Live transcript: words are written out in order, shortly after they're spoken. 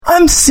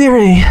I'm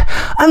Ciri.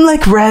 I'm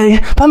like Ray,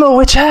 but I'm a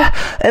witcher,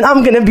 and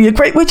I'm gonna be a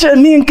great witcher,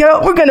 and me and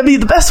Geralt, we're gonna be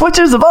the best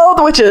witchers of all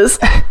the witches.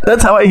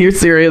 That's how I hear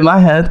Ciri in my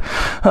head.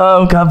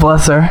 Oh, God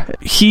bless her.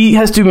 He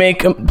has to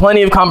make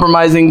plenty of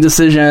compromising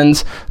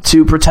decisions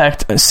to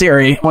protect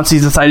Ciri. Once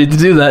he's decided to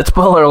do that,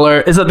 spoiler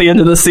alert, it's at the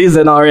end of the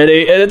season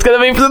already, and it's gonna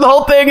be for the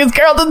whole thing. It's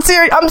Geralt and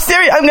Ciri. I'm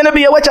Ciri. I'm gonna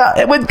be a witcher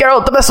with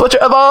Geralt, the best witcher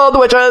of all the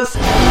witches.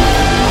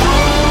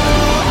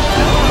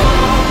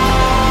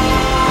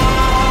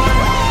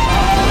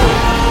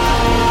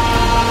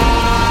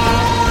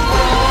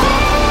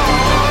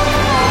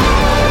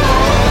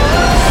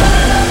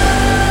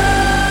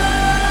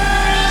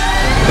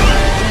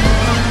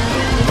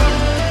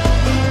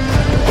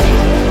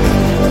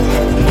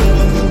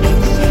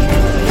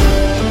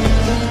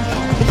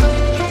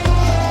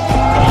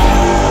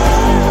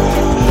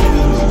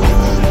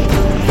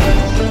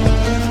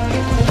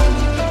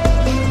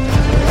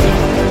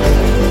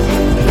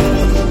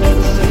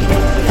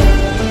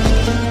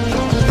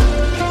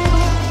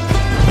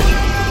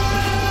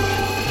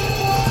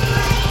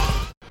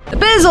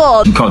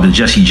 Bizzle. You called the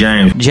Jesse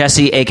James.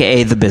 Jesse,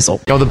 a.k.a. The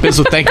Bizzle. Yo, the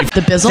Bizzle, thank you.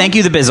 The Bizzle? Thank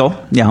you, The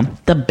Bizzle. Yeah.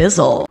 The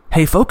Bizzle.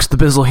 Hey folks, the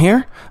Bizzle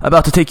here,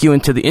 about to take you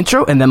into the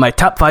intro and then my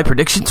top 5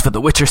 predictions for The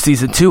Witcher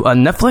Season 2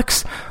 on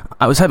Netflix.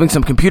 I was having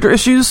some computer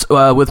issues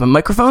with my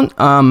microphone,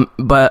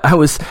 but I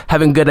was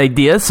having good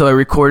ideas, so I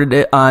recorded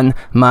it on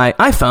my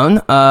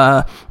iPhone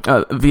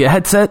via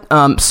headset.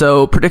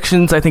 So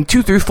predictions, I think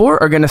 2 through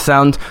 4 are going to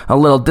sound a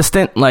little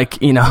distant, like,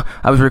 you know,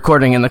 I was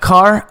recording in the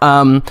car.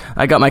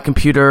 I got my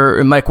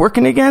computer mic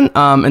working again,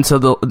 and so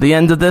the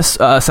end of this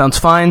sounds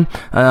fine.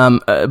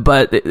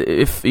 But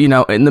if, you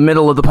know, in the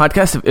middle of the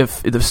podcast,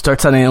 if it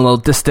starts sounding a little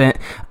distant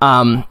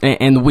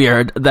and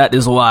weird, that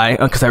is why,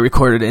 because I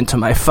recorded it into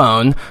my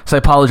phone. So I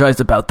apologize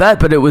about that,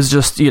 but it was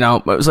just, you know,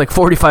 it was like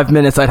 45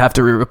 minutes I'd have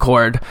to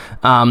re-record,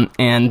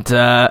 and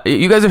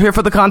you guys are here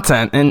for the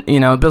content, and,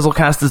 you know,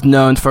 Bizzlecast is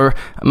known for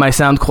my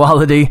sound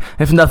quality,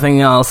 if nothing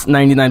else,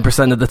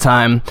 99% of the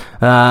time,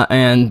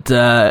 and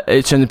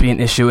it shouldn't be an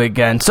issue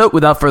again. So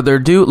without further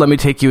ado, let me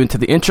take you into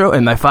the intro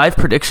and my 5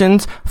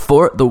 predictions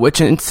for The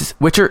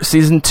Witcher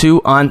Season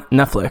 2 on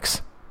Netflix.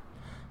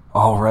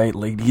 Alright,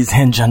 ladies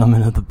and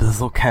gentlemen of the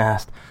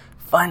Bizzlecast,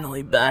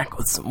 finally back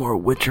with some more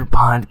Witcher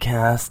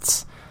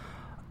podcasts.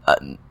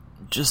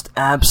 Just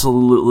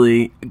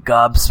absolutely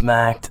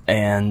gobsmacked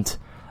and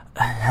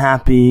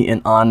happy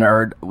and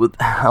honored with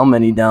how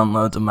many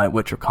downloads of my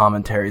Witcher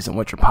commentaries and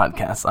Witcher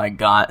podcasts I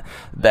got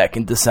back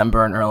in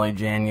December and early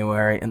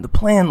January. And the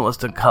plan was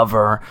to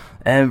cover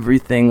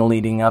everything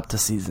leading up to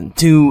Season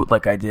 2,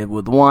 like I did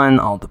with 1,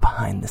 all the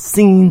behind the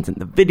scenes and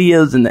the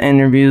videos and the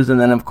interviews, and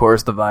then of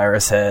course the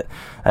virus hit,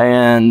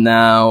 and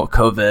now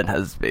COVID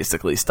has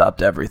basically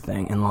stopped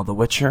everything. And while The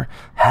Witcher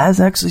has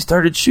actually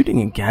started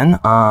shooting again,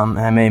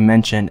 I may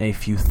mention a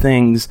few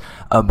things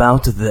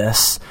about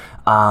this.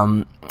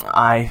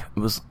 I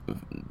was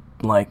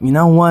like, you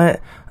know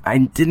what? I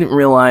didn't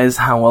realize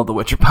how well the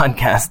Witcher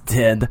podcast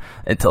did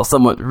until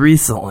somewhat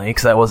recently,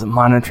 because I wasn't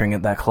monitoring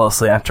it that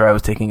closely after I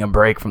was taking a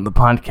break from the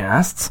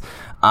podcasts.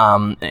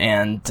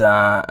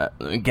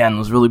 Again,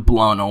 was really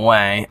blown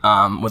away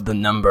with the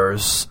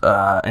numbers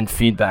and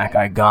feedback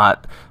I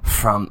got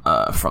from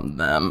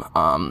them.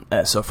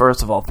 So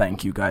first of all,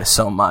 thank you guys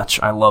so much.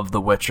 I love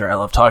The Witcher. I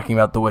love talking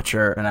about The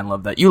Witcher, and I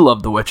love that you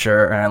love The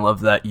Witcher, and I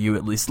love that you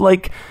at least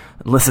like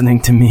listening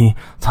to me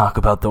talk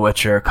about The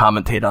Witcher,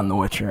 commentate on The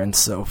Witcher, and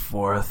so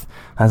forth.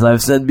 As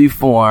I've said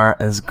before,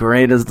 as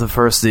great as the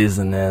first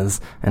season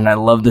is, and I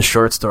love the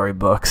short story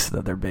books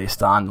that they're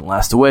based on, The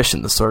Last Wish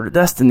and The Sword of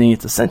Destiny,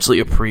 it's essentially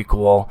a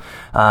prequel,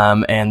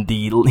 and the,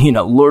 you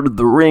know, Lord of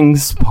the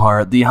Rings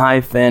part, the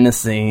high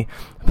fantasy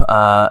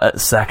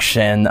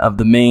section of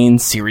the main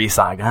Ciri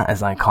saga,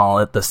 as I call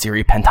it, the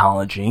Ciri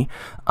Pentology,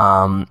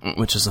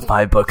 which is a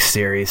 5-book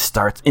series,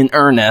 starts in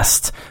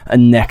earnest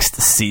next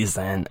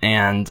season,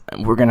 and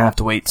we're gonna have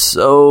to wait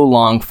so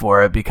long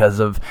for it because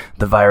of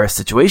the virus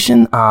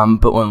situation,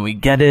 but when we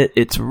get it,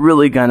 it's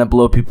really gonna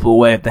blow people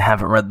away if they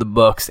haven't read the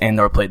books and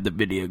or played the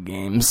video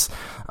games.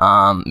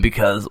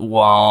 Because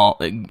while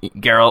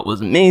Geralt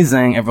was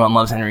amazing, everyone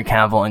loves Henry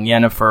Cavill, and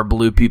Yennefer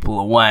blew people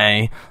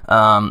away,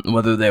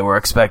 whether they were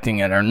expecting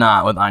it or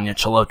not, with Anya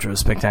Chalotra's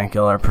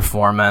spectacular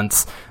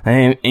performance.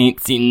 I ain't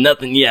seen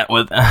nothing yet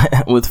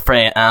with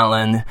Freya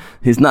Allan.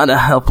 He's not a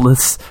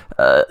helpless,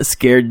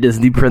 scared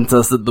Disney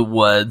princess of the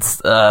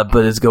woods,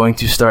 but is going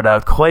to start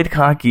out quite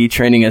cocky,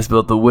 training as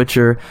both the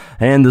Witcher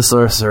and the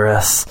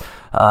Sorceress.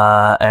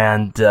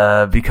 And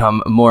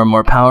become more and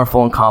more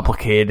powerful and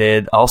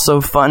complicated,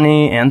 also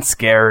funny and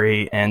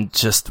scary, and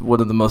just one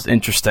of the most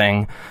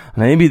interesting,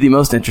 maybe the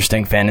most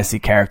interesting fantasy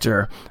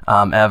character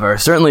ever.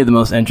 Certainly the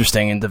most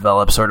interesting and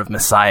developed sort of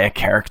messiah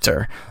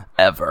character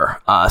ever,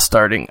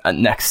 starting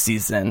next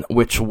season,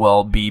 which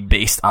will be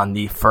based on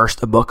the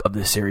first book of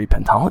the Ciri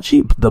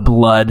Pentology, The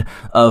Blood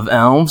of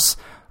Elves.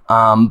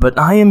 But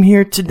I am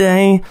here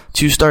today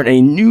to start a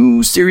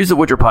new series of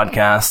Witcher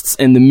podcasts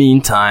in the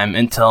meantime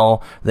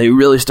until they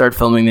really start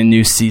filming the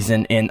new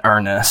season in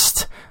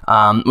earnest,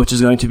 which is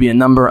going to be a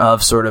number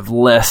of sort of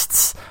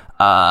lists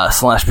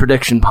slash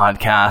prediction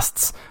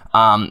podcasts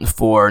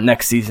for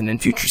next season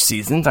and future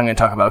seasons. I'm going to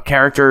talk about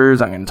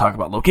characters. I'm going to talk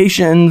about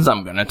locations.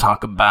 I'm going to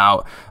talk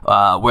about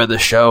where the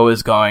show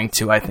is going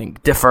to, I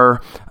think,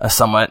 differ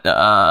somewhat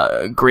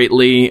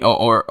greatly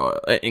or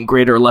in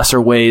greater or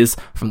lesser ways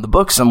from the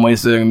book. Some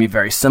ways they're going to be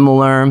very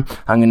similar.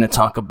 I'm going to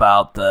talk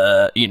about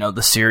the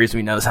series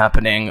we know is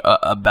happening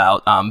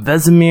about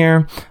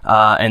Vesemir,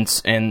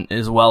 and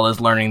as well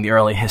as learning the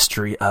early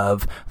history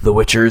of the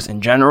Witchers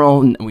in general.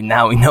 We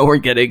know we're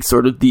getting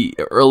sort of the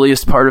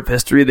earliest part of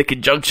history, the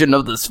conjunction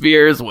of the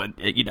spheres when,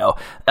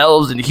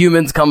 elves and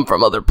humans come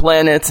from other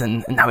planets,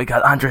 and now we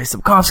got Andrei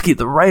Sapkowski,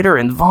 the writer,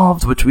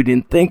 involved, which we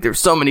didn't think. There's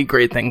so many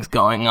great things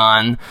going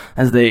on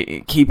as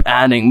they keep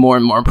adding more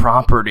and more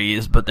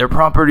properties, but they're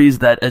properties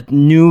that a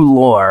new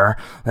lore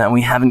that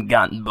we haven't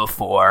gotten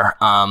before,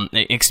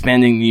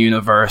 expanding the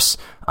universe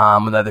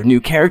with either new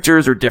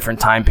characters or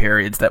different time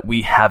periods that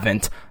we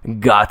haven't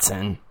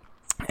gotten.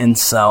 And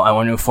so I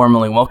want to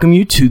formally welcome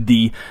you to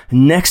the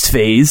next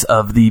phase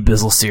of the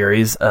Bizzle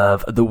series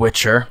of The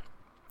Witcher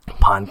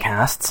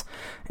podcasts.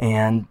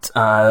 And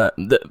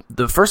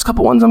the first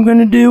couple ones I'm going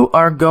to do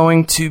are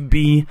going to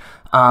be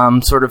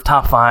sort of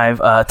top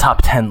 5,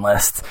 top 10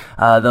 lists.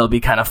 That'll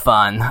be kind of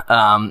fun.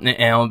 And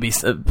it'll be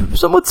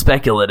somewhat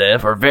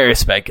speculative or very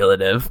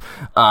speculative.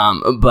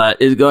 But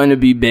it's going to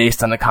be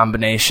based on a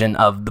combination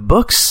of the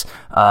books,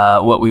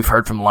 what we've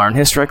heard from Lauren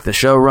Hystrich, the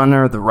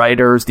showrunner, the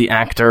writers, the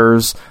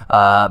actors,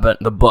 but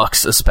the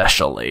books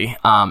especially,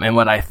 and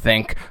what I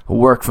think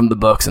work from the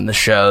books and the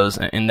shows,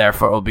 and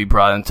therefore will be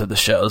brought into the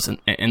shows,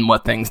 and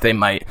what things they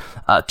might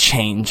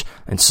change,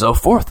 and so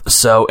forth.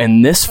 So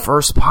in this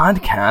first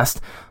podcast,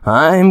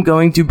 I'm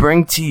going to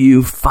bring to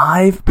you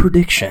 5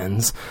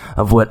 predictions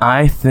of what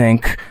I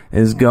think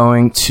is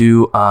going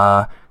to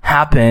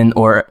happen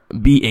or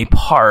be a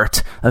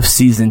part of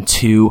Season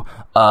 2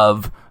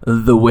 of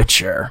The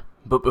Witcher.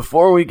 But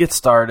before we get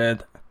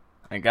started,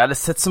 I gotta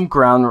set some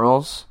ground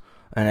rules,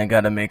 and I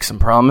gotta make some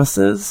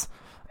promises,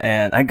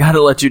 and I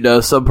gotta let you know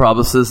some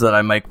promises that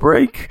I might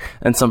break,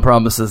 and some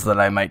promises that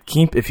I might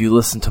keep. If you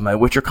listen to my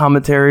Witcher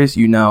commentaries,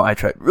 you know I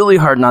tried really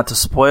hard not to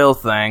spoil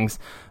things,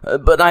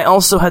 but I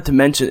also had to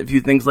mention a few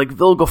things like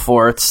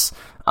Vilgefortz.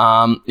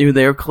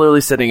 They are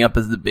clearly setting up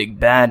as the big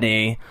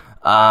baddie,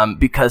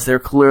 because they're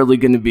clearly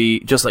going to be,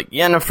 just like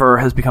Yennefer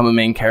has become a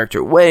main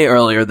character way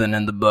earlier than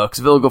in the books,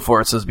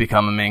 Vilgefortz has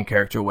become a main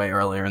character way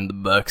earlier in the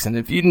books, and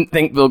if you didn't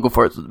think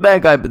Vilgefortz was a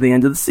bad guy by the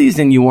end of the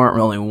season, you weren't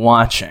really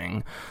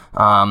watching.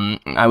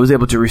 I was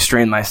able to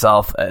restrain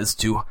myself as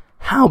to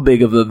how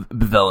big of a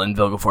villain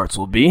Vilgefortz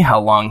will be, how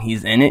long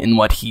he's in it, and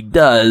what he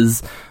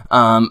does,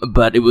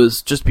 but it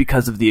was just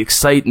because of the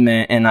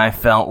excitement, and I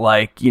felt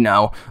like,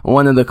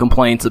 one of the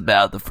complaints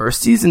about the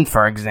first season,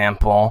 for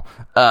example,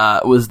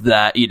 was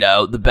that,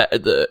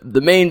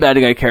 the main bad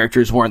guy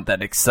characters weren't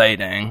that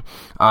exciting,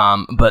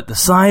 but the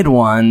side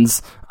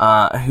ones,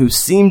 who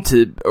seem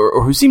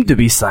to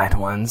be side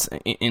ones,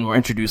 and were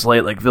introduced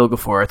late, like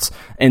Vilgefortz,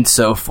 and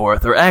so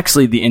forth, are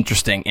actually the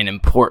interesting and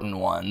important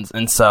ones,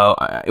 and so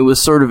it was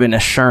sort of an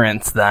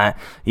assurance that,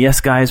 yes,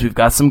 guys, we've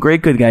got some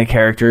great good guy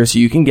characters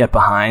you can get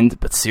behind,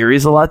 but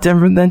Ciri's a lot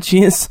different than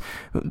she has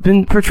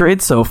been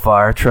portrayed so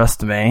far,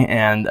 trust me,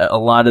 and a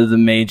lot of the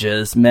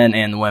mages, men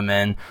and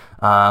women,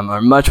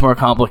 are much more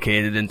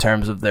complicated in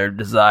terms of their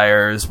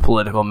desires,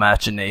 political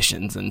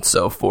machinations, and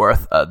so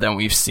forth, than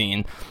we've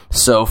seen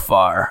so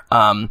far.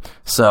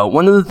 So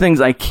one of the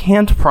things I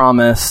can't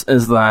promise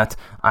is that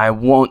I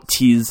won't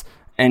tease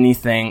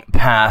anything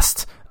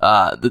past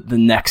the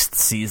next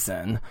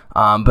season,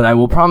 but I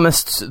will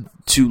promise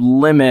to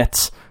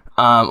limit.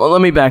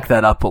 Let me back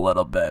that up a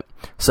little bit.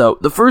 So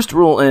the first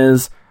rule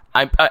is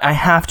I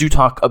have to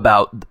talk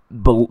about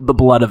the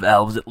Blood of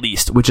Elves at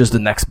least, which is the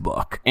next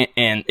book.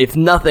 And if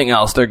nothing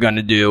else, they're going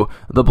to do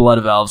the Blood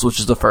of Elves, which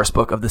is the first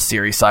book of the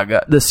Ciri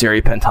saga, the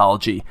Ciri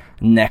pentology,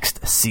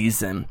 next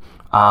season.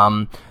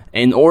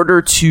 In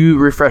order to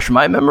refresh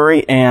my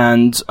memory,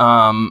 and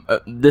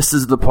this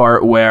is the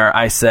part where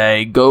I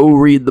say, go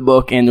read the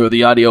book and or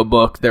the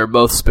audiobook, they're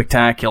both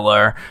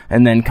spectacular,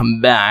 and then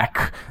come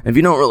back. If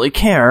you don't really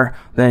care,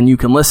 then you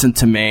can listen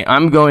to me.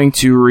 I'm going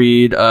to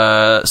read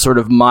a sort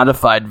of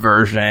modified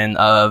version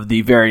of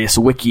the various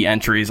wiki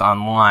entries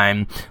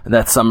online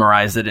that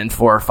summarize it in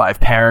 4 or 5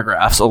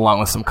 paragraphs, along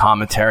with some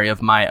commentary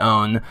of my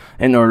own,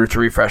 in order to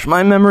refresh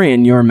my memory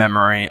and your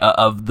memory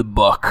of the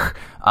book.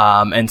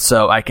 And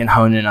so I can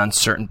hone in on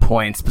certain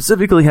points,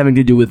 specifically having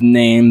to do with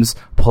names,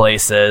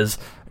 places,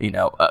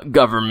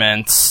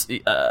 governments,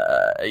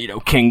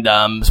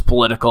 kingdoms,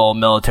 political,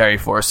 military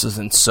forces,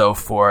 and so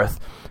forth.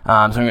 So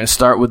I'm going to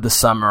start with the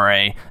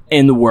summary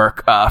and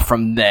work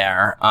from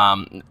there,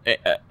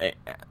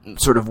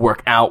 sort of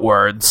work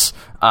outwards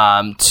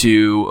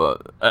to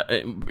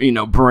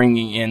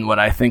bringing in what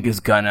I think is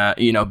gonna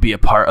be a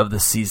part of the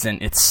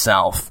season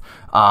itself.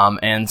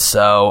 And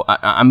so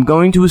I'm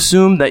going to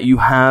assume that you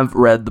have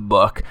read the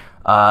book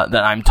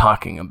that I'm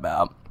talking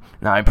about.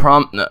 Now,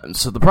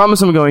 so the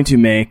promise I'm going to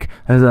make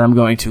is that I'm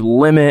going to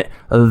limit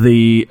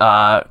the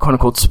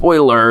quote-unquote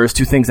spoilers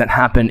to things that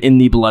happen in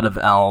the Blood of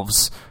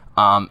Elves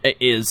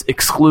is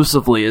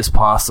exclusively as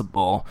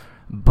possible.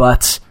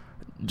 But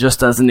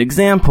just as an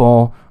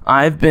example,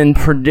 I've been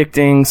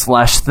predicting /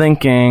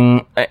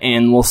 thinking,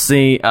 and we'll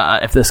see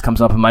if this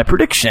comes up in my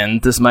prediction.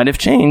 This might have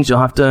changed. You'll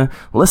have to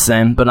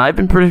listen. But I've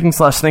been predicting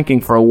 /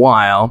 thinking for a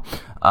while,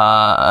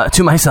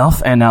 to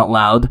myself and out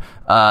loud,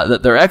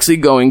 that they're actually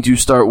going to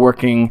start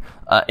working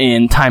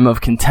in Time of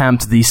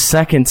Contempt, the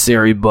second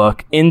series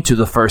book, into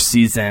the first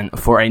season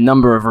for a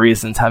number of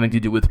reasons having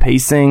to do with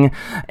pacing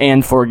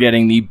and for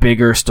getting the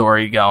bigger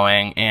story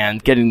going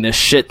and getting this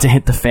shit to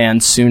hit the fan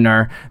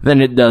sooner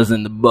than it does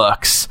in the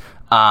books,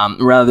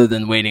 rather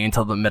than waiting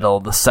until the middle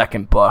of the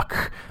second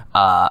book,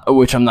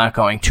 which I'm not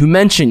going to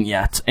mention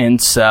yet.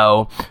 And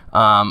so,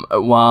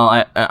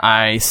 while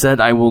I said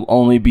I will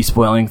only be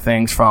spoiling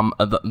things from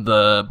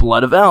the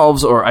Blood of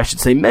Elves, or I should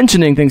say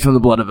mentioning things from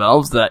the Blood of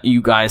Elves that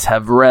you guys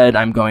have read,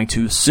 I'm going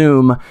to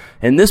assume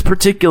in this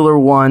particular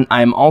one,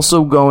 I'm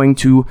also going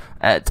to,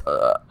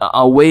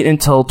 I'll wait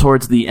until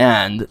towards the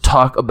end,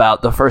 talk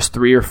about the first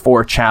 3 or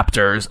 4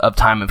 chapters of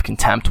Time of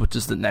Contempt, which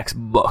is the next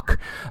book,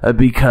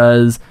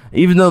 because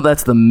even though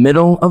that's the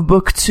middle of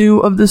book 2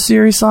 of the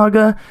series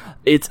saga,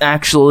 it's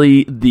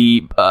actually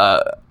the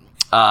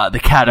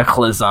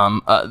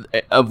cataclysm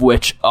of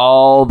which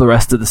all the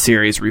rest of the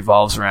series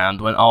revolves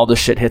around, when all the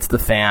shit hits the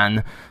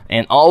fan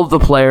and all of the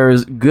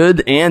players,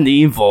 good and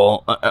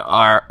evil,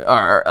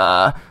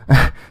 are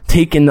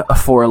taken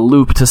for a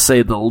loop, to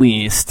say the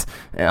least,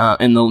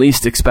 in the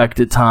least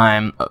expected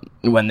time,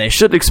 when they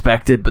should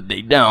expect it, but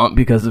they don't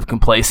because of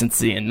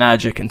complacency and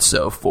magic and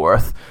so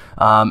forth.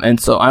 And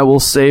so I will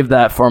save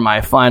that for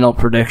my final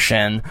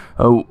prediction,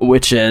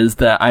 which is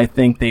that I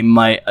think they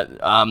might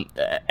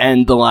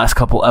end the last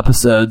couple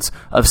episodes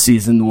of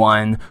Season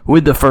 1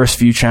 with the first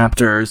few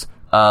chapters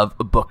of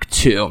Book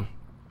 2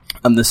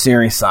 of the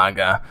series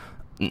saga.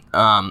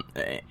 I'm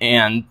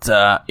going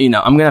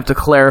to have to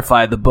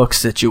clarify the book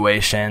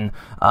situation.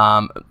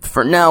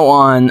 For now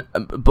on,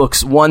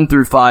 books 1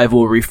 through 5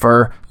 will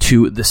refer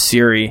to the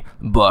series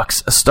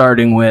books,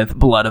 starting with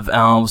Blood of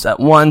Elves at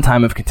 1,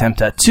 Time of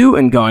Contempt at 2,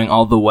 and going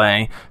all the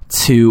way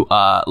to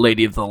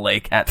Lady of the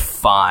Lake at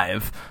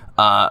 5.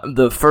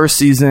 The first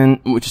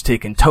season, which is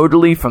taken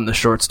totally from the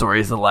short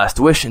stories The Last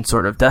Wish and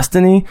Sword of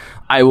Destiny,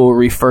 I will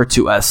refer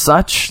to as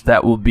such.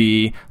 That will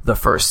be the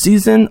first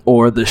season,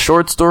 or the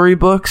short story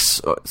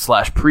books /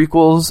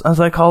 prequels, as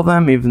I call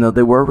them, even though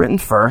they were written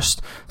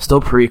first,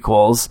 still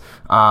prequels.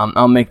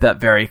 I'll make that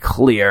very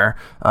clear.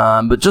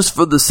 But just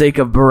for the sake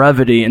of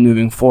brevity and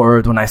moving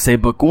forward, when I say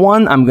book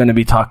 1, I'm going to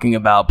be talking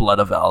about Blood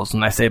of Elves.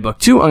 When I say book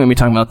 2, I'm going to be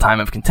talking about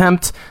Time of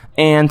Contempt,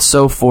 and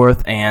so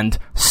forth and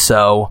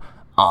so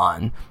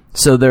on.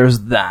 So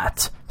there's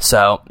that.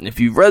 So if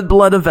you've read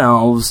Blood of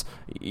Elves,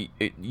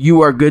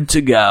 you are good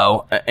to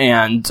go.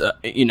 And,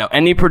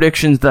 any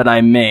predictions that I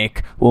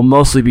make will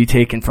mostly be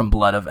taken from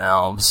Blood of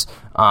Elves.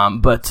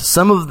 But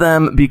some of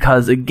them,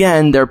 because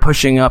again, they're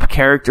pushing up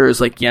characters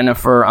like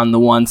Yennefer on the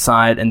one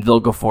side and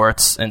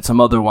Vilgefortz and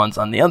some other ones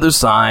on the other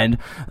side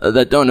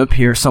that don't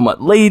appear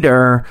somewhat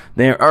later.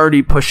 They're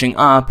already pushing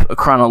up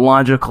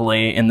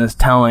chronologically in this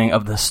telling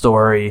of the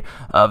story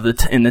of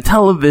in the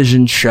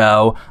television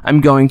show. I'm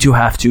going to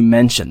have to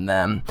mention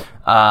them.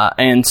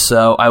 And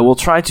so I will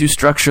try to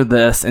structure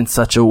this in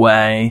such a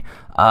way.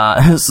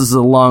 This is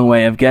a long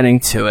way of getting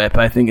to it,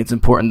 but I think it's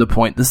important to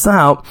point this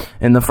out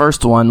in the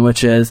first one,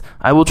 which is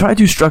I will try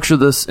to structure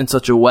this in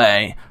such a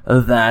way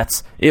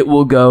that it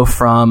will go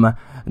from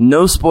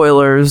no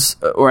spoilers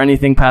or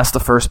anything past the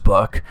first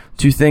book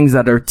to things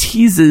that are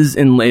teases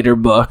in later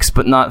books,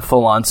 but not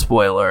full-on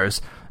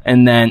spoilers.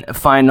 And then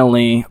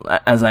finally,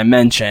 as I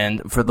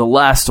mentioned, for the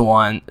last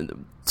one,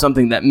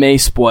 something that may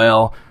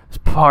spoil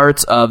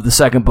parts of the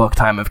second book,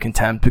 Time of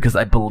Contempt, because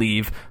I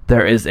believe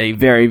there is a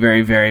very,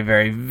 very, very,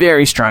 very,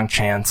 very strong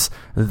chance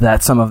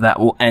that some of that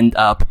will end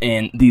up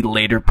in the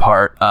later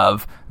part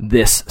of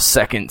this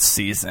second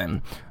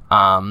season.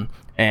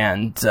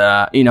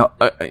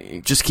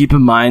 Just keep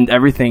in mind,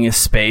 everything is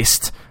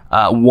spaced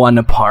one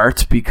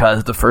apart,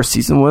 because the first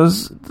season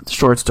was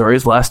short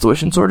stories, Last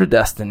Wish and Sword of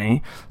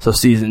Destiny. So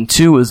season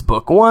 2 is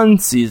book 1,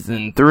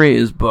 season 3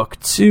 is book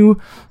 2,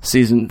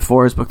 season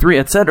 4 is book 3,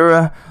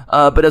 etc.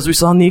 But as we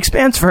saw in The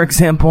Expanse, for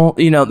example,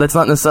 that's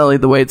not necessarily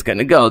the way it's going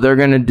to go. They're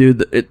going to do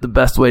the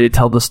best way to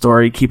tell the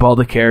story, keep all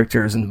the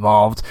characters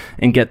involved,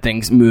 and get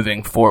things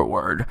moving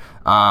forward.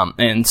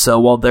 And so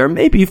while there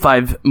may be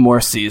 5 more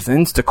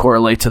seasons to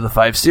correlate to the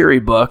 5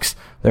 series books,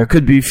 there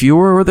could be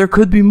fewer or there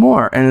could be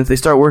more. And if they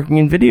start working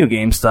in video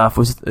game stuff,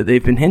 which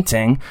they've been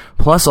hinting,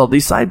 plus all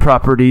these side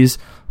properties,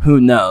 who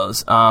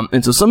knows?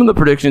 And so some of the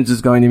predictions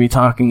is going to be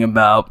talking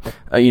about,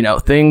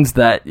 things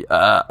that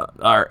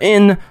are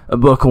in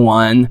book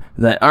 1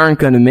 that aren't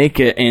going to make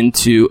it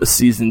into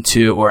season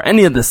 2 or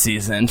any of the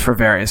seasons for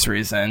various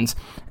reasons.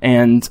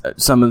 And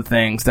some of the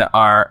things that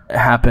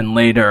happen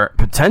later,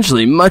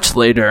 potentially much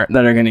later,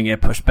 that are going to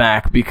get pushed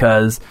back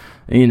because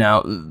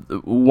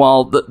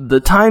while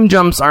the time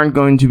jumps aren't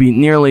going to be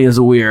nearly as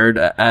weird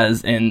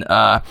as in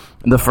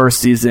the first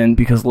season,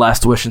 because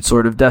Last Wish and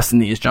Sword of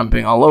Destiny is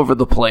jumping all over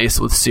the place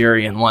with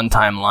Ciri in one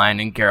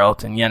timeline and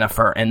Geralt and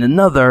Yennefer in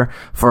another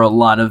for a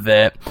lot of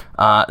it.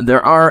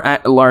 There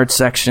are large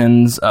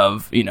sections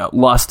of,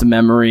 lost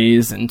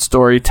memories and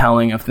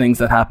storytelling of things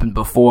that happened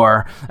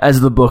before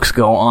as the books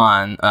go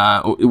on,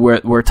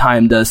 where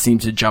time does seem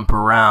to jump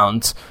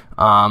around.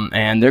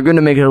 And they're going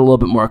to make it a little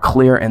bit more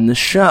clear in the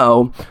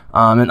show,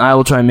 and I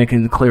will try and make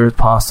it as clear as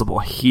possible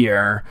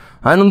here.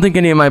 I don't think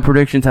any of my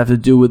predictions have to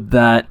do with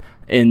that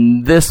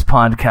in this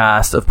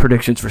podcast of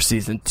predictions for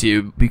Season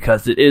 2,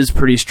 because it is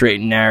pretty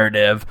straight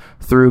narrative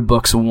through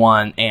books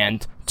 1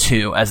 and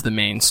 2 as the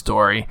main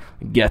story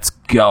gets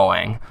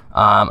going.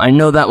 I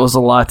know that was a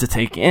lot to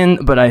take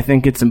in, but I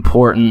think it's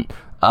important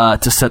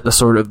to set the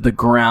sort of the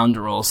ground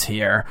rules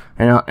here,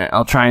 and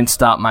I'll try and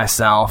stop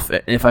myself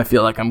if I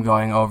feel like I'm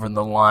going over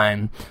the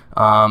line.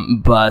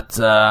 But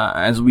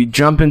as we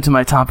jump into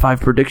my top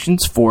 5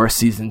 predictions for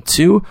Season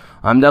 2,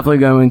 I'm definitely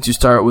going to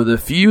start with a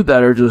few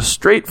that are just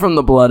straight from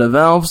the Blood of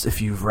Elves,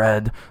 if you've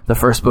read the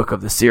first book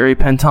of the Ciri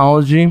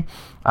Pentology.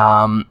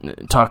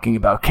 Talking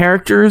about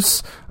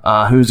characters,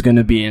 who's going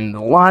to be in it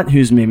a lot,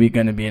 who's maybe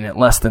going to be in it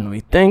less than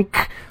we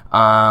think,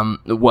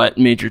 what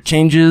major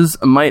changes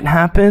might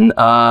happen.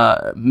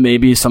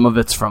 Maybe some of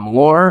it's from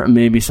lore,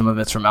 maybe some of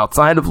it's from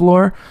outside of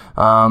lore,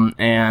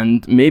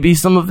 and maybe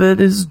some of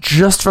it is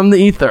just from the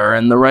ether,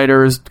 and the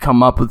writers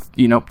come up with,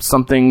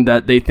 something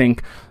that they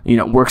think,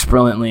 works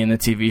brilliantly in the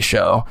TV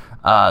show.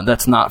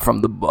 That's not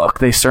from the book.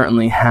 They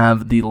certainly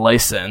have the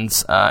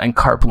license, and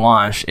carte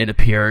blanche, it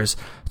appears,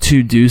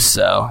 to do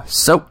so.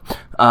 So,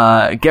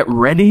 get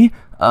ready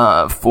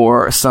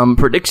for some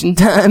prediction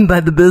time by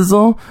the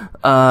Bizzle.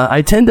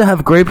 I tend to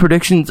have great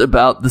predictions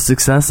about the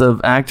success of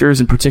actors,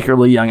 and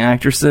particularly young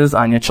actresses,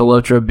 Anya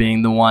Chalotra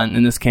being the one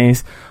in this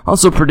case.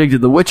 Also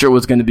predicted The Witcher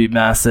was going to be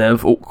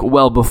massive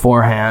well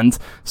beforehand,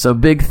 so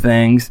big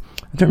things.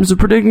 In terms of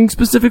predicting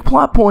specific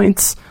plot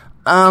points,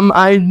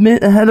 I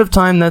admit ahead of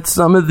time that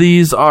some of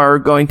these are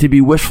going to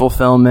be wish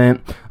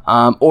fulfillment,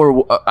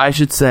 or I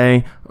should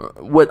say,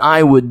 what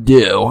I would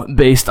do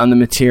based on the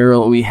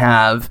material we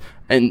have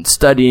and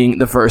studying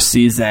the first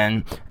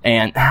season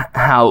and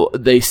how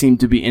they seem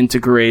to be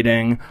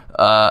integrating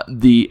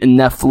the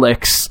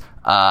Netflix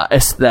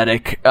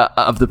aesthetic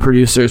of the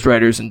producers,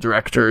 writers, and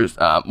directors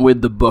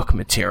with the book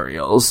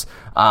materials.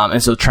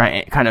 And so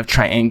kind of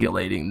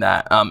triangulating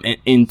that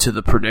into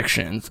the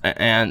predictions.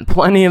 And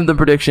plenty of the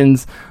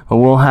predictions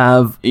will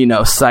have,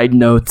 side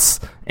notes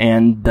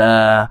and,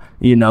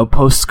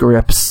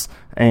 postscripts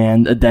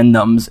and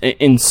addendums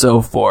and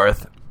so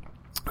forth.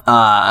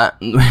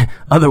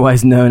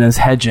 Otherwise known as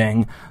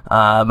hedging,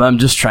 but I'm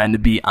just trying to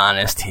be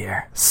honest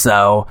here.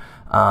 So,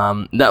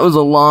 that was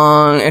a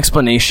long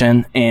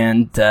explanation,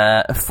 and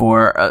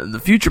for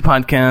the future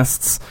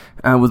podcasts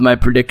with my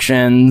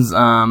predictions,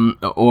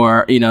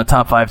 or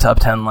top 5, top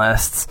 10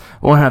 lists,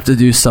 won't have to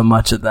do so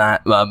much of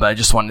that, but I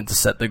just wanted to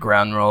set the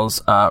ground rules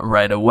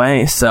right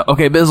away. So,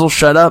 okay, Bizzle,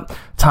 shut up.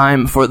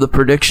 Time for the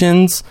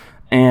predictions.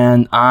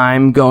 And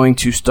I'm going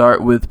to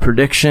start with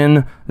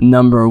prediction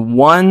number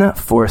 1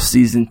 for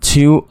Season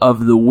 2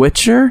 of The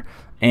Witcher.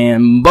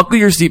 And buckle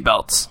your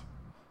seatbelts.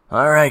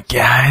 Alright,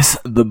 guys.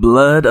 The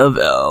Blood of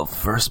Elf,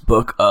 first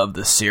book of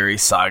the Ciri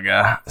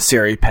saga,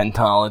 Ciri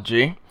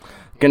Pentology.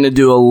 Gonna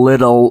do a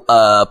little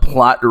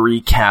plot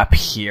recap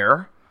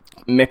here.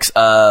 Mix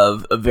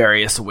of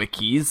various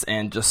wikis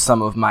and just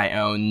some of my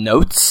own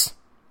notes.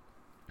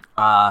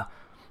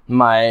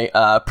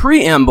 My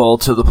preamble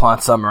to the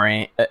plot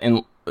summary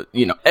in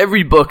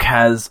every book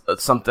has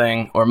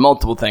something or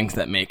multiple things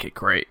that make it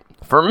great.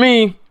 For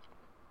me,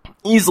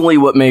 easily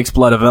what makes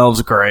Blood of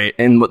Elves great,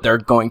 and what they're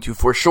going to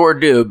for sure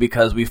do,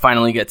 because we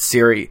finally get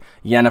Ciri,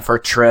 Yennefer,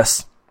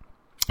 Triss,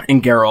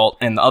 and Geralt,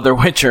 and the other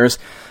Witchers,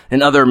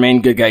 and other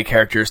main good guy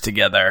characters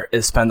together,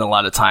 is spend a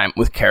lot of time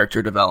with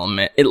character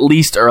development, at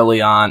least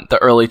early on, the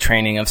early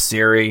training of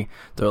Ciri,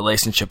 the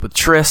relationship with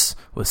Triss,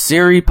 with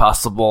Ciri,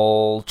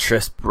 possible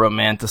Triss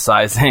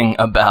romanticizing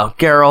about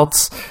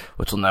Geralt,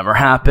 which will never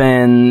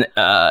happen,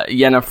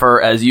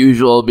 Yennefer, as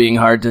usual, being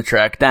hard to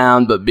track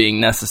down, but being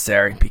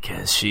necessary,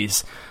 because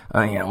she's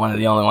one of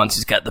the only ones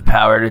who's got the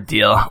power to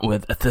deal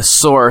with the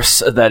source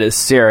that is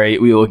Ciri.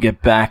 We will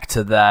get back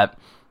to that.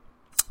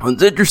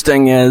 What's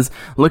interesting is,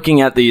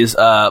 looking at these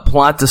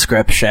plot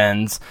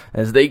descriptions,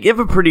 is they give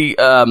a pretty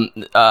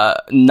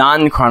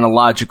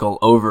non-chronological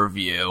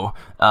overview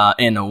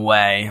in a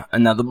way.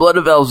 And now the Blood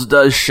of Elves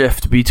does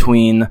shift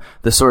between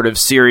the sort of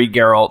Ciri,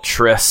 Geralt,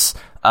 Triss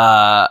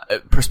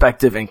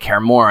perspective in Kaer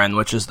Morhen,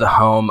 which is the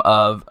home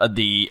of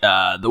the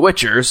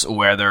Witchers,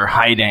 where they're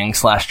hiding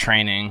 /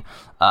 training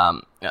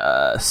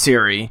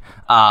Ciri,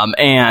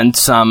 and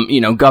some,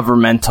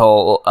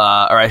 governmental,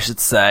 or I should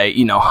say,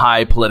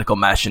 high political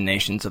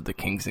machinations of the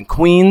kings and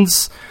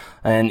queens.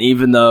 And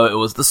even though it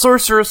was the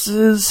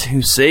sorceresses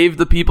who saved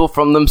the people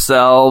from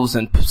themselves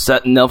and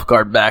set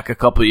Nilfgaard back a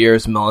couple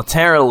years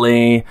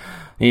militarily,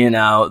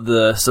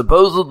 the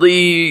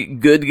supposedly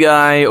good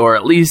guy, or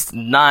at least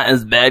not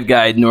as bad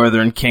guy,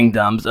 Northern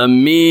Kingdoms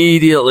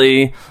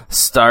immediately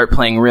start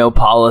playing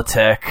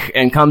realpolitik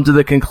and come to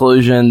the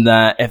conclusion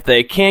that if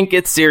they can't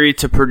get Ciri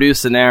to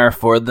produce an heir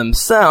for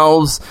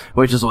themselves,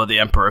 which is what the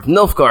Emperor of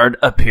Nilfgaard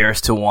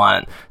appears to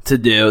want to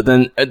do,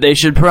 then they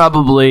should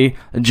probably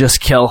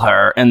just kill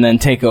her and then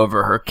take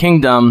over her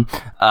kingdom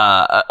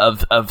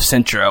of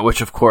Cintra,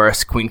 which of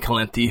course Queen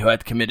Calanthe, who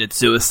had committed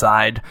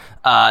suicide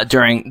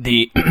during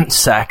the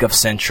sack of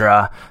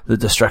Cintra, the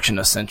destruction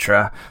of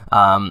Cintra,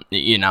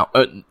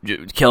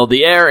 killed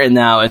the heir, and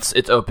now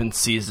it's open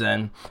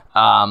season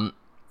on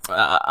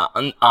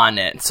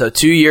it. So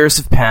 2 years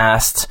have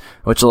passed,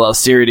 which allows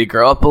Ciri to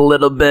grow up a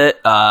little bit,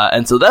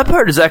 and so that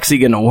part is actually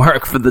going to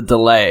work for the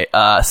delay.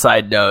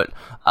 Side note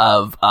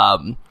of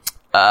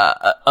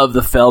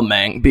the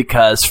filming,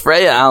 because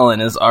Freya Allan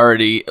has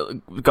already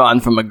gone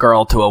from a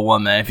girl to a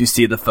woman. If you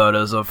see the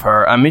photos of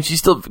her, I mean, she's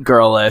still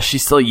girlish,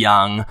 she's still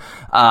young,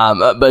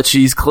 but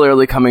she's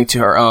clearly coming to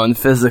her own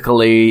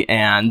physically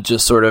and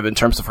just sort of in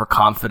terms of her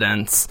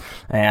confidence.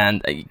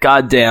 And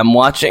goddamn,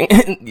 watching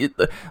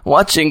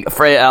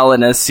Freya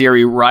Allan as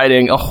Ciri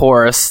riding a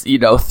horse,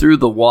 through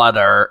the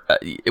water,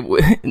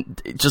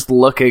 just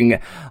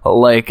looking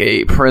like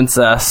a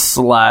princess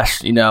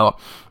slash,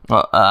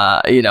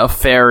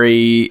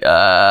 fairy,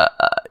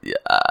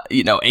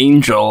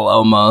 angel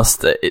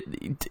almost,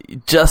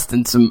 just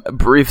in some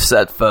brief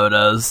set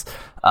photos,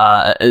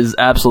 is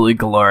absolutely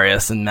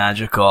glorious and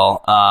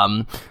magical.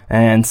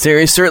 And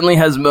Ciri certainly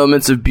has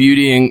moments of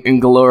beauty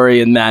and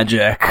glory and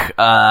magic,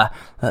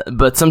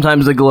 but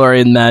sometimes the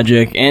glory and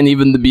magic and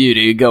even the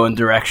beauty go in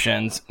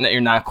directions that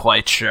you're not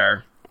quite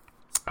sure.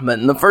 But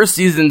in the first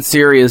season,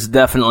 Ciri is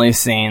definitely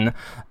seen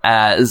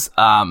as,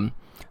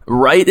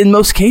 right in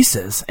most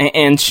cases,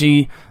 and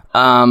she,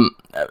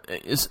 especially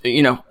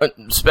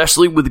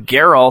with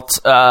Geralt,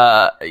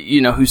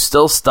 who's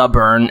still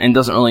stubborn and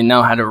doesn't really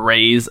know how to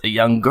raise a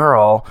young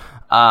girl,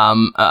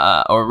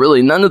 or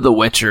really none of the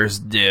Witchers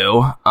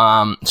do.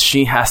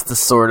 She has to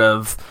sort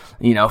of,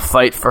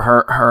 fight for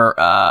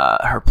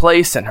her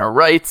place and her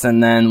rights,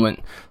 and then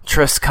when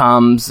Triss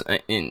comes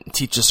and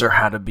teaches her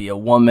how to be a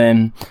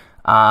woman,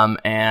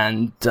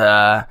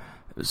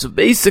 so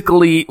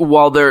basically,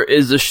 while there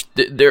is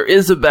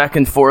a back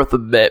and forth a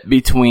bit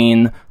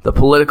between the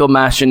political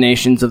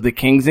machinations of the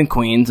kings and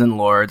queens and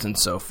lords and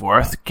so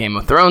forth, Game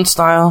of Thrones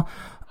style,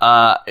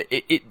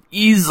 it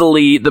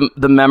easily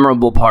the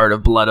memorable part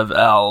of Blood of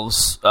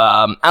Elves,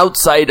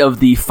 outside of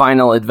the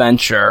final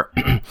adventure,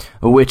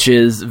 which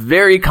is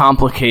very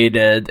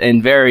complicated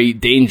and very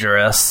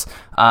dangerous,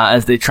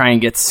 as they try and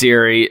get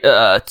Ciri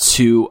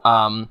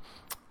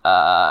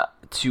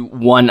to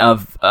one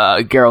of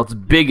Geralt's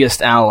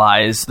biggest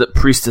allies, the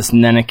priestess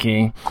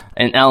Nenneke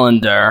and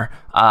Elendar,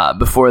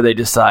 before they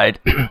decide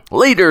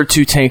later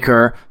to take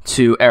her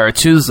to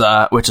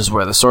Aretuza, which is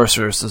where the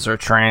sorceresses are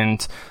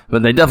trained.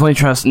 But they definitely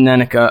trust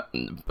Nenneke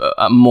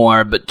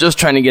more, but just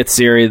trying to get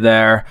Ciri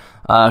there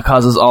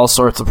causes all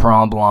sorts of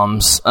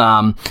problems.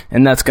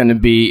 And that's going to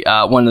be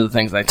one of the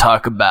things I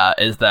talk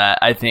about, is that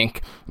I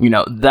think,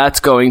 that's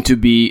going to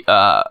be,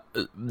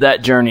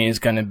 that journey is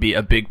going to be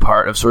a big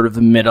part of sort of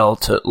the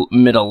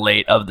middle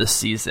late of the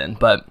season.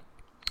 But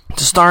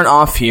to start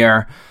off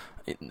here,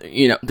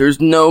 there's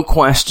no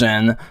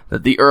question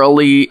that the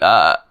early,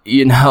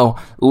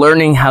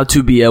 learning how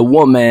to be a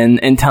woman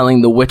and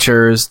telling the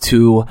Witchers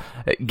to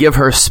give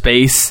her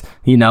space,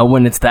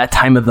 when it's that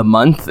time of the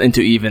month, and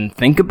to even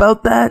think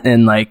about that,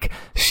 and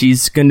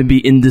she's going to be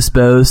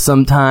indisposed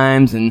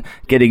sometimes and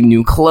getting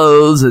new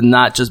clothes and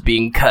not just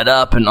being cut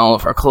up and all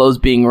of her clothes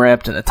being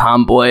ripped, and a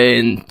tomboy,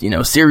 and,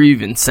 Ciri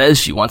even says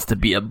she wants to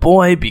be a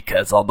boy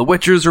because all the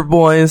Witchers are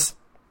boys.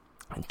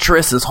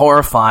 Triss is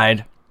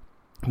horrified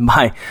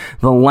by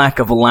the lack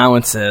of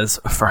allowances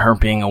for her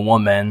being a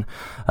woman.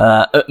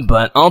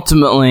 But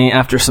ultimately,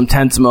 after some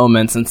tense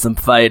moments and some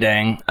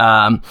fighting,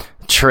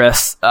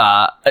 Triss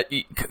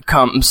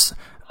comes,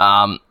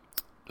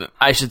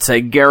 I should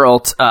say,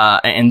 Geralt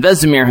and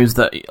Vesemir, who's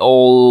the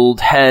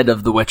old head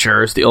of the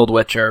Witchers, the old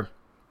Witcher,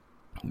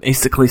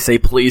 basically say,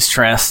 please,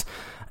 Triss,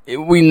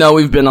 we know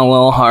we've been a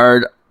little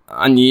hard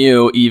on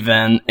you,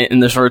 even in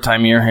the short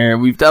time you're here.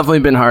 We've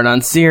definitely been hard on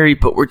Ciri,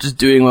 but we're just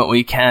doing what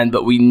we can,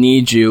 but we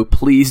need you.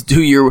 Please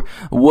do your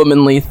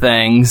womanly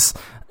things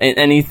and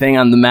anything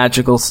on the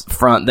magical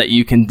front that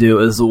you can do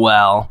as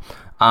well.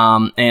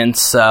 And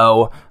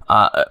so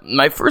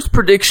my first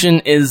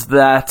prediction is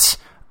that,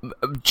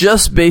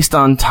 just based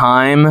on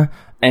time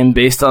and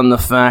based on the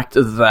fact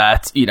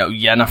that,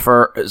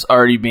 Yennefer is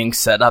already being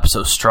set up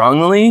so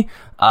strongly,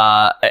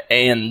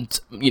 and,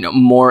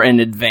 more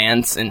in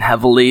advance and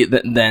heavily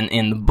than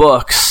in the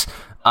books,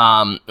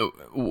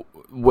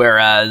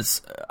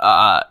 whereas,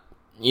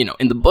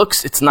 in the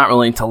books, it's not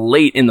really until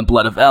late in the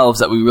Blood of Elves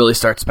that we really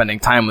start spending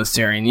time with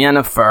Ciri and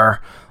Yennefer.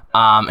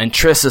 And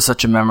Triss is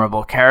such a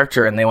memorable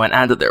character, and they went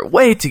out of their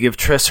way to give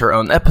Triss her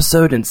own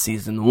episode in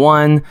season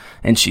 1,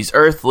 and she's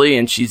earthly,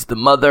 and she's the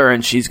mother,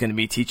 and she's going to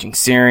be teaching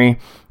Ciri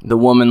the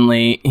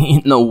womanly,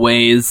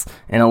 ways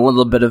and a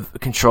little bit of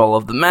control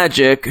of the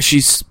magic.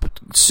 She's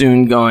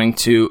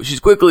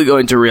quickly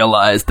going to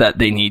realize that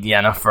they need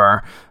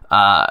Yennefer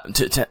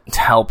to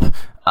help,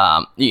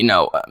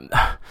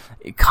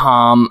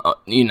 calm,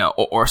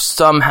 or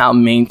somehow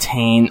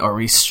maintain or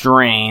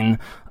restrain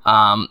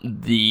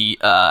the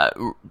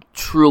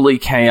truly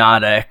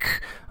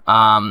chaotic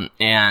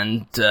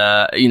and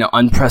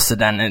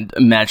unprecedented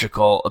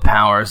magical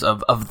powers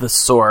of the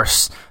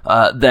source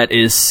that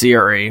is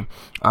Ciri.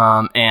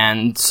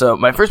 And so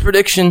my first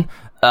prediction,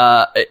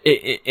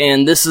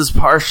 and this is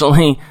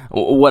partially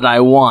what I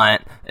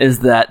want, is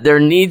that there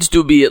needs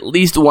to be at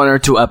least 1 or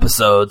 2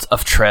 episodes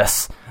of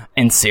Triss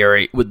and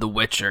Ciri with the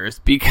Witchers,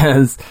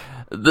 because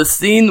the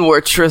scene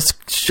where Triss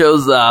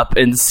shows up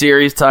and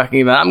Ciri's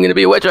talking about, I'm going to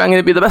be a witcher, I'm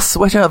going to be the best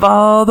witcher of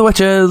all the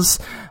witches,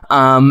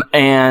 and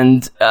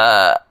then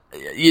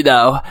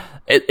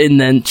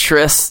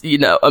Triss,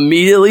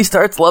 immediately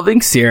starts loving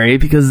Ciri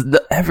because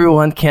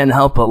everyone can't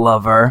help but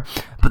love her.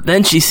 But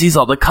then she sees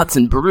all the cuts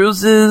and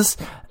bruises.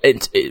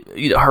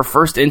 Her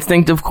first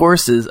instinct, of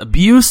course, is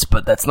abuse,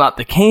 but that's not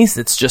the case.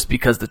 It's just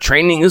because the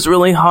training is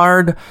really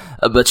hard,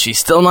 but she's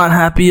still not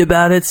happy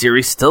about it.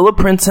 Ciri's still a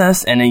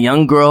princess and a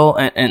young girl,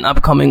 an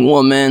upcoming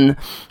woman,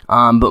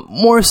 but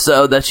more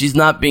so that she's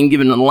not being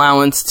given an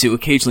allowance to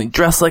occasionally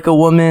dress like a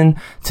woman,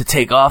 to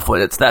take off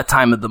when it's that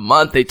time of the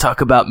month. They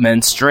talk about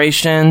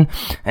menstruation,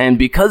 and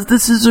because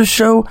this is a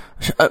show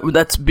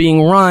that's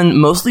being run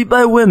mostly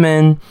by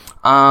women,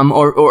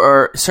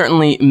 or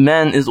certainly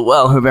men as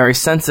well, who are very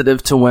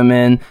sensitive to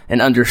women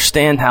and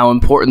understand how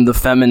important the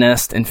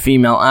feminist and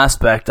female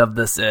aspect of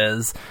this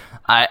is,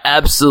 I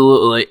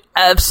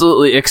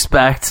absolutely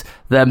expect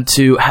them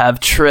to have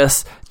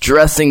Triss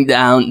dressing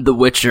down the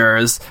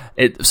Witchers.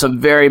 Some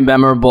very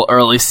memorable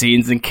early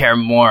scenes in Kaer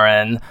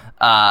Morhen,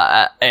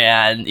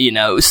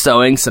 and,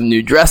 sewing some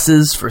new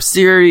dresses for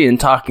Ciri and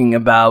talking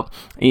about,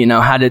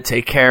 how to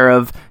take care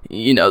of,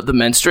 the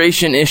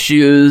menstruation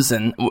issues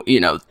and,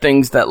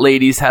 things that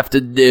ladies have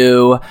to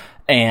do.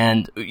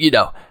 And,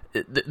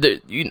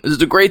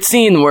 there's a great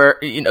scene where,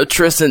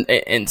 Triss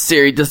and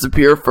Ciri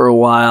disappear for a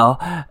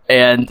while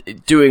and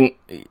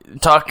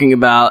talking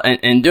about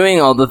and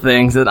doing all the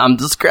things that I'm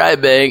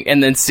describing.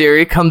 And then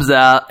Ciri comes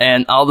out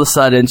and all of a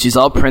sudden she's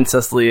all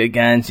princessly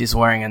again. She's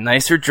wearing a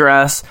nicer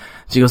dress.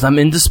 She goes, I'm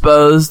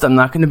indisposed. I'm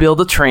not going to be able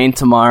to train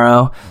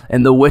tomorrow.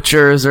 And the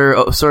Witchers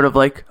are sort of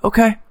like,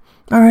 okay,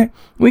 all right,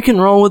 we can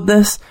roll with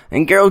this.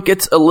 And Geralt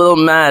gets a little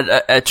mad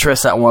at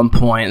Triss at one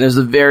point. There's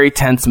a very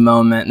tense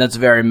moment that's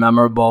very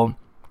memorable,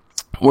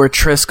 where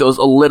Triss goes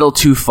a little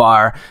too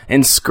far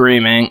in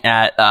screaming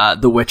at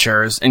the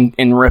Witchers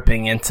and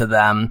ripping into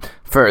them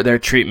for their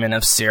treatment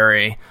of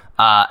Ciri.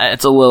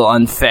 It's a little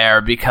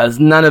unfair because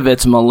none of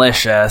it's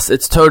malicious.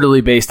 It's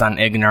totally based on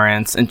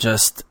ignorance and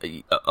just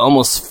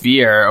almost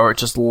fear or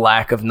just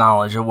lack of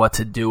knowledge of what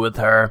to do with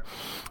her.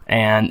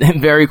 And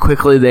very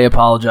quickly they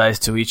apologize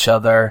to each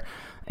other.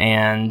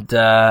 And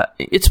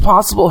it's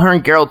possible her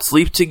and Geralt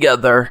sleep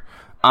together.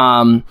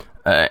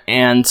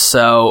 And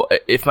so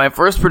if my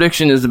first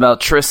prediction is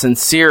about Triss and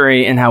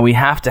Ciri and how we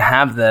have to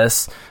have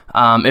this,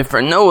 if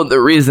for no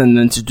other reason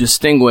than to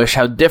distinguish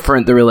how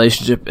different the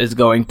relationship is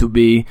going to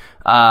be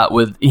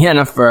with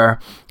Yennefer,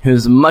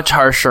 who's much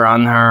harsher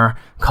on her,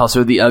 calls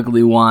her the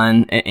ugly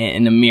one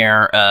in a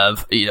mirror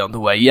of the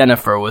way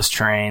Yennefer was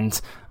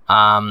trained,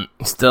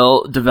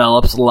 still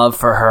develops love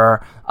for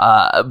her,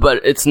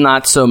 but it's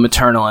not so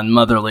maternal and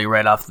motherly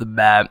right off the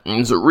bat. And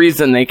there's a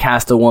reason they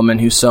cast a woman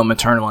who's so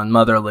maternal and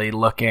motherly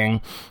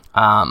looking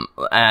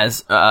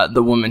as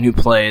the woman who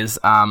plays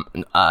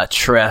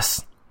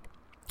Triss.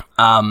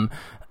 And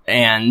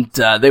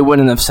they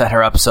wouldn't have set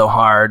her up so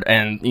hard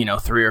in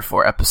 3 or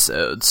 4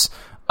 episodes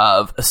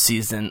of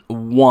season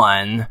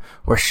 1,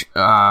 where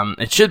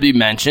it should be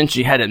mentioned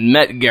she hadn't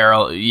met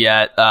Geralt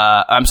yet.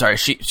 I'm sorry,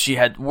 she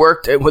had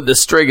worked with the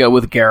Striga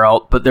with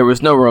Geralt, but there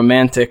was no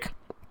romantic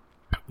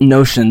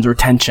notions or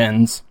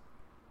tensions.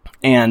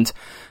 And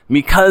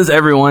because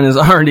everyone is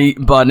already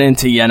bought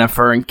into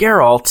Yennefer and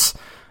Geralt,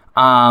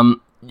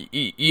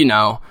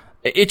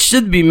 it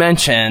should be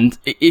mentioned,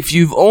 if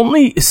you've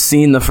only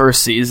seen the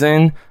first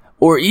season,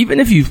 or even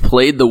if you've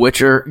played The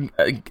Witcher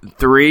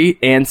 3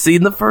 and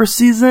seen the first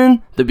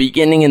season, the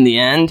beginning and the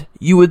end,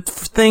 you would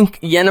think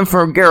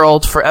Yennefer,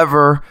 Geralt,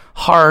 forever,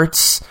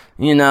 hearts,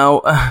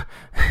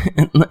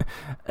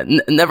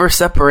 never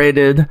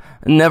separated,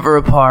 never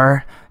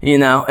apart,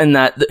 and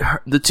that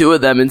the two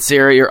of them in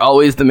Ciri are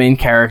always the main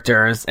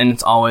characters, and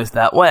it's always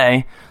that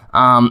way.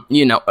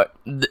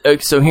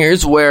 So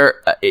here's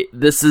where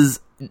this is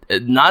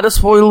not a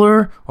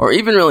spoiler or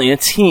even really a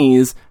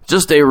tease,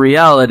 just a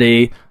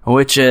reality,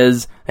 which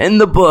is, in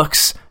the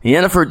books,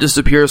 Yennefer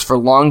disappears for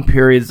long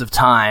periods of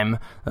time,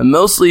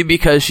 mostly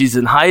because she's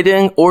in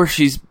hiding, or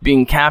she's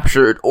being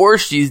captured, or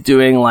she's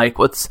doing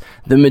what's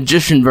the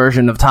magician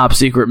version of top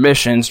secret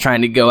missions,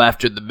 trying to go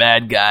after the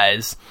bad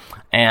guys.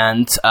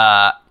 And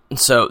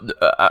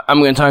I'm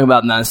going to talk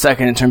about that in a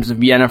second in terms of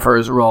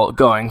Yennefer's role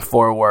going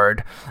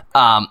forward.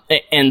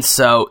 And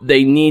so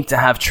they need to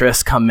have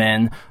Triss come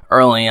in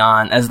early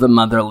on as the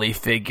motherly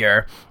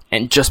figure.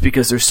 And just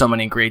because there's so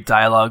many great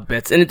dialogue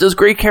bits, and it does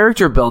great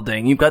character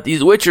building. You've got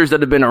these Witchers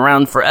that have been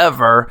around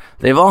forever.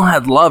 They've all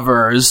had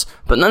lovers,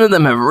 but none of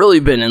them have really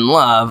been in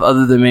love,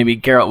 other than maybe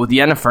Geralt with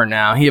Yennefer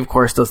now. He, of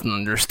course, doesn't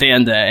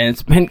understand it, and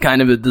it's been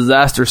kind of a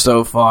disaster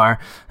so far.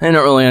 They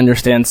don't really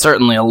understand,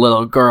 certainly a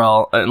little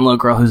girl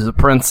who's a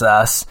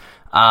princess.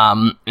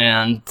 She's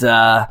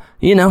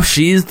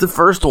the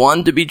first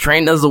one to be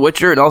trained as a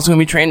Witcher and also going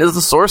to be trained as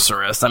a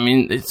sorceress. I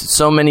mean, it's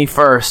so many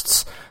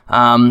firsts.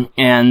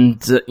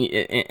 And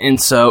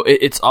so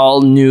it's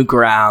all new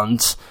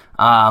ground.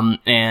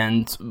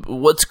 And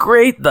what's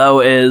great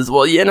though is,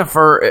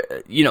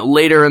 Yennefer,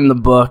 later in the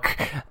book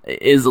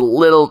is a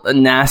little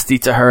nasty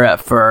to her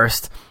at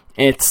first.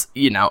 It's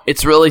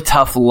really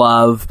tough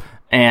love.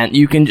 And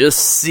you can just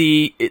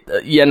see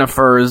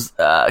Yennefer's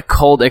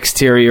cold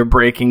exterior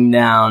breaking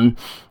down.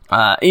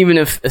 Even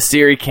if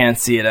Ciri can't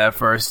see it at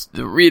first,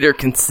 the reader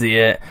can see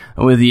it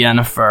with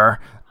Yennefer.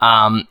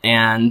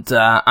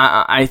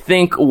 I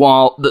think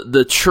while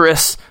the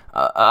Triss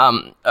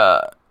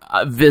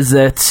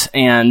visit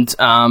and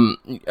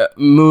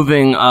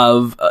moving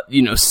of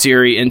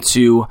Ciri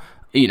into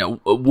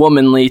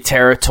womanly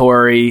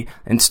territory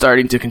and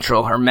starting to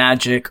control her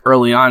magic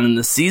early on in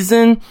the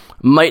season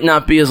might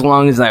not be as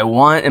long as I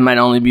want. It might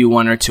only be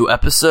 1 or 2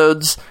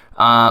 episodes.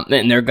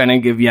 And they're going to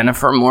give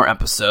Yennefer more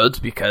episodes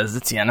because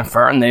it's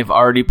Yennefer and they've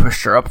already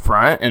pushed her up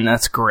front, and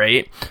that's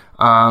great.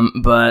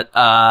 But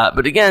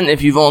again,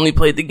 if you've only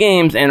played the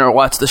games and or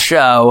watched the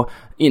show,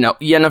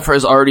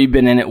 Yennefer's already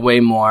been in it way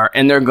more,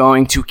 and they're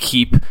going to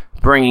keep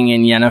bringing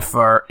in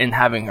Yennefer and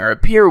having her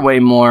appear way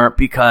more,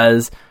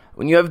 because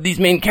when you have these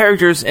main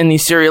characters in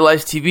these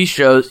serialized TV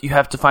shows, you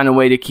have to find a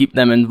way to keep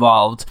them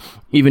involved,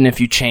 even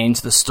if you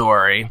change the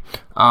story.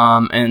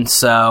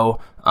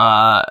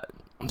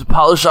 To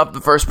polish off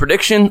the first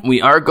prediction, we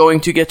are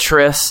going to get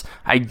Triss.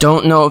 I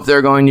don't know if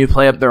they're going to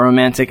play up the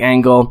romantic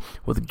angle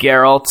with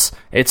Geralt.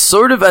 It's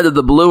sort of out of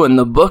the blue in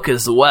the book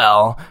as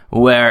well,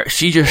 where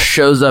she just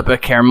shows up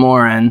at Kaer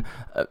Morhen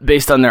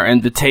based on their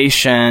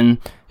invitation.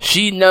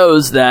 She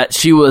knows that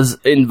she was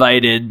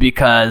invited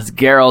because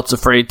Geralt's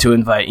afraid to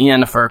invite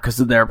Yennefer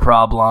because of their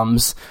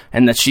problems,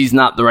 and that she's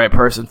not the right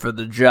person for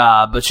the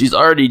job, but she's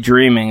already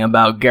dreaming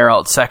about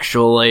Geralt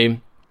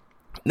sexually.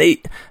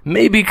 They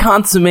maybe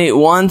consummate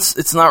once,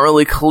 it's not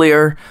really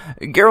clear.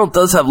 Geralt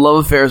does have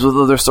love affairs with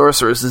other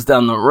sorceresses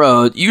down the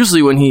road,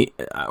 usually when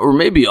or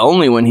maybe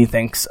only when he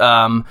thinks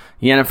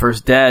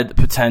Yennefer's dead,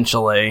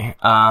 potentially.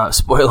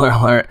 Spoiler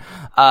alert.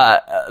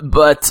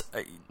 But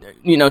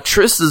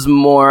Triss is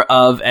more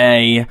of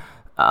a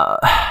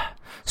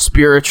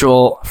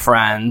spiritual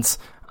friend,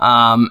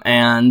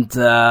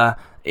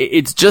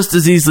 it's just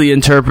as easily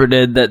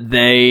interpreted that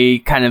they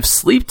kind of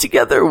sleep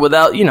together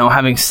without,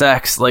 having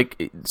sex,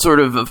 like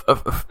sort of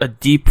a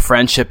deep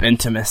friendship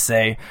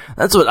intimacy.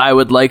 That's what I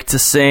would like to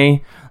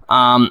see,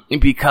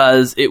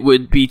 because it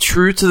would be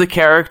true to the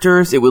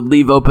characters. It would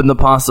leave open the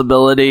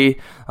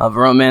possibility of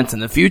romance in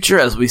the future,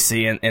 as we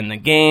see in the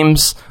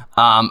games,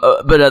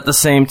 but at the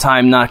same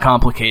time not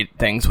complicate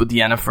things with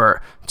Yennefer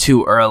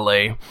too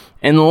early.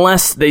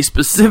 Unless they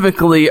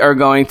specifically are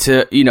going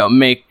to,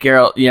 make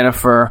Geralt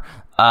Yennefer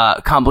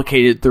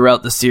complicated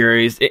throughout the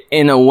series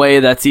in a way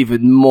that's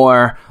even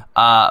more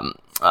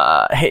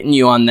hitting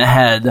you on the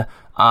head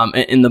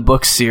in the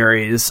book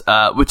series,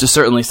 which is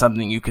certainly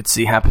something you could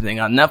see happening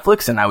on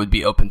Netflix, and I would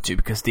be open to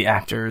because the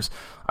actors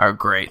are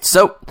great.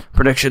 So,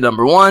 prediction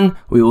number 1,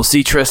 we will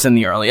see Triss in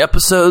the early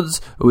episodes.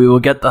 We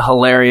will get the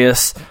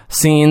hilarious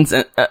scenes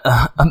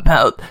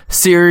about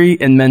Ciri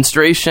and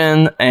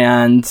menstruation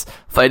and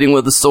fighting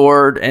with a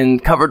sword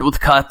and covered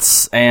with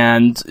cuts,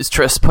 and is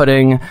Triss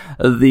putting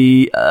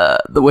the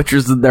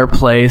Witchers in their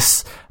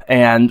place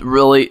and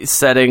really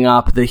setting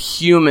up the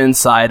human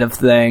side of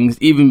things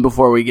even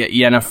before we get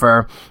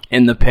Yennefer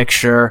in the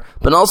picture,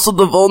 but also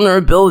the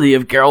vulnerability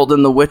of Geralt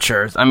and the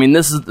Witchers. I mean,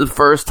 this is the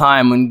first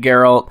time when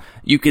Geralt,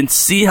 you can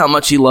see how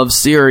much he loves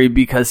Ciri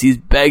because he's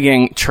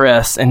begging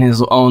Triss in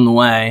his own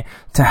way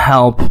to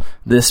help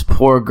this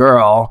poor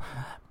girl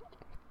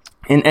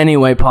in any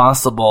way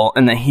possible,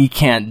 and that he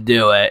can't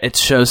do it. It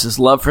shows his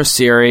love for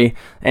Ciri,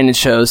 and it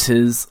shows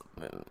his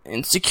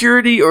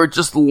insecurity or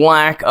just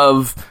lack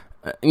of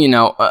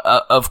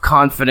of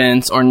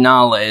confidence or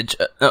knowledge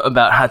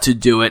about how to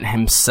do it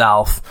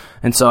himself.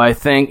 And so I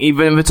think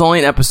even if it's only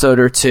an episode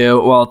or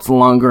 2, while it's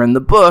longer in the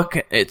book,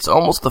 it's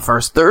almost the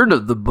first third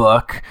of the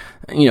book,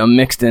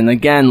 mixed in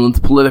again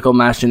with political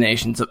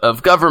machinations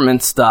of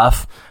government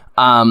stuff.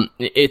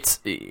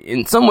 It's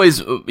in some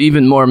ways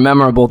even more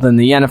memorable than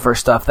the Yennefer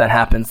stuff that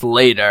happens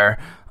later.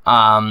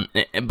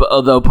 But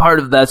although part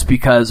of that's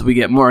because we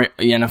get more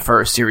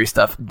Yennefer Ciri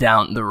stuff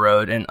down the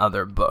road in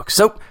other books.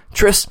 So,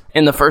 Triss,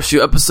 in the first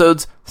few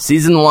episodes,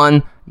 season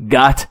 1,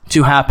 got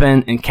to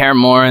happen in Kaer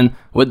Morhen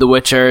with the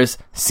Witchers,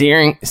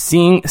 seeing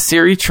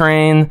Ciri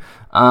train,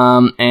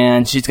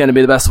 and she's going to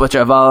be the best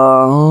Witcher of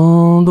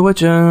all the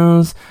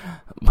witches.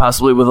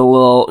 possibly with a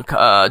little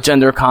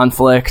gender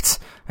conflict.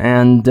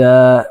 And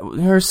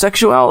her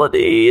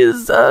sexuality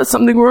is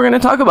something we're going to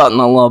talk about in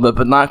a little bit,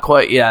 but not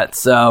quite yet.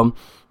 So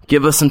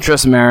give us some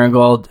Triss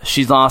Merigold.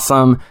 She's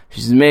awesome.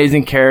 She's an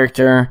amazing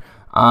character.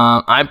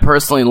 I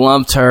personally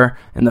loved her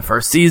in the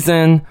first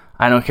season.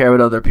 I don't care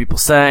what other people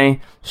say.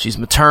 She's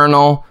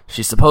maternal.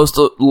 She's supposed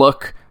to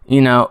look,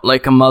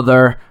 like a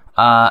mother.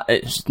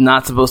 She's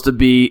not supposed to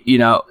be,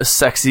 a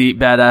sexy,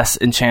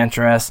 badass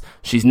enchantress.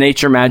 She's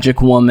nature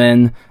magic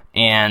woman.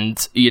 And,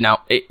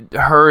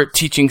 her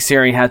teaching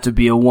Ciri how to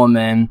be a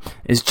woman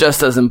is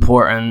just as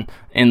important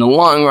in the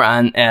long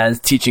run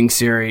as teaching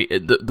Ciri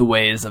the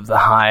ways of the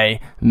high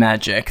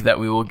magic that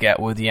we will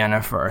get with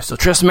Yennefer. So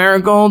Triss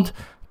Merigold,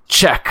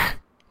 check.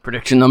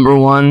 Prediction number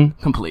 1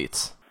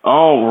 complete.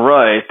 All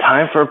right,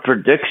 time for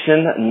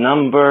prediction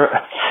number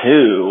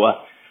 2.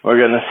 We're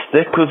going to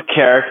stick with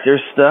character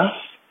stuff.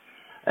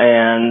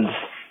 And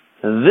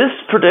this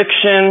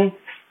prediction,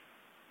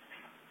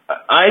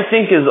 I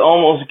think, is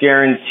almost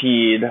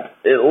guaranteed,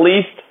 at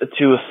least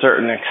to a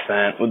certain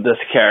extent, with this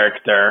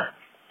character.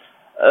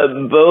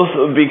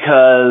 Both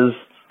because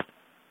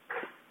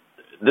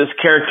this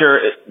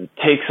character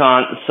takes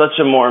on such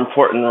a more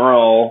important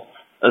role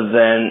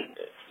than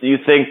you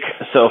think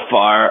so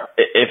far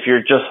if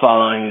you're just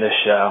following this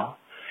show.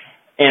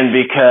 And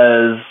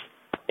because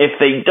if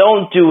they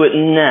don't do it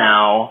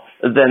now,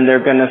 then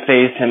they're going to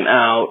phase him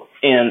out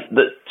and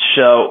the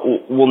show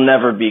will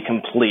never be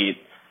complete.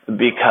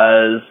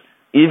 Because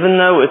even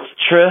though it's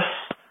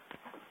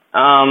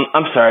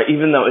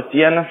even though it's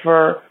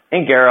Yennefer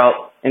and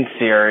Geralt and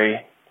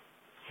Ciri,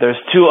 there's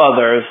 2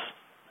 others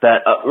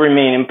that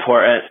remain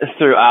important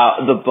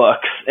throughout the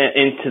books and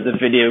into the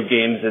video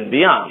games and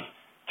beyond.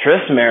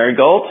 Triss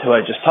Merigold, who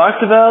I just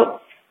talked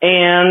about,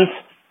 and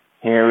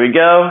here we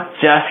go,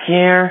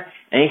 Jaskier,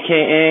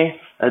 aka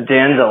a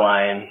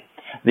Dandelion.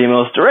 The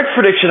most direct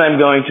prediction I'm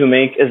going to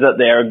make is that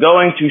they are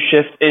going to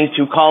shift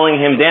into calling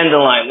him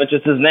Dandelion, which is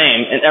his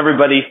name, and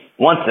everybody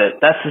wants it.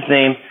 That's his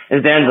name,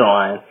 is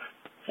Dandelion.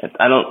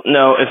 I don't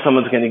know if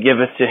someone's going to give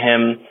it to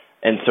him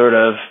and sort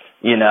of,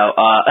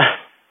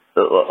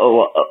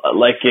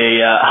 like a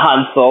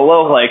Han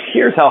Solo, like,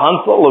 here's how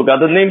Han Solo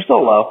got the name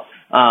Solo.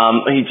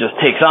 He just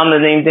takes on the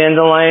name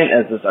Dandelion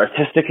as his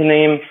artistic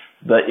name,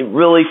 but it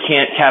really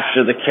can't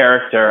capture the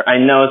character. I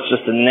know it's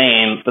just a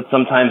name, but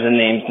sometimes a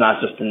name's not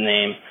just a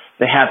name.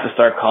 They have to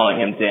start calling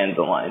him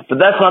Dandelion. But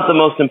that's not the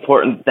most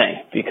important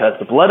thing, because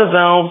the Blood of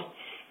Elves,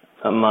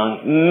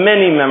 among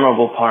many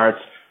memorable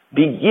parts,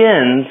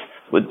 begins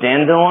with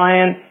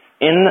Dandelion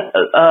in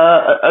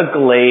a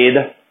glade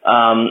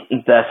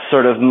that's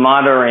sort of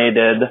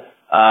moderated.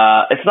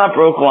 It's not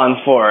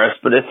Brokilon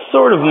Forest, but it's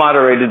sort of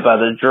moderated by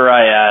the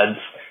Dryads,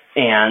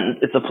 and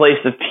it's a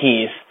place of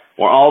peace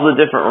where all the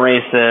different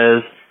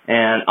races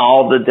and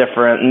all the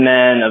different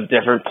men of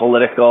different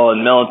political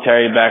and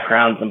military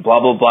backgrounds and blah,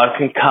 blah, blah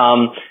can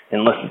come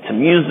and listen to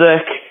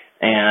music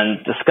and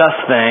discuss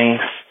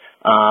things,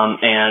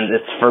 and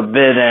it's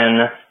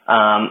forbidden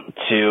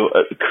to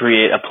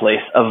create a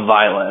place of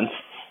violence.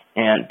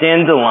 And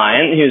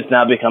Dandelion, who's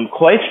now become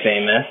quite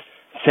famous,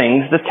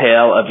 sings the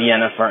tale of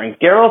Yennefer and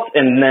Geralt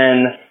and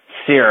then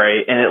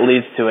Ciri, and it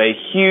leads to a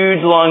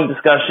huge long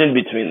discussion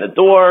between the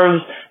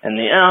dwarves and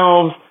the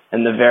elves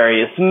and the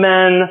various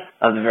men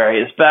of the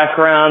various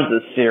backgrounds.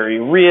 Is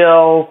Ciri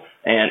real?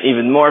 And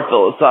even more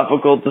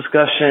philosophical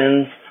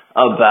discussions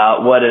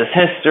about what is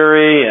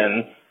history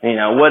and,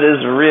 what is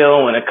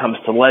real when it comes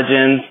to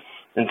legends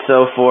and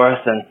so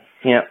forth. And,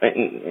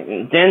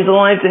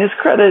 Dandelion, to his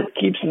credit,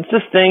 keeps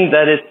insisting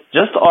that it's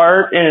just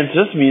art and it's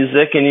just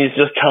music and he's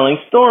just telling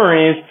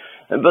stories.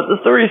 But the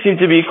stories seem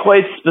to be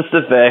quite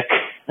specific,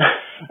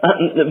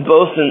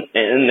 both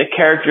in the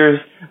characters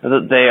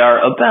that they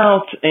are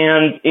about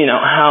and,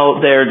 how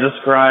they're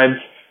described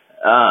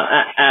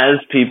as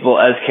people,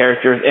 as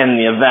characters in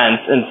the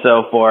events and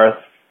so forth.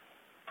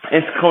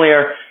 It's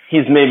clear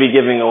he's maybe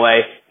giving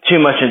away too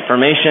much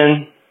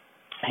information.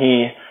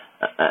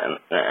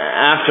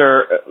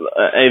 After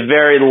a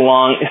very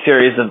long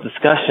series of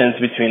discussions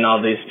between all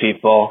these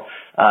people,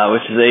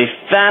 which is a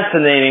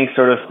fascinating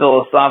sort of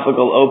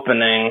philosophical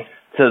opening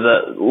to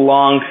the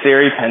long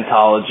Ciri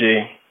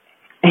pentology,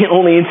 it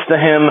leads to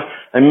him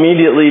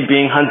immediately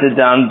being hunted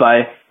down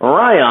by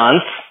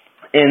Riant,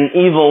 an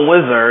evil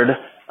wizard,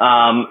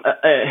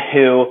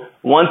 who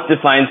wants to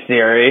find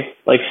Ciri,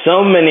 like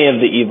so many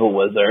of the evil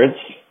wizards,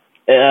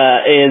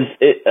 is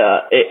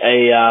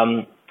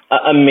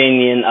a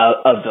minion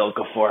of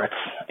Vilgefortz.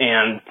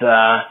 And,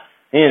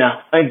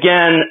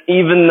 again,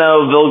 even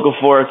though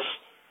Vilgefortz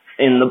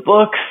in the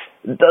books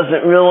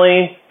doesn't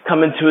really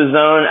come into his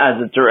own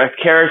as a direct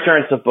character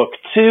into book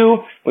 2,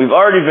 we've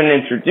already been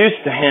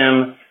introduced to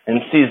him in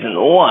season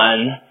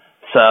 1,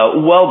 so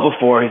well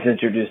before he's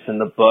introduced in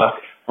the book.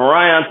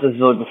 Riant, as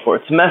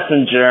Vilgefort's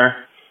messenger,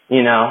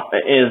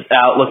 is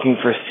out looking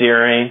for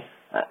Ciri.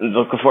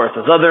 Vilgefortz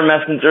has other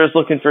messengers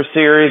looking for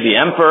Ciri. The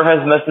Emperor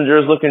has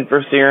messengers looking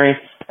for Ciri.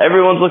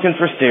 Everyone's looking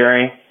for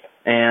Ciri.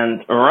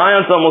 And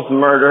Riant almost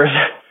murders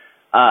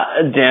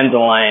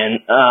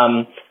Dandelion.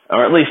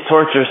 or at least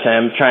tortures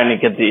him, trying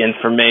to get the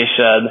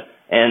information.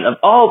 And of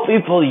all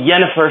people,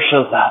 Yennefer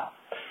shows up,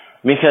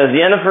 because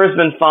Yennefer's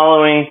been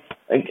following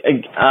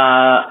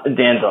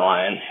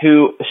Dandelion,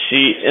 who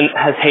she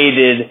has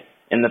hated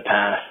in the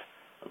past.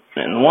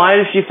 And why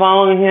is she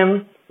following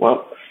him?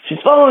 Well, she's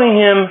following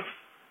him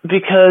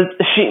because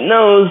she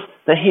knows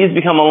that he's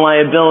become a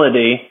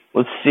liability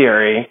with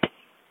Ciri.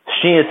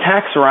 She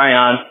attacks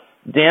Ryan,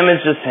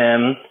 damages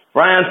him.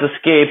 Ryan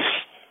escapes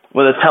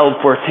with a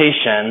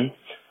teleportation,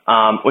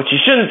 which he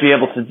shouldn't be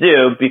able to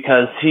do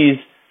because he's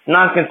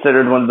not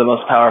considered one of the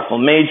most powerful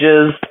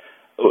mages,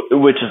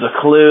 which is a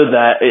clue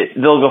that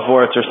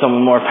Vilgefortz or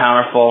someone more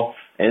powerful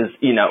is,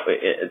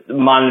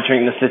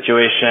 monitoring the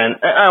situation.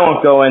 I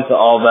won't go into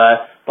all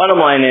that. Bottom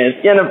line is,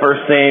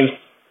 Yennefer saves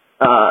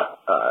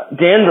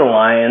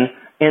Dandelion,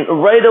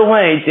 and right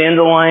away,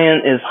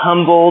 Dandelion is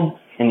humbled,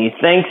 and he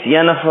thanks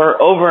Yennefer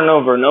over and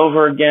over and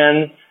over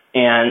again,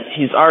 and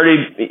he's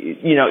already,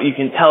 you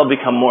can tell,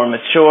 become more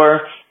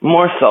mature,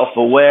 more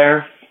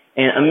self-aware,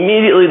 and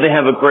immediately they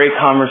have a great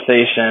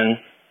conversation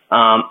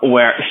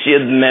where she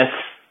admits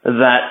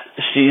that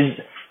she's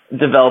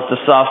developed a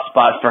soft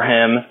spot for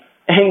him,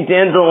 and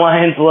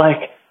Dandelion's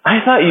like, I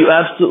thought you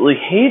absolutely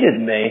hated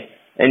me.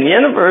 And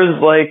Yennefer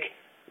is like,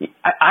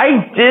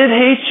 I did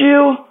hate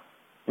you,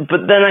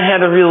 but then I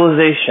had a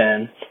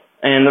realization.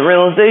 And the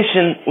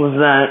realization was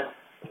that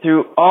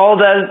through all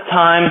that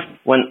time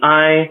when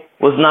I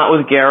was not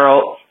with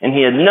Geralt and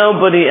he had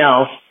nobody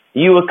else,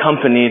 you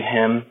accompanied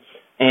him.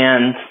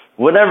 And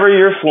whatever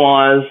your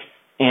flaws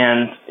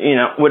and,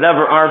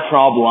 whatever our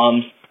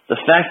problems, the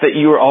fact that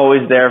you were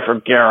always there for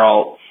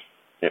Geralt,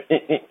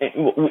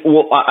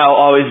 I'll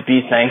always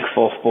be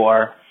thankful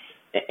for.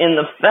 And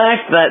the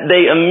fact that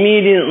they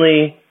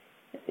immediately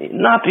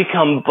not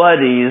become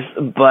buddies,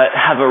 but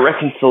have a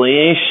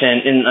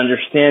reconciliation and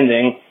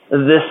understanding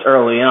this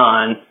early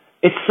on,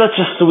 it's such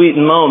a sweet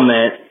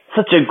moment,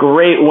 such a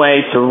great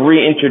way to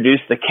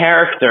reintroduce the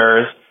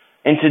characters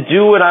and to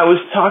do what I was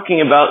talking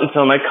about in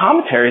some of my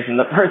commentaries in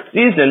the first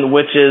season,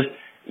 which is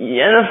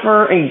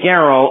Yennefer and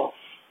Geralt.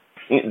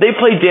 They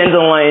play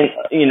Dandelion,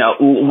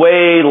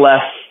 way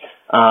less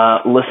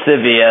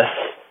lascivious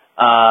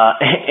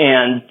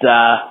and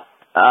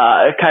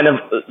kind of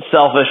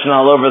selfish and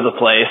all over the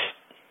place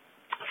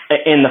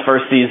in the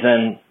first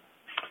season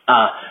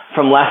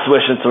from Last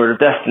Wish and Sword of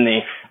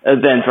Destiny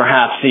than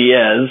perhaps he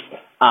is.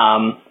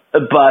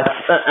 But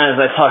as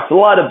I talked a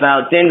lot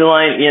about,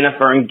 Dandelion,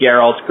 Yennefer, and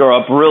Geralt grow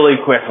up really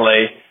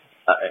quickly,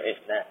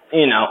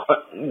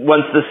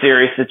 once the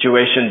Ciri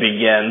situation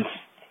begins.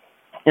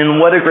 And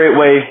what a great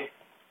way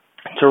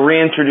to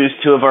reintroduce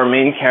two of our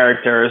main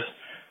characters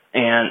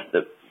and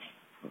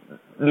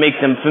make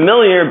them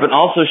familiar, but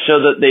also show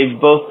that they've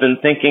both been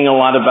thinking a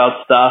lot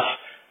about stuff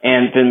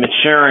and been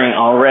maturing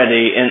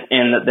already,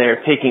 and that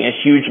they're taking a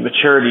huge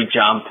maturity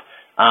jump,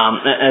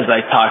 as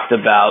I talked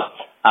about,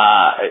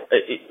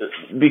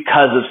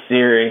 because of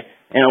Ciri.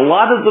 And a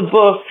lot of the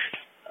book,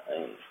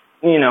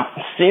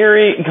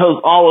 Ciri goes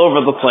all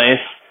over the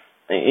place.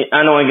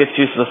 I don't want to get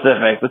too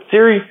specific, but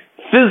Ciri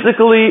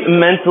physically,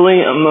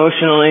 mentally,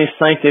 emotionally,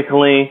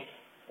 psychically,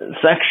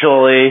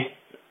 sexually,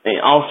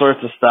 all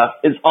sorts of stuff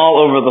is all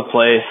over the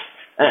place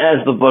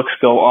as the books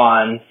go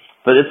on.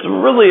 But it's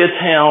really a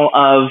tale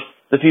of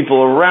the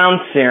people around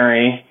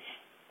Ciri,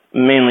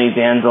 mainly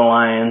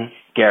Dandelion,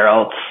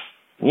 Geralt,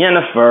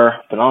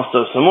 Yennefer, but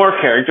also some more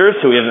characters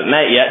who we haven't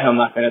met yet, who I'm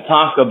not going to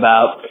talk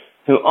about,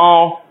 who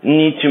all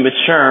need to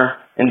mature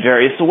in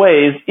various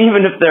ways,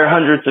 even if they're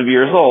hundreds of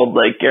years old,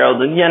 like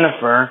Geralt and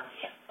Yennefer,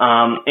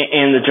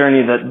 and the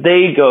journey that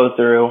they go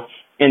through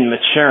in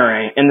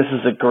maturing. And this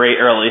is a great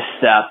early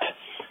step.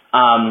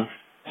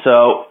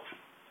 So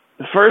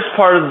the first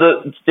part of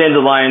the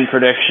Dandelion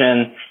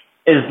prediction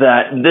is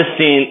that this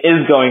scene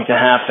is going to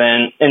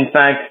happen. In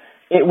fact,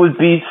 it would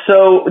be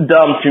so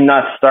dumb to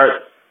not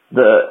start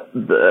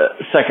the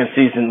second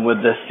season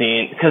with this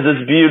scene, because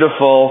it's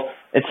beautiful.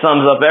 It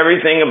sums up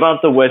everything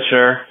about The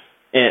Witcher.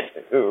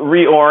 It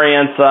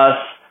reorients us.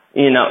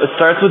 It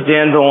starts with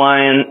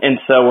Dandelion, and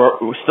so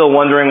we're still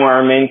wondering where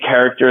our main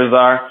characters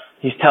are.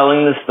 He's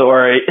telling the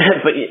story,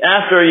 but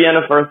after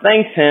Yennefer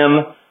thanks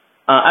him,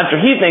 after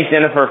he thanks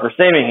Yennefer for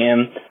saving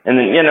him, and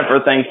then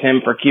Yennefer thanks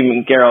him for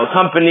keeping Geralt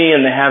company,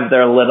 and they have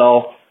their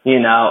little,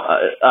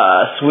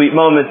 sweet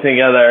moment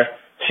together.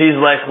 She's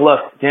like,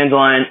 look,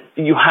 Dandelion,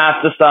 you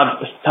have to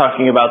stop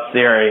talking about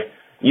Ciri.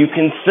 You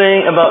can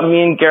sing about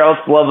me and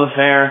Geralt's love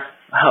affair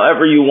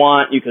however you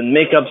want. You can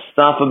make up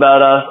stuff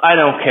about us. I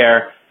don't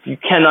care. You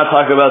cannot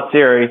talk about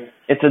Ciri.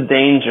 It's a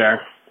danger.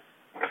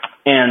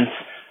 And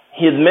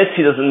he admits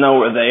he doesn't know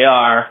where they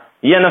are.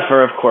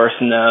 Yennefer, of course,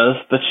 knows,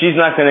 but she's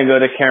not going to go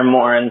to Kaer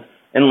Morhen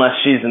unless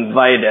she's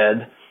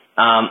invited,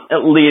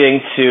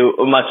 leading to,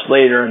 much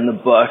later in the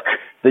book,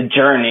 the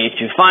journey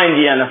to find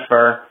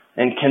Yennefer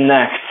and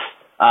connect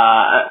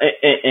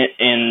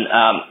in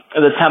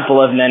the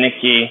Temple of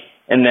Neniki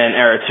and then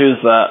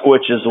Aretuza,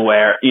 which is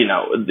where,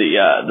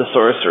 the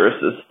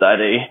sorceresses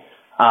study.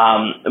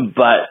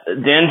 But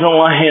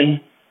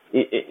Dandelion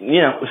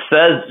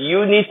says,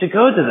 you need to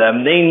go to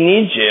them. They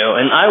need you,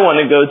 and I want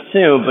to go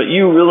too, but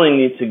you really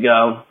need to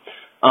go.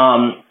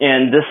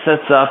 And this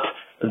sets up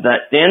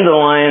that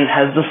Dandelion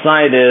has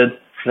decided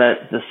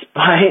that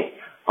despite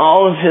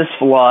all of his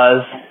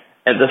flaws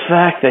and the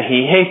fact that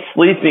he hates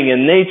sleeping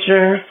in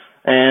nature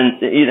and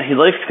he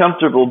likes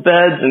comfortable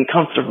beds and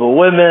comfortable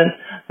women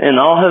and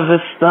all of his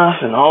stuff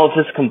and all of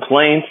his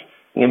complaints,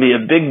 he can be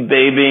a big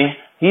baby,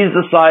 he's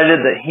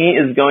decided that he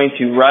is going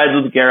to ride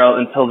with Geralt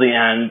until the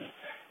end.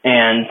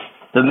 And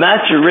the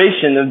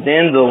maturation of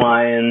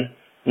Dandelion,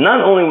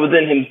 not only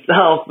within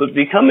himself, but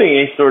becoming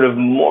a sort of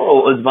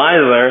moral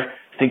advisor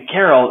to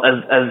Geralt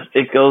as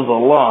it goes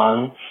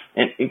along,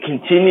 and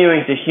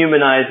continuing to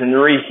humanize and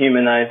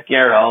rehumanize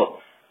Geralt.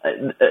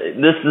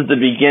 This is the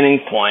beginning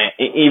point,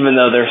 even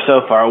though they're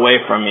so far away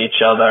from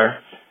each other.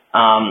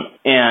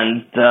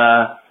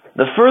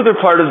 The further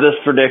part of this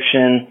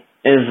prediction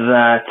is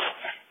that,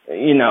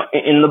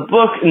 in the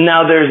book,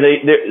 now there's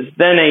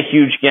then a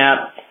huge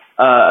gap.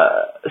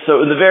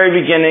 So in the very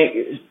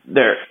beginning,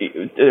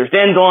 there's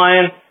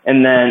Dandelion,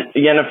 and then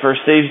Yennefer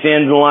saves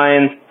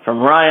Dandelion from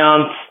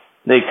Ryanth.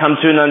 They come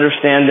to an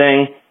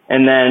understanding,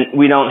 and then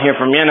we don't hear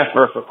from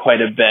Yennefer for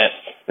quite a bit.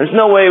 There's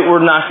no way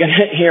we're not going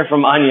to hear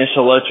from Anya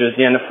Chalotra's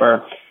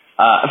Yennefer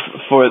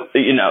for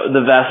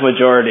the vast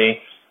majority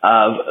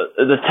of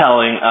the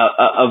telling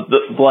of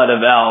the Blood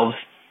of Elves.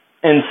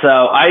 And so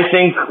I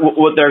think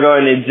what they're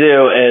going to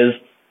do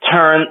is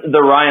turn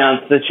the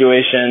Ryanth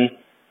situation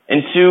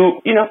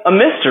into, a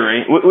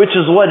mystery, which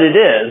is what it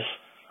is.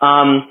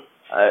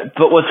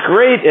 But what's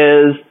great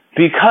is,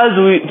 because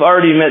we've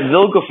already met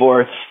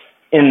Vilgefortz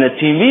in the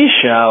TV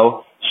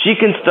show, she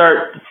can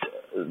start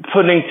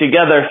putting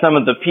together some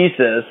of the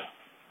pieces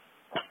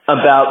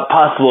about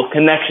possible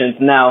connections.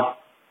 Now,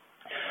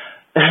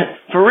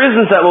 for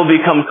reasons that will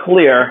become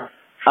clear,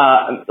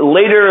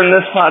 later in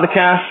this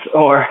podcast,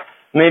 or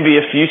maybe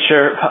a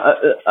future,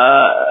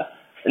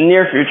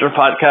 near future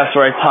podcast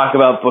where I talk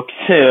about book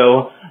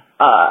 2,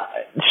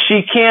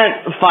 she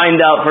can't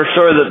find out for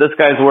sure that this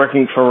guy's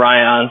working for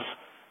Ryanth.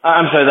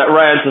 That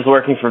Ryanth is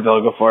working for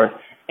Vilgefortz.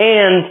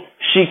 And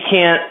she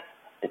can't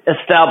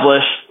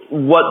establish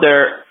what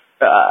they're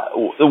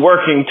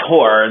working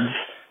towards,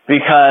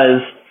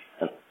 because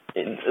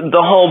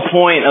the whole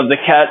point of the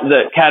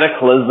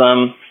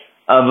cataclysm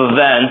of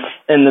events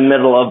in the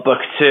middle of book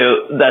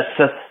 2 that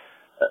sets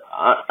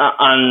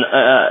on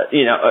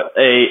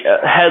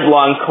a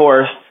headlong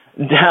course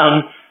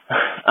down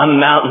a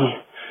mountain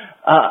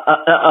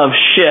of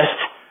shit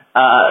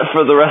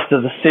for the rest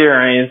of the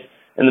series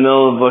in the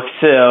middle of book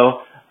 2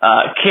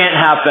 can't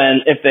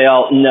happen if they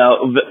all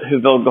know who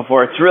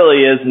Vilgefortz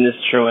really is and his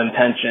true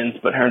intentions.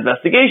 But her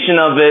investigation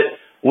of it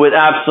would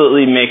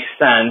absolutely make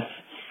sense,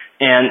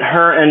 and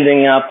her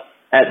ending up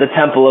at the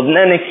Temple of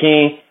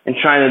Neniki and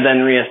trying to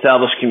then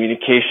reestablish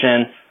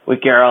communication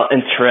with Geralt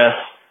and Triss,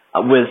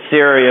 with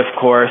Ciri, of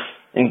course,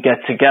 and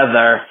get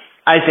together,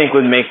 I think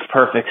would make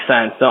perfect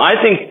sense. So I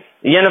think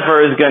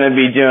Yennefer is going to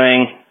be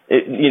doing,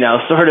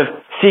 sort of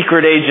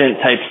secret agent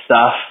type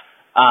stuff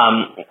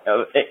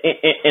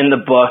in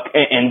the book,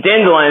 and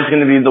Dandelion is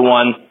going to be the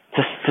one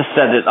to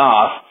set it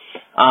off.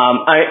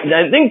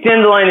 I think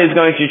Dandelion is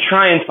going to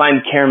try and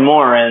find Kaer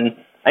Morhen.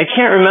 I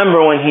can't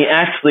remember when he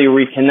actually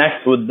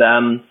reconnects with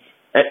them,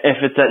 if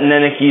it's at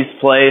Neniki's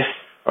place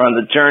or on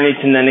the journey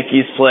to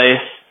Neniki's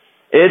place.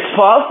 It's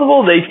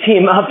possible they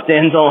team up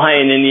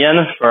Dandelion and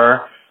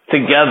Yennefer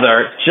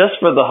together just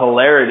for the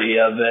hilarity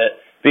of it,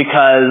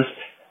 because,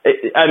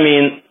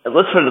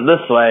 let's put it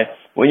this way.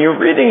 When you're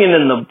reading it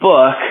in the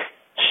book,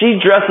 she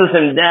dresses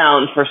him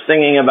down for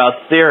singing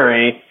about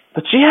Ciri,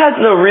 but she has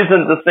no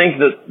reason to think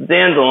that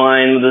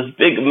Dandelion, with his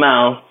big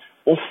mouth,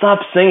 will stop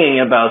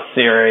singing about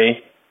Ciri.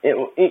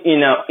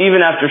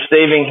 Even after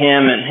saving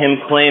him and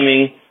him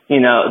claiming,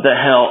 that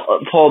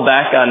he'll pull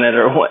back on it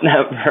or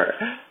whatever.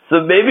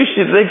 So maybe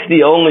she thinks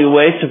the only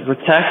way to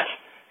protect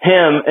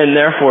him, and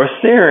therefore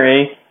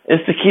Ciri, is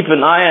to keep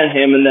an eye on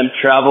him and them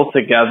travel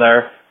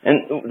together.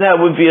 And that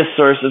would be a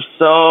source of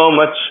so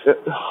much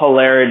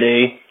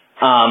hilarity,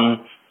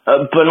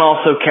 but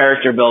also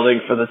character building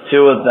for the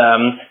two of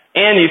them.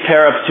 And you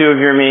pair up two of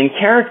your main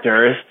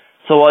characters,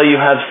 so while you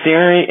have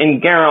Ciri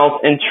and Geralt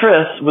and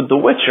Triss with the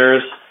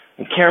Witchers,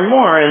 and Kaer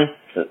Morhen,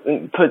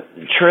 put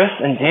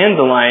Triss and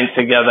Dandelion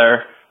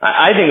together,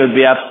 I think it would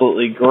be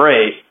absolutely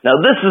great. Now,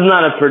 this is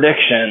not a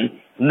prediction.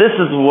 This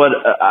is what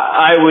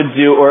I would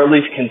do, or at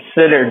least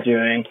consider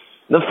doing.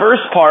 The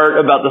first part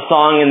about the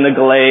song in the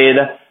glade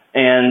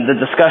and the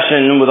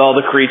discussion with all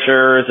the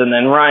creatures, and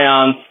then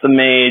Ryanth, the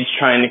mage,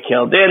 trying to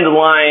kill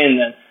Dandelion,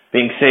 and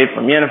being saved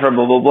from Yennefer,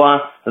 blah, blah, blah.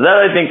 That,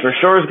 I think, for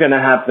sure is going to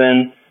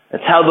happen.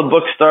 It's how the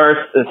book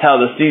starts. It's how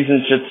the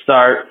season should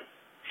start.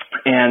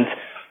 And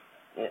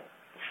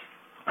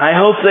I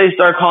hope they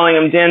start calling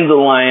him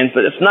Dandelion,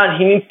 but if not,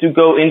 he needs to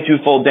go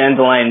into full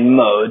Dandelion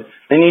mode.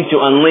 They need to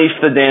unleash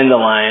the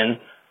Dandelion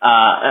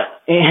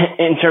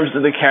in terms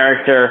of the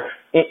character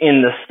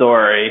in the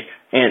story.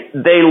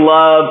 And they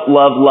love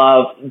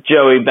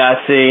Joey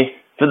Batty.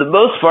 For the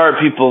most part,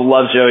 people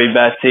love Joey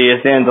Batty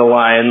as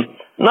Dandelion.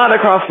 not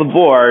across the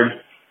board.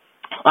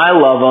 I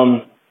love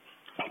them.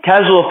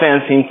 Casual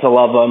fans seem to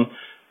love them.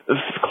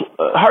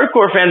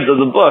 Hardcore fans of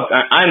the book,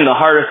 I'm the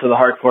hardest of the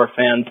hardcore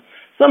fans.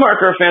 Some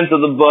hardcore fans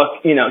of the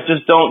book,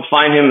 just don't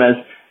find him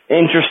as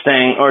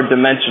interesting or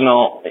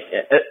dimensional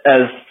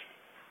as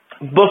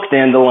book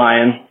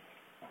Dandelion.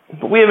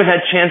 But we haven't had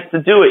a chance to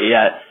do it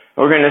yet.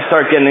 We're going to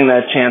start getting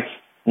that chance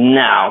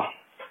now.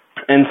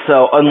 And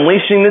so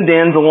unleashing the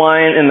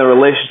Dandelion and the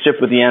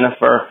relationship with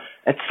Yennefer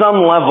at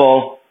some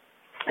level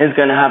is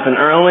going to happen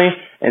early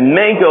and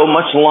may go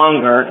much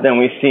longer than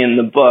we see in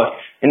the book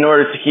in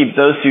order to keep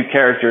those two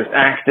characters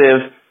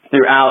active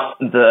throughout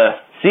the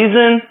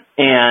season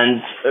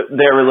and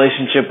their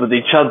relationship with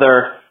each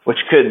other, which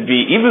could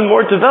be even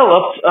more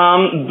developed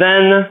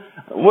than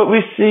what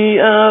we see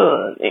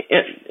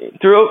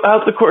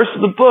throughout the course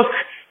of the book,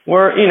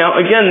 where,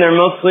 again, they're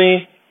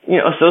mostly,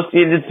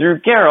 associated through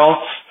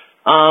Geralt,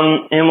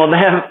 and while they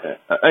have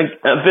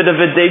a bit of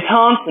a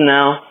détente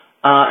now,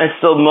 it's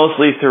still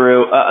mostly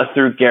through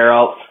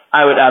Geralt.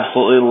 I would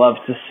absolutely love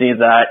to see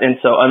that. And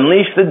so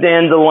unleash the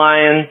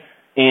Dandelion,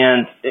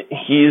 and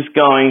he's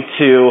going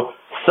to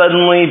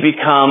suddenly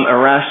become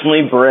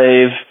irrationally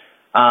brave,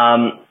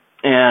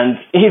 and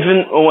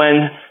even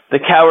when the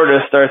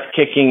cowardice starts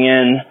kicking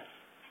in,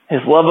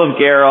 his love of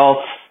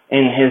Geralt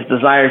and his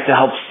desire to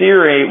help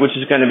Ciri, which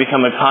is going to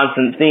become a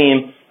constant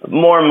theme,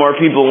 more and more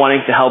people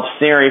wanting to help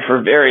Ciri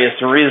for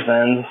various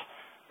reasons.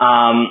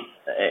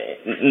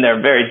 And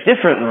they're very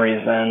different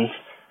reasons,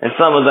 and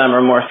some of them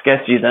are more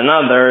sketchy than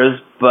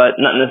others, but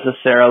not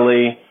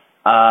necessarily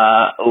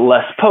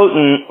less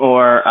potent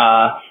or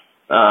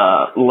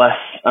less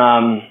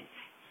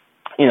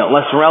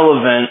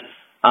relevant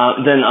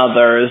than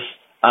others.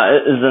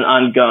 Is an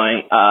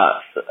ongoing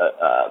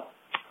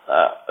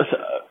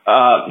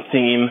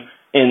theme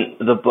in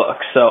the book.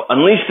 So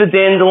unleash the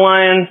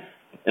Dandelion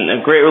in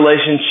a great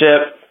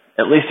relationship,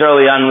 at least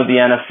early on with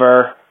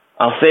Yennefer.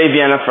 I'll save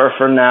Yennefer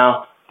for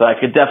now, but I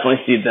could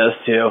definitely see those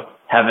two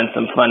having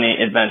some funny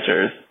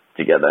adventures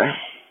together.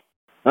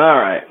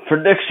 Alright,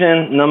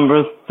 prediction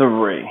number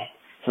 3.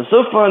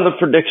 So far the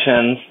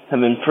predictions have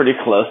been pretty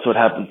close to what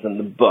happens in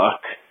the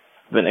book.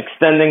 I've been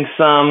extending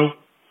some.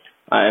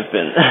 I've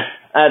been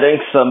adding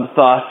some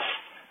thoughts,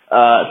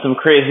 some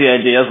crazy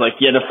ideas like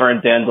Yennefer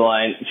and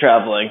Dandelion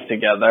traveling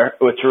together,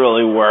 which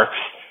really works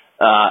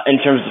in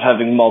terms of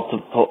having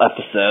multiple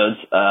episodes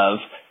of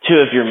two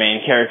of your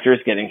main characters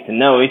getting to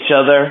know each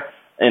other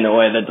in a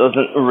way that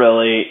doesn't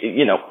really,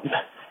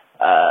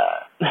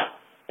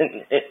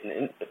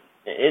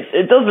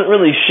 it doesn't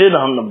really shit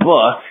on the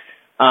book.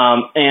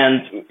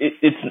 And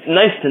it's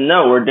nice to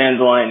know where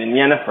Dandelion and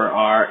Yennefer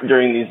are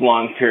during these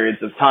long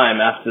periods of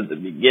time after the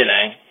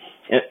beginning,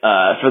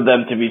 for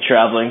them to be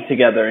traveling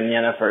together and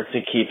Yennefer to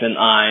keep an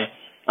eye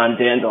on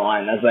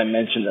Dandelion, as I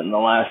mentioned in the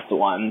last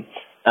one.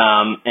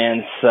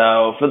 And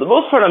so, for the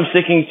most part, I'm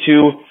sticking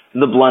to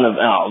the Blood of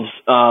Elves.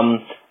 I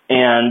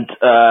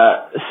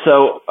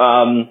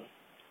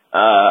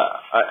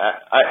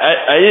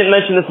didn't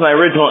mention this in my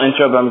original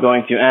intro, but I'm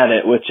going to add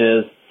it, which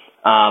is,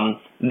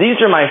 these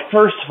are my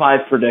first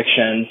 5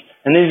 predictions,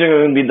 and these are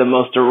going to be the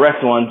most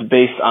direct ones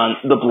based on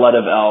the Blood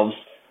of Elves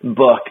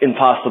book, and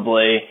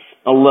possibly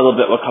a little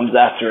bit what comes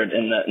after it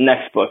in the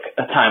next book,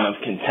 A Time of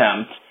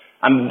Contempt.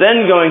 I'm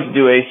then going to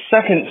do a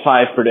second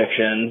 5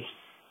 predictions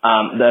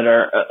that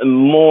are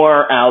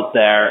more out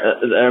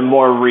there, that are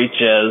more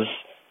reaches,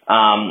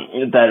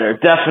 that are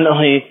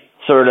definitely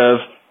sort of,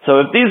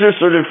 so if these are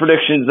sort of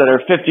predictions that are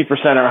 50%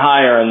 or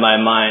higher in my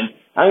mind,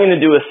 I'm going to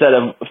do a set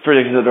of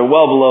predictions that are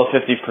well below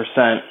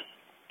 50%,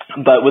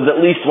 but with at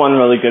least one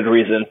really good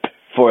reason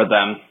for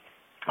them.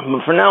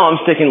 But for now, I'm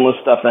sticking with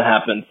stuff that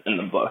happens in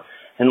the book.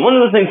 And one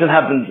of the things that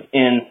happens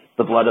in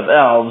The Blood of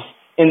Elves,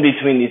 in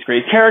between these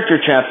great character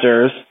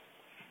chapters,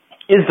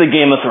 is the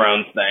Game of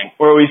Thrones thing,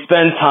 where we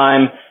spend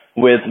time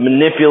with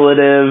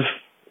manipulative,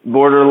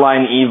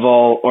 borderline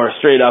evil, or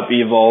straight up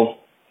evil,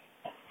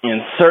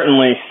 and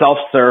certainly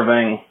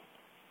self-serving,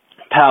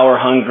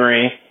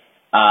 power-hungry,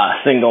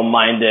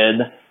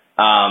 single-minded,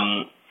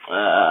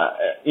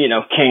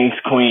 kings,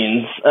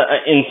 queens,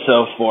 and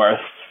so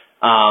forth.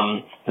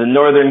 The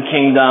northern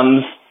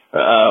kingdoms,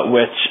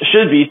 which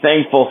should be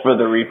thankful for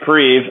the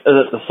reprieve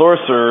that the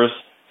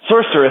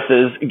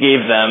sorceresses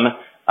gave them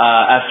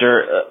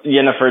after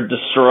Yennefer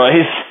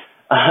destroys,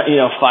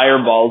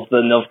 fireballs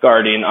the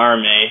Nilfgaardian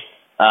army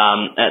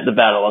at the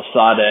Battle of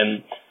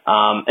Sodden.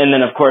 And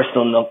then, of course,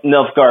 the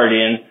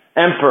Nilfgaardian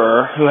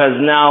Emperor, who has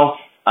now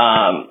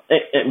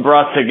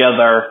brought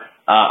together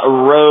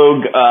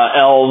rogue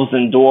elves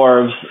and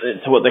dwarves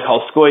to what they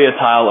call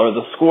Scoia'tael, or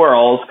the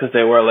squirrels, because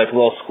they wear like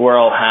little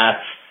squirrel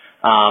hats,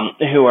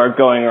 who are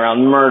going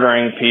around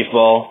murdering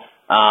people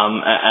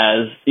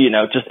as,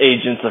 just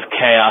agents of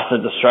chaos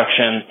and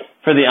destruction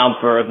for the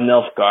Emperor of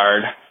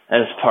Nilfgaard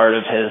as part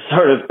of his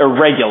sort of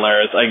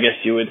irregulars, I guess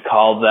you would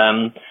call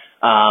them.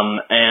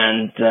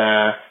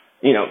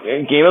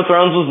 Game of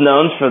Thrones was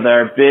known for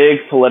their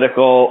big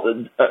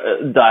political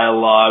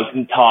dialogue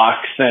and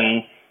talks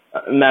and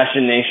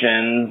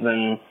machinations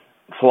and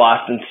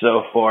plots and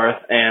so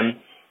forth. And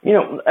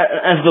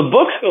as the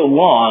books go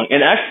along,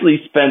 it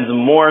actually spends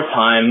more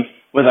time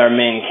with our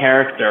main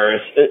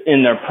characters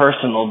in their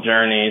personal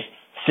journeys.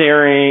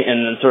 Ciri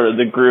and then sort of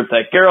the group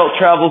that Geralt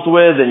travels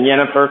with, and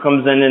Yennefer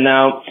comes in and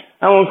out.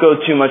 I won't go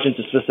too much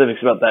into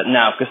specifics about that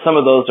now, because some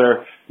of those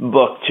are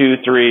book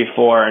 2, 3,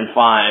 4, and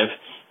 5.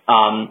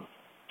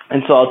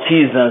 And so I'll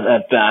tease them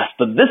at best.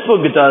 But this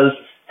book does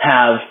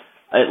have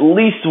at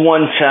least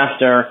one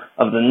chapter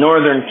of the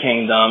Northern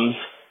Kingdoms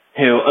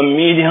who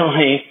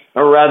immediately,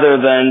 rather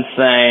than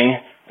saying,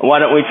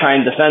 why don't we try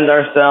and defend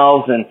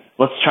ourselves and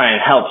let's try and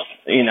help,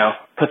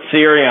 put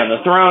Ciri on the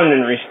throne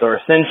and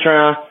restore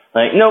Cintra.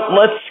 Like, nope,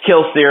 let's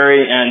kill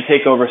Ciri and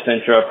take over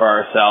Cintra for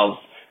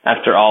ourselves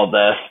after all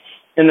this.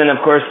 And then,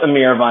 of course,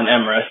 Emhyr von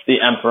Emrys,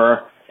 the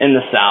emperor in the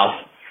south,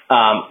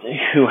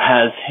 who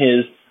has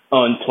his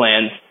own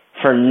plans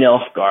for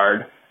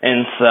Nilfgaard.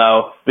 And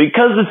so,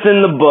 because it's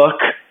in the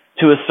book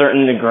to a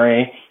certain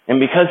degree, and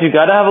because you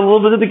got to have a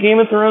little bit of the Game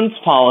of Thrones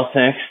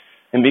politics,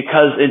 and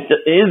because it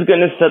is going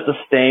to set the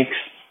stakes,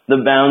 the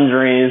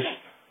boundaries,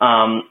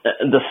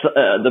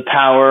 the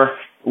power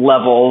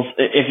levels,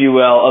 if you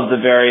will, of the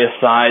various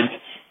sides,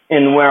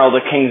 and where all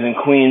the kings and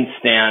queens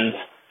stand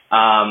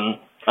on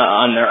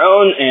their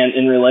own and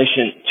in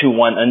relation to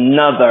one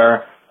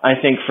another, I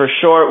think for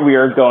sure we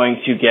are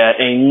going to get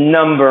a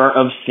number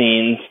of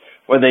scenes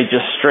where they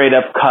just straight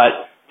up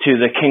cut to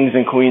the kings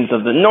and queens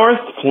of the north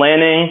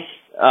planning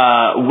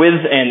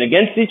with and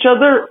against each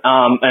other.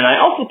 And I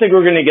also think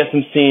we're going to get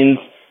some scenes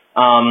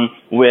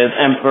with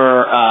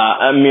Emperor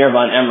Emhyr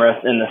von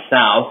Emrys in the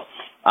south,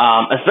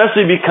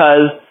 especially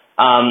because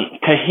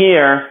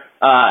Cahir,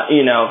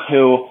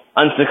 who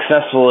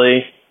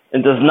unsuccessfully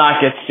does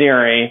not get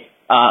Ciri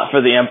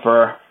for the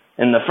Emperor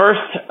in the first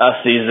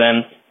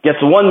season,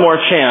 gets one more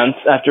chance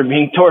after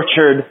being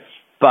tortured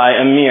by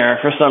Emhyr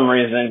for some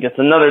reason, gets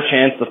another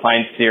chance to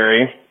find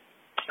Ciri,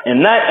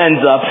 and that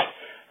ends up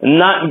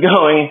not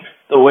going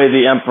the way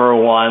the Emperor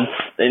wants,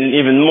 in an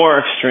even more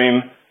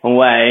extreme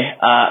way,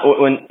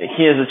 when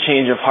he has a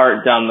change of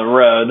heart down the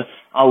road.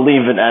 I'll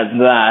leave it at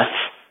that.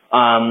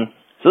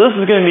 So this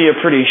is going to be a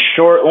pretty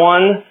short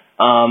one.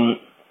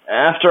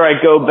 After I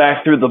go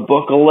back through the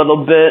book a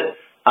little bit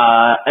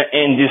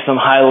and do some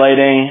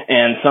highlighting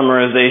and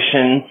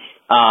summarization,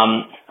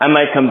 I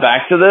might come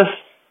back to this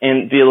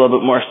and be a little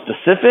bit more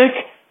specific,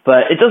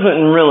 but it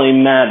doesn't really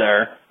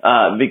matter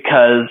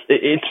because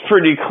it's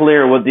pretty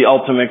clear what the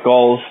ultimate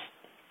goals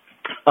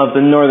of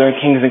the Northern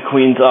Kings and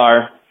Queens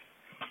are,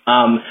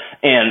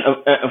 and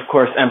of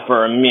course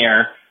Emperor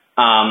Emhyr,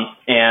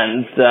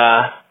 and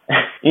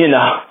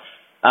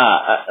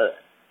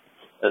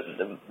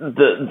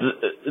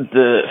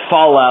the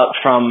fallout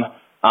from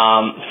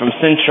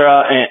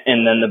Cintra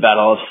and then the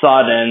Battle of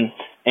Sodden,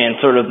 and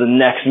sort of the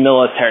next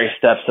military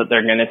steps that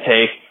they're going to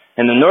take.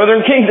 And the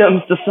Northern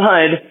Kingdoms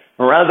decide,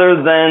 rather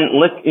than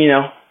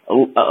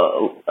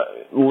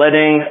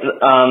letting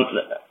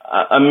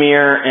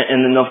Emhyr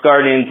and the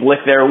Nilfgaardians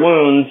lick their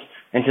wounds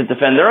and to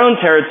defend their own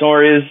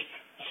territories,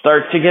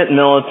 start to get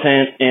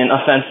militant and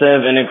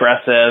offensive and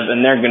aggressive,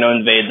 and they're going to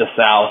invade the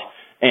south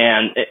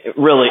and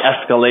really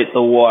escalate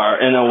the war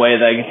in a way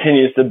that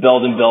continues to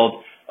build and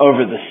build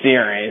over the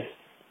series.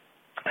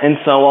 And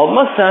so while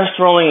mustache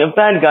twirling of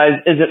bad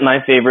guys isn't my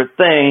favorite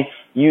thing,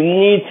 you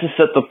need to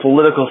set the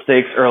political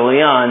stakes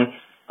early on,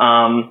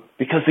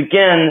 because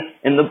again,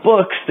 in the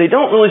books, they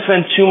don't really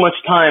spend too much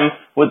time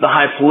with the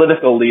high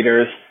political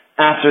leaders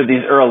after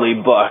these early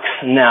books.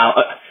 Now,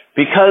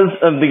 because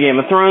of the Game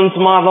of Thrones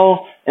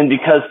model, and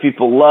because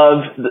people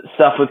love the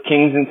stuff with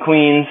kings and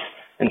queens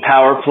and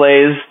power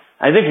plays,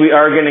 I think we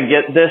are going to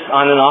get this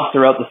on and off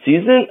throughout the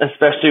season,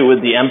 especially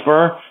with the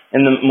Emperor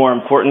and the more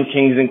important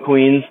kings and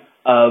queens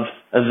of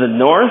the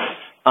North.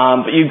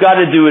 But you've got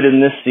to do it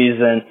in this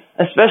season,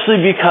 especially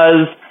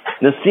because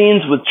the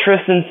scenes with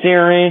Triss and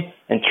Ciri,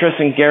 and Triss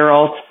and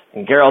Geralt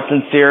and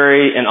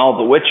Ciri, and all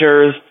the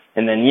Witchers,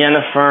 and then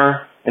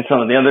Yennefer, and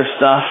some of the other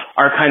stuff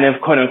are kind of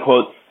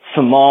quote-unquote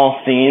small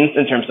scenes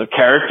in terms of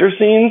character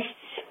scenes.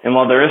 And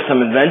while there is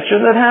some adventure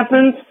that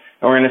happens,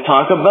 and we're going to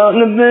talk about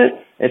in a bit,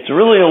 it's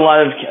really a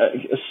lot of,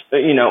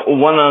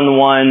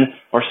 one-on-one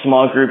or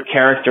small group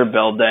character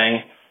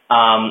building.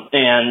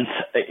 The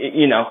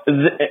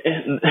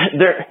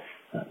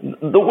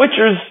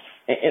Witchers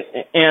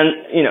and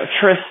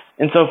Triss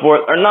and so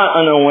forth are not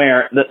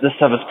unaware that this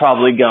stuff is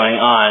probably going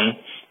on,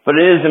 but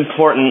it is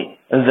important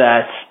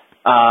that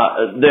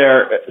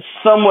they're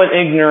somewhat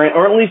ignorant,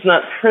 or at least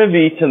not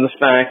privy to the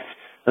fact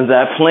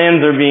that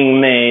plans are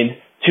being made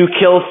to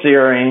kill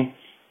Ciri,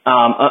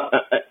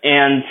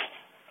 and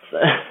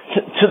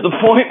to the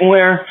point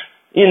where,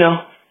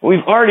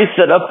 we've already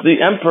set up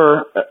the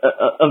Emperor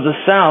of the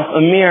South,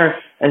 Emhyr,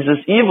 as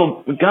this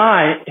evil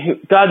guy who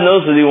God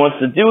knows what he wants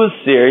to do with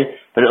Ciri,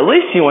 but at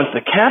least he wants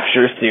to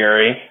capture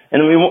Ciri,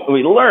 and we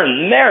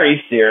learn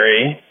marry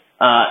Ciri,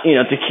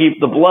 to keep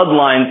the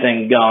bloodline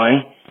thing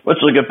going, which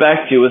we'll get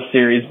back to with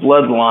Ciri's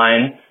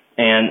bloodline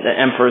and the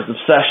Emperor's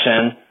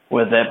obsession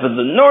with it. But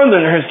the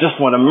Northerners just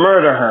want to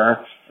murder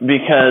her,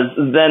 because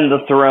then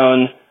the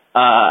throne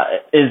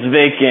is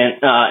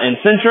vacant in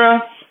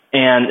Cintra,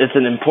 and it's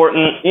an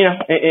important,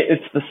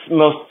 it's the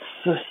most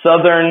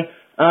southern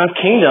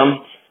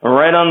kingdom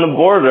right on the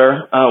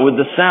border with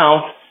the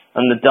south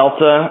on the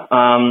delta.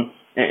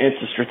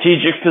 It's a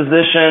strategic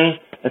position.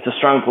 It's a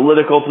strong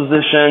political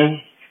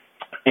position,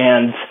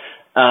 and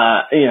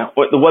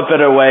what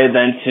better way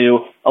than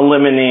to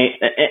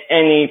eliminate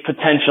any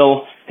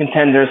potential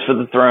contenders for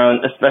the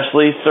throne,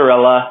 especially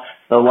Cirilla,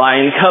 the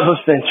lion cub of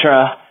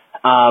Cintra.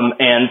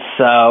 And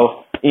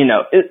so,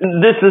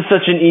 this is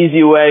such an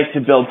easy way to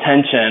build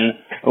tension,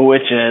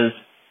 which is,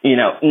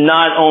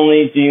 not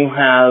only do you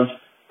have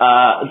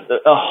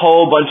a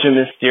whole bunch of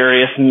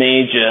mysterious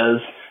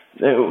mages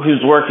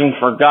who's working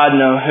for God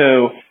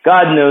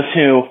knows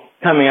who,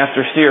 coming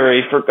after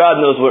Ciri for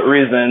God knows what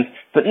reasons,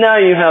 but now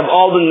you have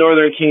all the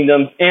northern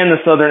kingdoms and the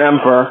southern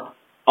emperor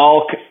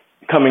all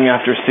coming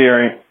after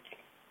Ciri,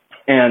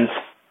 and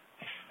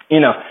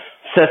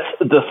sets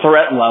the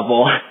threat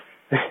level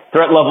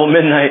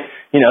midnight,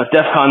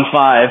 DEFCON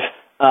 5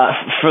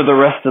 for the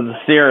rest of the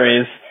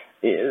series.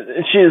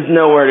 She has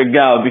nowhere to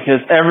go, because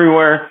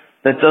everywhere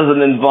that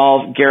doesn't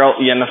involve Geralt,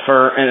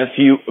 Yennefer, and a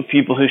few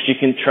people who she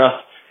can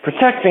trust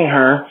protecting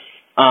her,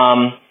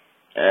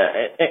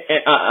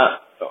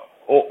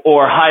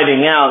 or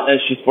hiding out, as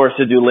she's forced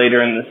to do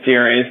later in the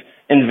series,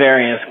 in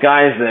various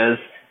guises,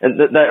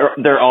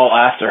 they're all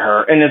after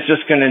her. And it's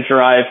just going to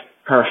drive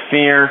her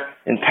fear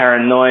and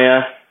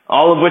paranoia,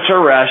 all of which are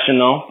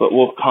rational, but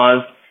will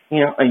cause,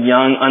 a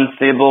young,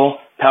 unstable,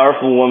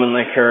 powerful woman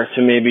like her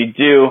to maybe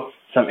do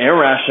some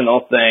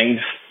irrational things.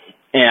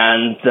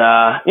 And,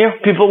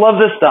 people love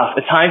this stuff.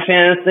 It's high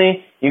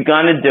fantasy. You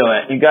gotta do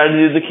it. You gotta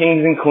do the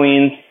kings and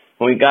queens,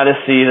 and we gotta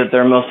see that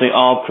they're mostly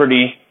all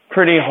pretty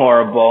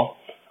horrible.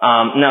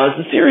 Now, as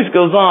the series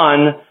goes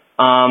on,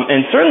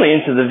 and certainly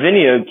into the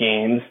video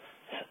games,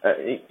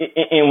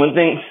 and when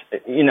things,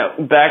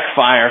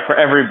 backfire for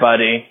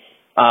everybody,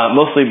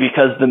 mostly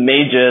because the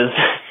mages,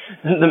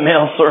 the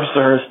male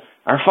sorcerers,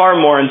 are far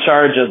more in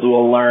charge, as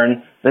we'll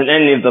learn, than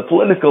any of the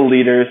political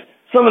leaders,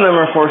 some of them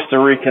are forced to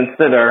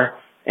reconsider,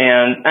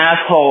 and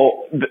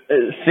asshole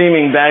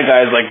seeming bad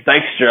guys like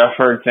Dijkstra,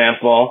 for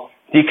example,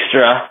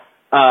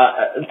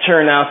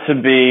 turn out to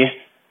be,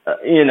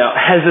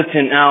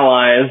 hesitant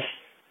allies,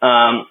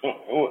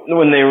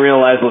 when they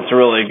realize what's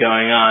really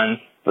going on.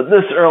 But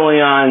this early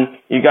on,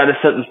 you got to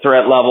set the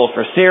threat level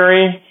for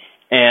Ciri,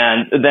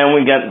 and then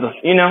we get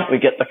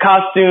the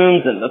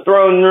costumes and the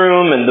throne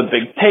room and the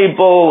big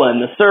table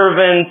and the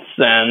servants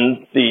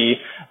and the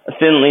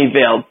thinly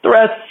veiled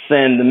threats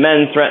and the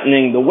men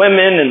threatening the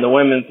women and the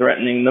women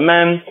threatening the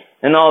men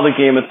and all the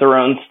Game of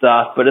Thrones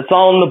stuff. But it's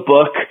all in the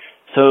book,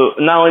 so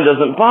not only does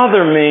it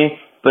bother me,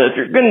 but if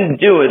you're going to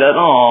do it at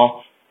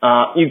all,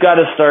 you got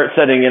to start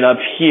setting it up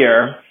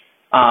here.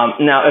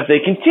 Now, if they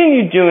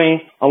continue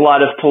doing a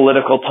lot of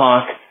political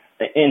talk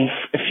in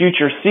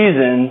future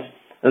seasons,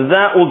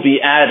 that will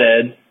be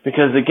added,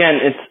 because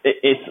again,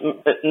 it's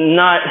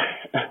not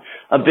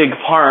a big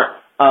part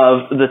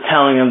of the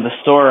telling of the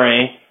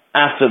story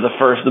after the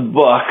first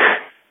book,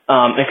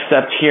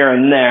 except here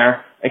and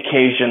there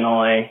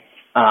occasionally.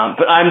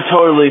 But I'm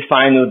totally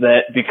fine with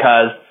it,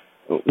 because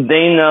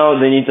they know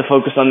they need to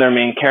focus on their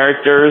main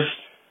characters,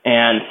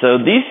 and so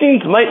these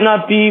scenes might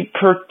not be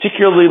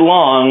particularly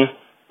long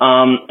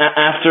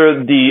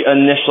after the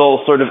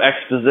initial sort of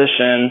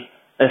exposition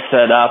is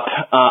set up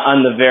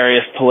on the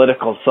various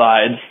political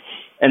sides,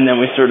 and then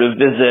we sort of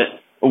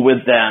visit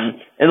with them.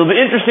 It'll be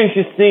interesting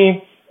to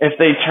see if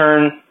they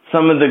turn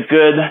some of the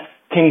good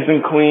kings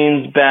and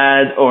queens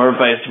bad, or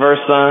vice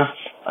versa,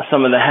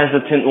 some of the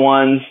hesitant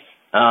ones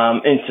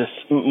into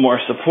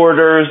more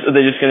supporters. Are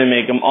they just going to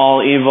make them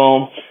all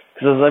evil?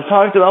 Because as I've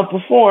talked about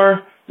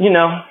before,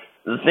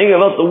 the thing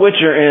about The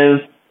Witcher is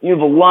you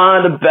have a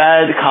lot of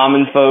bad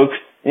common folks,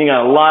 and you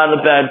got a lot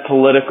of bad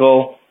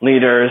political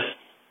leaders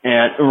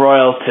and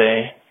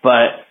royalty,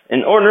 but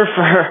in order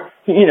for,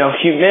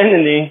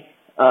 humanity,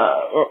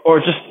 or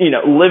just,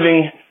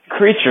 living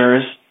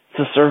creatures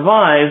to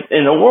survive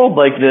in a world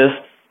like this,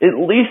 at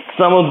least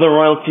some of the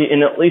royalty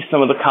and at least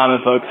some of the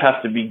common folks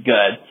have to be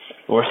good.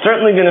 We're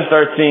certainly going to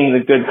start seeing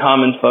the good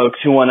common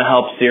folks who want to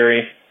help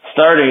Ciri,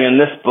 starting in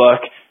this book,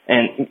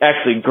 and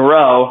actually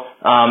grow,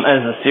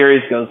 as the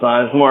series goes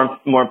on, as more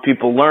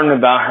people learn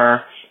about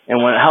her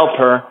and want to help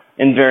her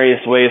in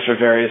various ways for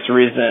various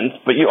reasons.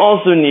 But you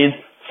also need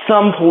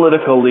some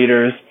political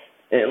leaders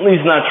at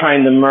least not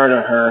trying to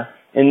murder her,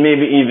 and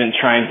maybe even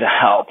trying to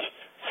help.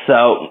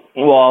 So,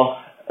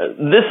 while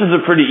this is a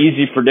pretty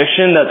easy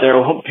prediction that there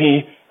won't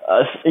be,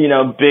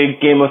 big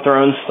Game of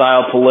Thrones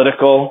style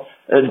political,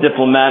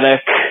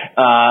 diplomatic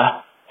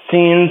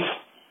scenes,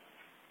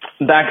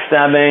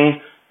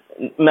 backstabbing,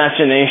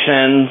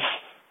 machinations,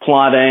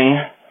 plotting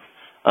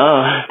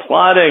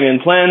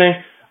and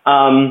planning.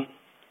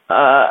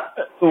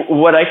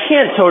 What I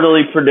can't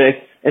totally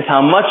predict is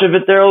how much of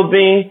it there will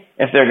be,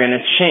 if they're going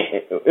to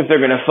change, if they're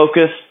going to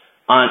focus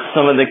on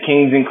some of the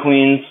kings and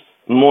queens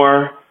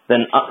more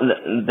than is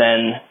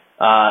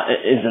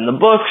in the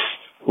books,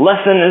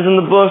 less than is in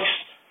the books,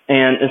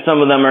 and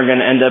some of them are going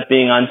to end up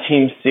being on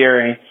Team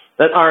Ciri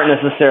that aren't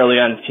necessarily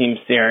on Team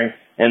Ciri,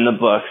 in the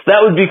books.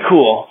 That would be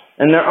cool.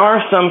 And there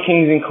are some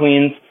kings and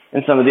queens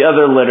in some of the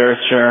other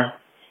literature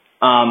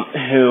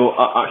who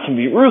can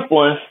be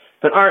ruthless,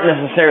 but aren't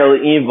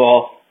necessarily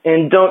evil,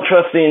 and don't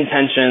trust the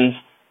intentions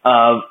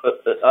of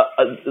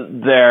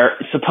their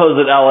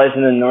supposed allies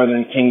in the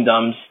northern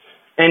kingdoms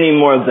any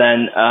more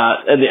than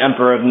the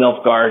Emperor of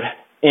Nilfgaard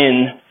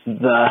in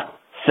the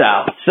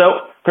south.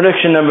 So,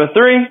 prediction number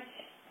 3,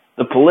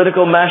 the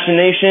political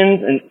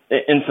machinations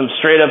and some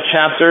straight-up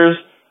chapters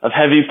of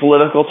heavy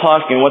political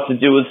talk and what to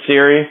do with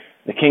Ciri,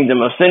 the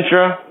kingdom of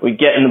Cintra, we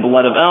get in the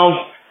Blood of Elves.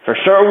 For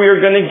sure we are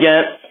going to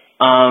get,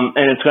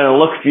 and it's going to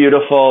look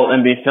beautiful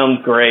and be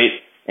filmed great,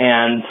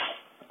 and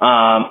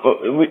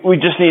we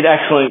just need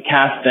excellent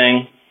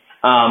casting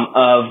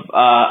of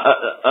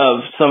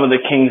some of the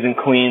kings and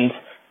queens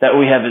that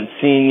we haven't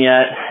seen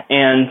yet.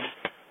 And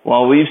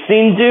while we've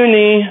seen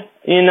Dooney,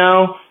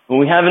 but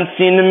we haven't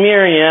seen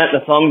Ymir yet.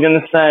 That's all I'm going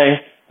to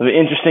say. It'll be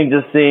interesting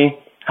to see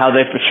how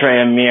they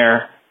portray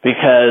Ymir,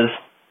 because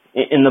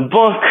in the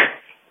book,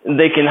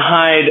 they can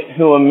hide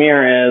who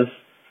Ymir is.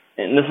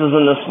 And this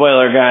isn't a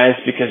spoiler, guys,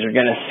 because you're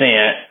going to see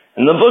it.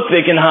 In the book,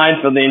 they can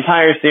hide for the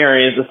entire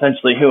series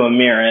essentially who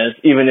Ymir is,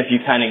 even if you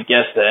kind of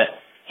guess it.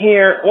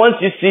 Here, once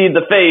you see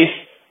the face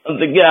of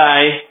the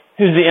guy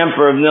who's the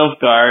Emperor of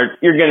Nilfgaard,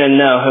 you're going to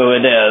know who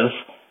it is,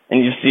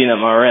 and you've seen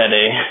him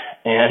already.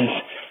 And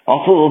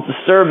also a little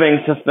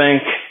disturbing to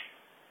think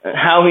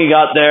how he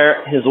got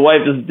there. His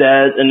wife is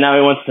dead, and now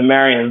he wants to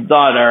marry his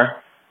daughter,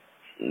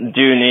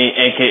 Dooney,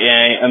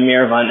 a.k.a.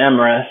 Ymir von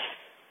Emrys.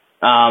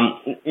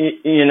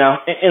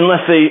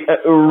 Unless they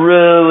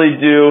really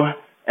do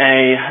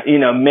a,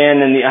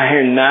 man in the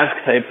iron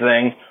mask type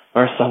thing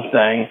or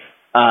something,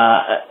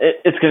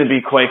 it's going to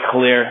be quite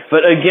clear.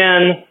 But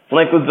again,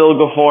 like with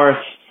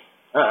Vilgefortz,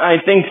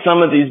 I think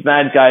some of these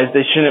bad guys,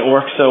 they shouldn't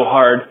work so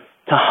hard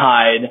to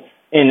hide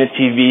in a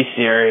TV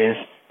series.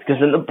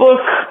 Because in the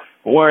book,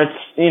 where it's,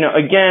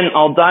 again,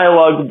 all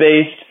dialogue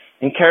based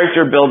and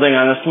character building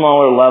on a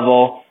smaller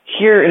level,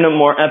 here in a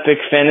more epic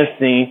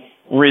fantasy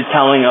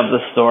retelling of the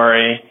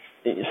story,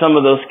 some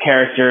of those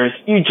characters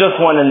you just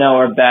want to know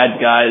are bad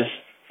guys,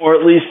 or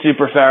at least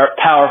super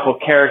powerful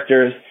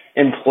characters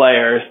and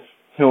players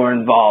who are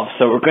involved.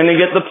 So we're going to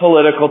get the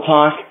political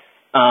talk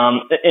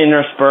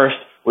interspersed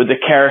with the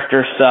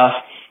character stuff.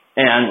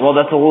 And, well,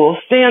 that's a little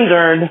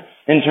standard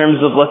in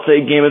terms of, let's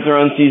say, Game of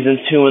Thrones Season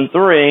 2 and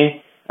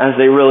 3, as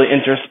they really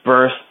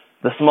intersperse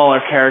the smaller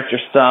character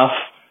stuff,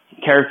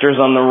 characters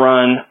on the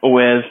run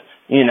with,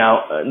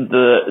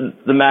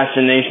 the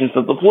machinations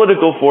of the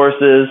political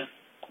forces,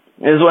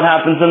 is what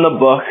happens in the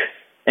book.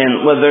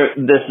 And whether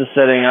this is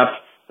setting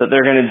up that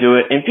they're going to do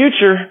it in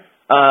future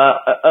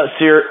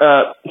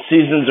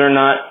seasons or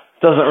not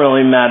doesn't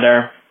really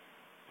matter.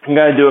 You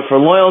got to do it for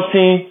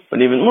loyalty,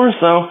 but even more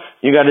so,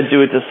 you got to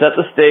do it to set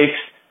the stakes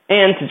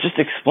and to just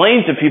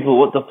explain to people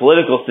what the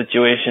political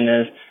situation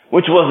is,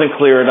 which wasn't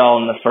clear at all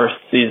in the first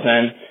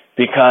season,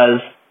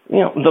 because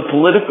the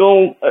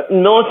political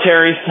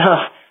military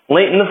stuff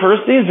late in the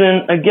first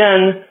season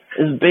again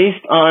is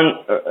based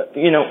on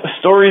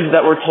stories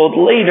that were told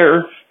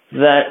later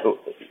that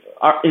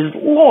is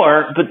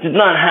lore, but did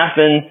not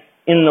happen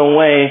in the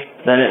way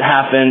that it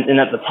happened and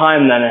at the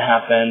time that it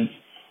happened.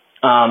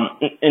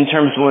 In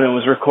terms of when it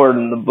was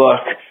recorded in the book,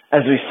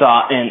 as we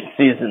saw in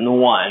season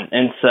 1.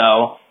 And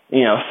so,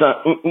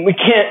 we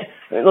can't,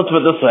 let's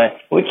put it this way,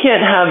 we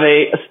can't have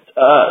a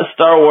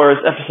Star Wars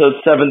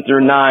episode 7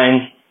 through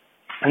 9,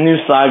 new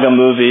saga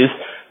movies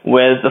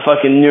with the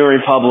fucking New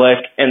Republic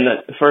and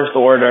the First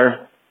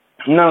Order.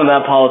 None of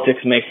that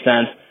politics makes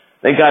sense.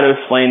 They got to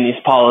explain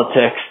these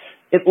politics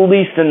at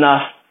least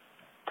enough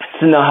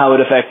to know how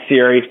it affects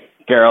Ciri,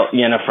 Geralt,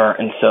 Yennefer,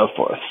 and so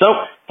forth. So,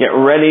 get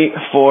ready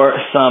for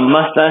some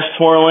mustache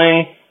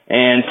twirling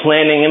and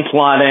planning and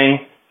plotting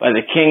by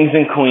the kings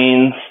and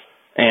queens,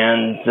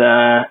 and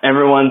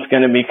everyone's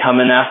going to be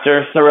coming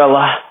after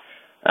Cirilla,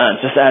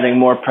 just adding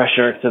more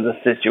pressure to the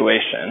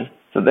situation.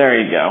 So there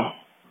you go.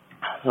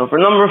 So for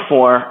number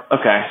 4,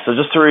 okay, so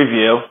just to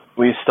review,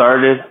 we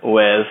started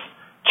with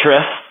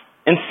Triss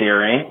and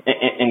Ciri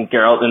and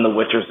Geralt and the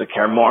Witchers of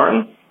Kaer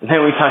Morhen.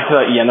 Then we talked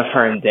about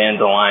Yennefer and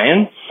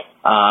Dandelion,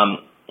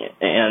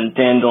 and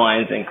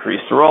Dandelion's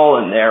increased role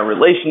in their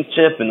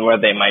relationship and where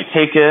they might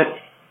take it.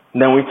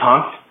 Then we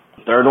talked,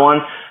 the third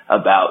one,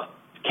 about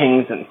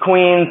kings and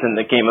queens and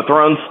the Game of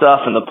Thrones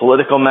stuff and the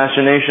political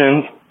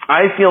machinations.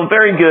 I feel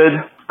very good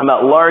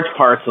about large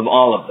parts of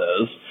all of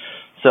those.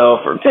 So,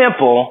 for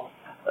example,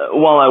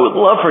 while I would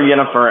love for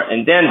Yennefer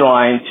and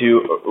Dandelion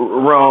to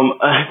roam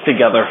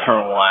together for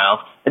a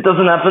while, it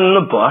doesn't happen in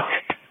the book.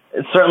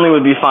 It certainly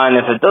would be fine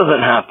if it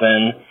doesn't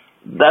happen.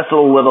 That's a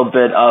little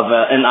bit of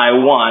an I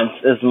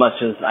want as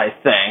much as I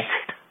think.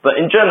 But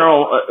in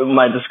general,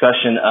 my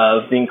discussion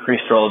of the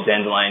increased role of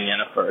Dandelion and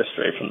Yennefer is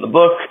straight from the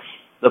book.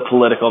 The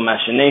political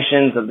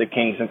machinations of the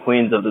kings and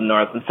queens of the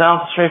north and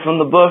south is straight from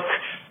the book.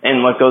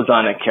 And what goes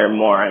on at Kaer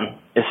Morhen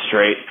is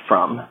straight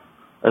from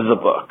the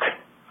book.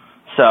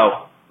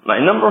 So, my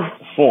number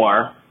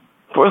 4,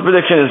 fourth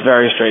prediction is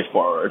very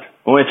straightforward,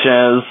 which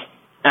is,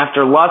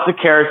 after lots of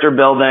character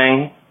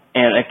building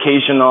and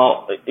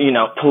occasional,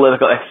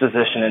 political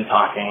exposition and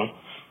talking,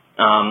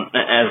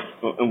 as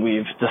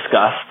we've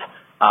discussed.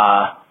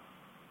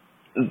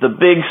 The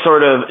big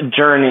sort of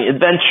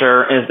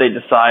adventure is they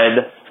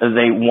decide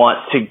they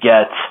want to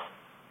get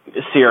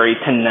Ciri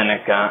to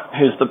Nennika,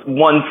 who's the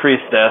one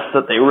priestess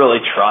that they really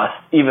trust,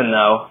 even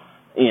though,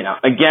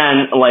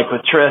 again, like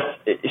with Triss,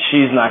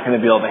 she's not going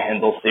to be able to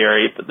handle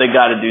Ciri, but they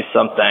got to do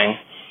something,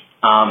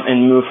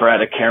 and move her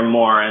out of Kaer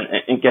Morhen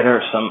and get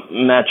her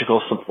some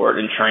magical support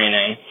and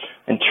training.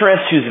 And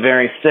Triss, who's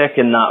very sick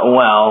and not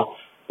well,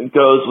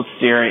 goes with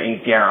Ciri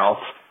and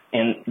Geralt,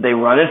 and they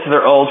run into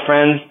their old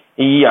friend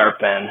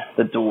Yarpen,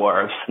 the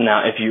dwarves.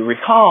 Now, if you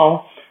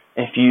recall,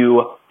 if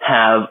you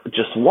have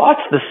just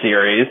watched the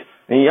series,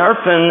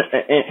 Yarpen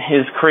and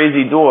his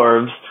crazy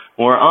dwarves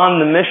were on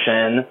the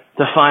mission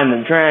to find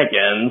the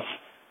dragons,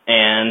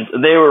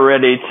 and they were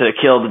ready to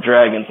kill the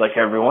dragons like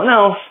everyone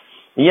else.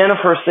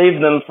 Yennefer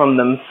saved them from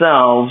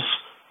themselves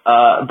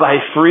by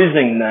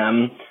freezing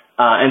them,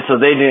 and so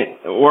they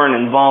weren't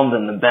involved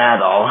in the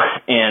battle,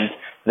 and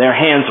their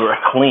hands were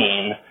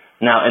clean.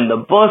 Now, in the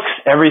books,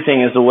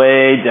 everything is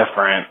way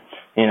different.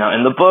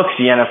 In the books,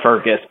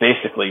 Yennefer gets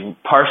basically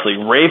partially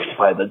raped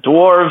by the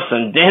dwarves,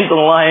 and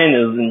Dandelion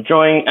is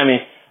enjoying,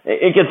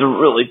 it gets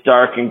really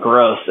dark and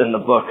gross in the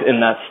book, in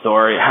that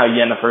story, how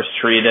Yennefer's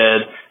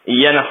treated.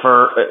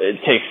 Yennefer,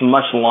 it takes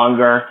much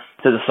longer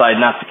to decide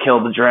not to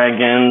kill the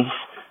dragons.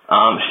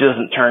 She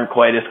doesn't turn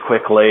quite as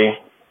quickly,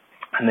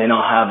 and they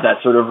don't have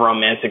that sort of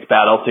romantic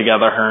battle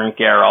together, her and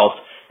Geralt.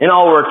 It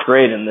all works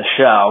great in the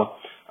show.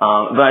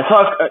 But I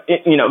talk,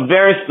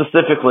 very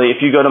specifically,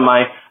 if you go to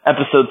my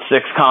episode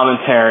 6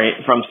 commentary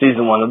from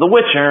season 1 of The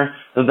Witcher,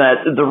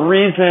 that the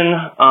reason,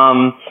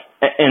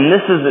 and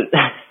this isn't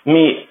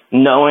me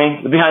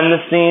knowing the behind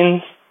the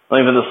scenes, let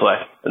me put it this way,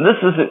 this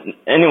isn't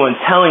anyone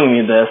telling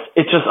me this,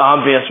 it's just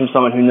obvious from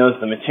someone who knows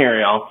the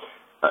material,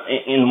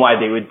 in why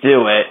they would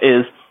do it,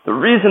 is the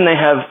reason they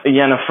have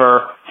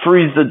Yennefer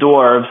freeze the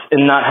dwarves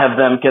and not have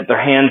them get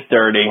their hands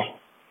dirty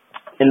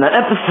in that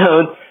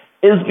episode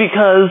is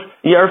because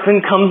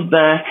Yarpen comes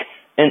back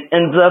and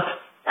ends up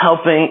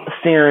helping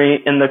Ciri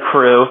and the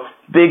crew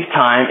big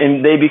time,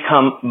 and they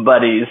become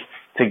buddies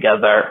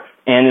together.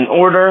 And in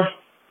order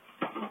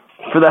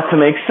for that to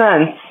make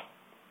sense,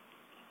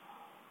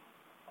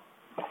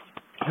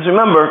 because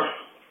remember,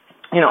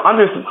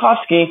 Andrzej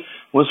Sapkowski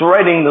was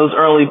writing those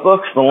early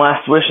books, The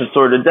Last Wish and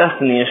Sword of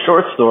Destiny, as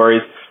short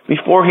stories,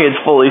 before he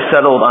had fully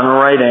settled on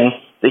writing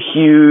the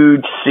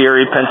huge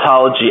Ciri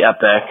pentology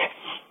epic.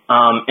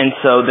 And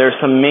so there's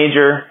some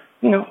major,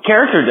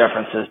 character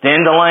differences.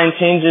 Dandelion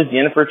changes,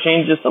 Yennefer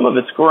changes, some of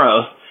it's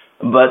gross,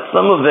 but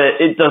some of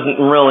it doesn't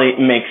really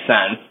make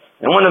sense.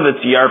 And one of it's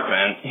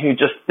Yarpen, who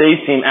they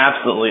seem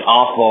absolutely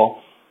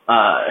awful.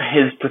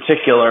 His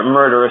particular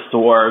murderous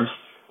dwarves,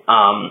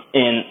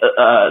 in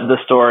the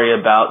story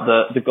about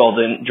the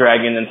Golden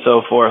Dragon and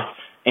so forth,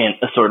 in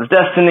A Sword of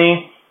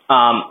Destiny.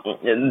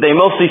 They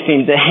mostly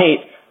seem to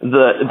hate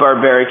the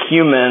barbaric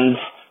humans,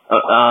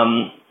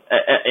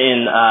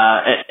 in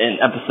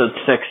episode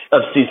 6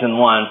 of season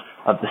 1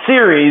 of the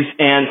series,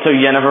 and so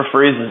Yennefer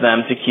freezes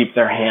them to keep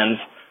their hands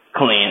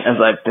clean, as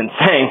I've been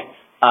saying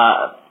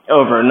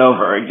over and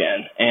over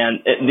again. And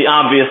the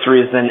obvious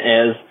reason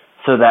is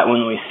so that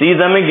when we see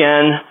them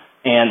again,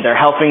 and they're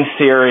helping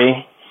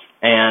Ciri,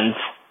 and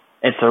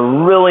it's a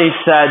really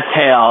sad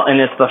tale, and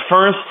it's the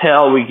first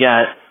tale we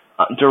get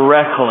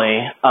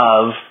directly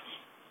of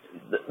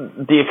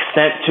the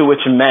extent to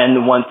which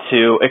men want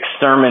to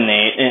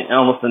exterminate in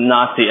almost a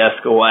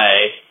Nazi-esque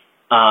way,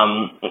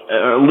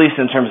 or at least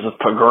in terms of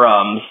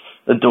pogroms,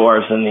 the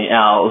dwarves and the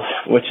elves,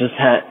 which is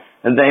that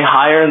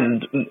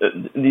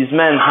these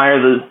men hire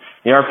the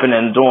Yarpen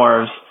and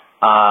dwarves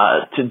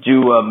to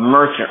do a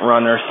merchant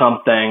run or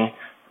something,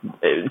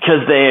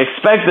 because they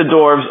expect the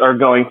dwarves are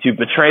going to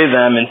betray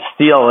them and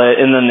steal it,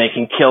 and then they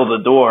can kill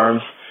the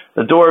dwarves.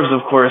 The dwarves,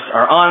 of course,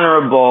 are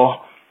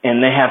honorable,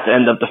 and they have to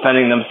end up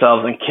defending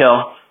themselves and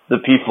kill the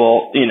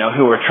people,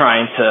 who are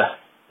trying to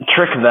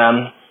trick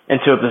them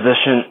into a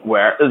position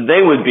where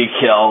they would be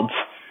killed.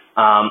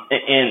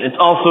 And it's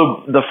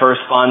also the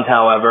first bond,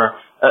 however,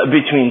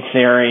 between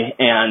Ciri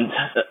and,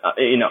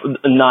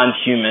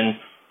 non-human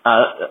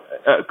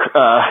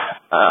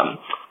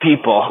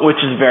people, which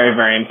is very,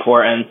 very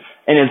important.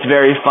 And it's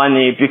very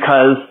funny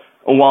because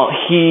while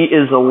he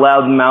is a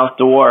loudmouth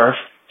dwarf,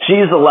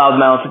 she's a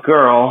loudmouth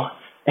girl,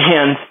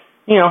 and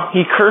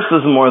he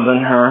curses more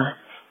than her,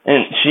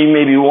 and she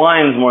maybe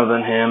whines more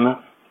than him,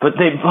 but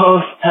they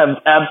both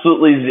have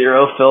absolutely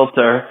zero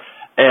filter,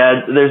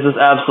 and there's this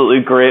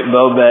absolutely great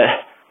moment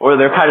where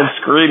they're kind of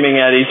screaming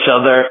at each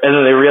other, and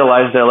then they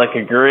realize they're,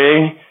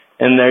 agreeing,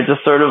 and they're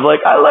just sort of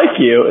like, I like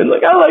you, and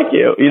I like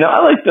you, I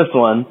like this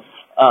one,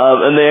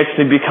 and they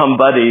actually become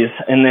buddies,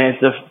 and they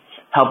have to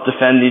help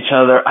defend each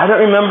other. I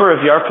don't remember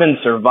if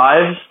Yarpen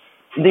survives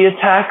the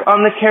attack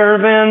on the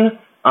caravan,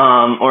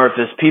 or if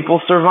his people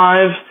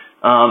survive,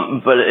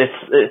 but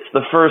it's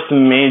the first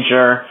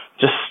major,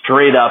 just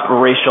straight up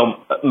racial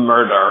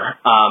murder,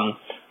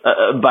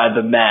 by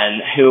the men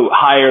who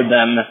hired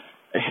them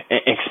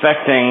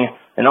expecting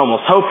and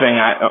almost hoping,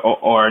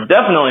 or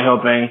definitely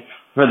hoping,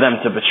 for them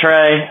to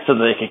betray so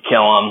that they could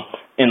kill him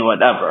in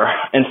whatever.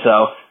 And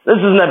so this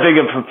isn't that big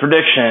of a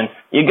prediction.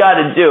 You got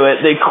to do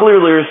it. They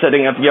clearly are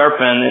setting up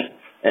Yarpen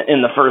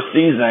in the first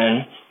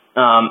season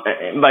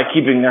by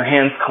keeping their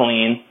hands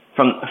clean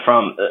from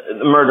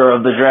the murder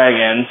of the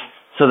dragons,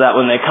 so that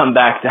when they come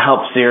back to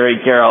help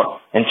Ciri, Geralt,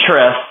 and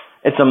Triss,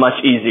 it's a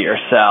much easier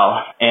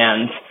sell.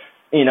 And,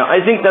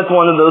 I think that's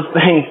one of those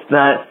things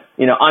that,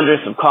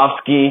 Andrzej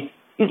Sapkowski,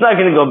 he's not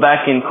going to go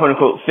back and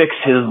quote-unquote fix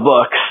his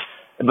books,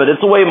 but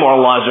it's way more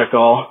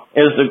logical.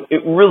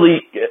 It was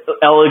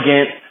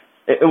elegant,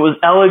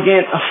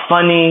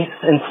 funny,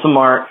 and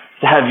smart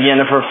to have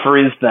Yennefer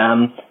freeze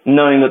them,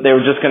 knowing that they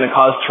were just going to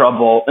cause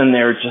trouble, and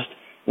they were just,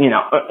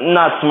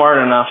 not smart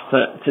enough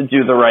to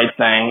do the right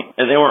thing,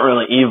 and they weren't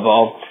really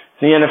evil.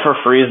 So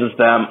Yennefer freezes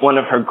them, one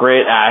of her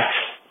great acts.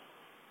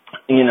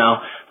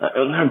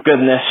 Her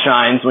goodness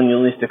shines when you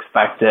least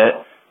expect it.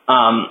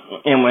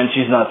 And when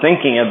she's not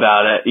thinking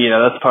about it,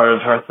 that's part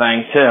of her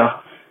thing too.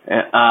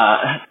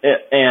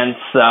 And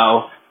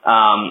so,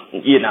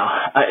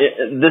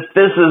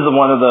 this is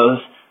one of those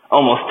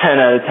almost 10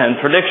 out of 10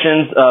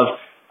 predictions of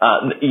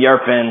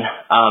Yarpen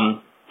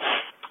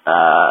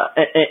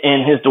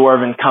and his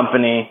dwarven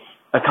company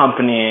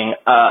accompanying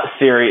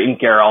Ciri and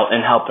Geralt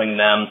and helping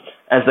them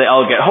as they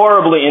all get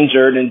horribly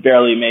injured and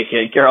barely make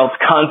it. Geralt's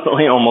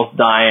constantly almost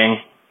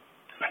dying.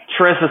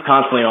 Triss is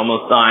constantly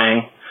almost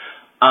dying.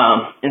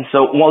 And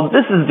so while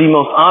this is the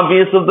most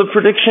obvious of the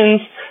predictions,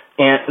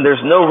 and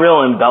there's no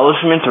real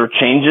embellishment or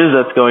changes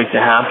that's going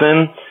to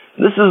happen,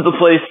 this is the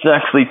place to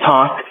actually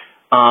talk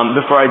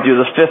before I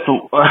do the fifth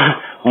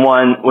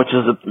one, which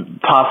is a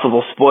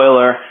possible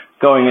spoiler,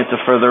 going into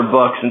further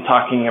books and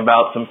talking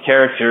about some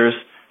characters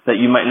that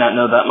you might not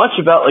know that much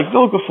about, like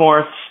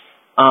Vilgefortz,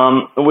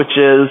 which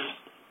is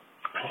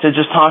to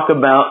just talk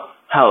about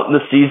how the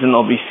season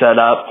will be set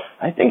up.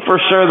 I think for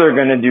sure they're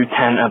going to do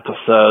 10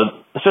 episodes,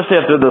 especially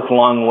after this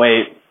long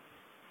wait,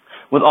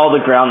 with all the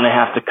ground they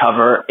have to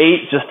cover.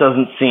 8 just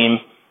doesn't seem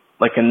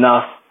like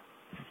enough.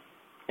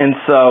 And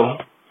so,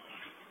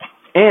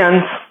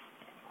 and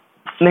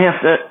they have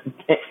to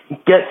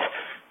get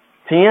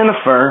to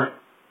Yennefer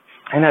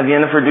and have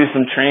Yennefer do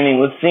some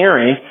training with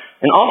Ciri,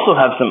 and also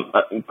have some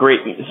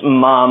great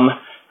mom,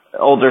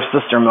 older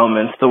sister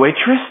moments, the way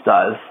Triss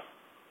does.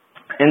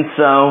 And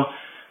so,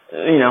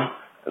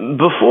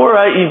 before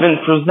I even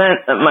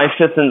present my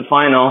fifth and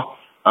final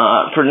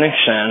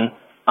prediction,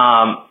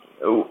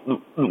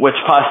 which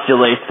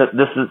postulates that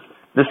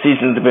this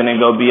season's going to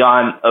go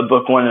beyond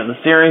book 1 of the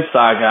series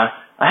saga,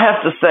 I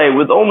have to say,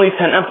 with only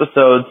 10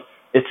 episodes,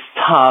 it's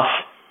tough.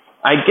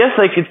 I guess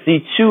I could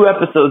see 2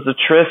 episodes of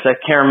Triss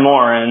at Kaer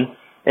Morhen.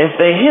 If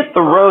they hit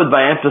the road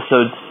by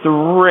episode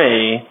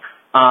 3,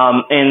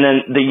 and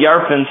then the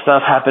Yarpen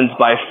stuff happens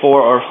by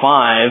 4 or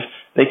 5,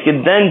 they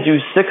could then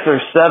do 6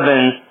 or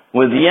 7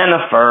 with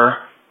Yennefer,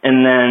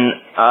 and then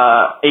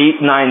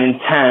 8, 9, and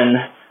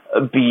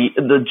 10 be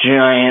the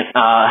giant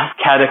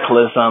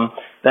cataclysm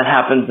that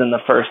happens in the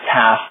first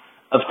half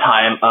of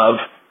Time of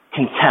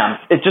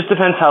Contempt. It just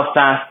depends how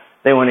fast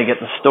they want to get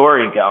the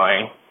story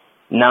going.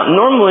 Now,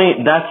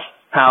 normally that's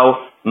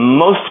how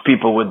most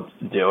people would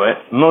do it.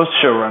 Most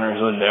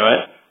showrunners would do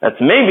it. That's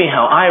maybe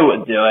how I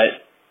would do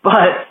it.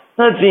 But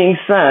that being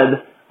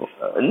said,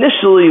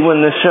 initially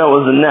when the show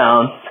was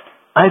announced,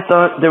 I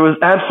thought there was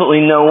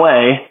absolutely no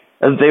way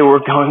that they were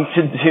going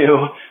to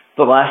do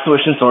The Last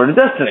Wish and Sword of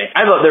Destiny.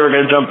 I thought they were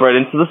going to jump right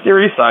into the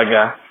series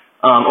saga,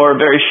 or a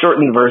very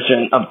shortened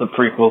version of the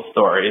prequel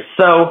story.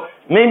 So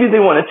maybe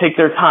they want to take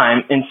their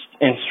time and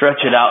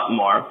stretch it out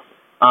more.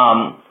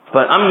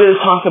 But I'm going to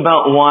talk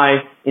about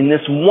why, in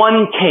this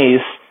one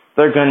case,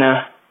 they're going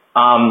to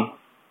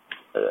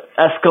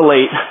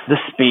escalate the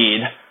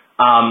speed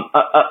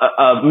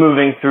of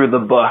moving through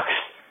the books.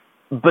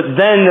 But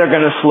then they're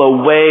going to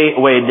slow way,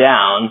 way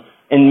down,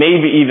 and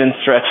maybe even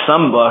stretch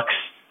some books,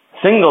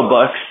 single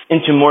books,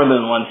 into more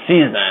than one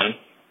season.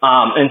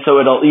 And so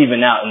it'll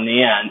even out in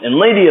the end. And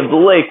Lady of the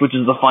Lake, which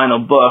is the final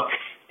book,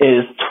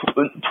 is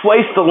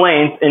twice the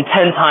length and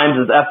 10 times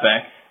as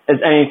epic as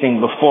anything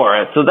before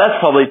it. So that's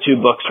probably 2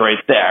 books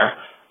right there.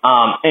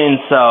 And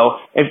so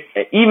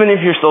even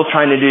if you're still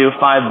trying to do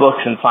 5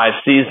 books in 5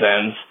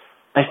 seasons,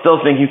 I still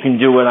think you can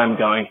do what I'm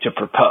going to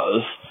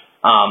propose.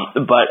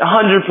 But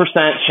 100%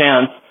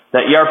 chance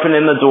that Yarpen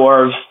and the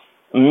dwarves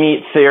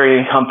meet Ciri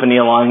and company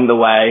along the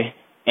way,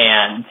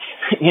 and,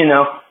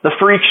 the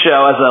freak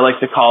show, as I like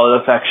to call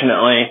it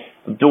affectionately,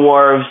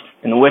 dwarves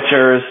and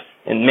witchers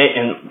and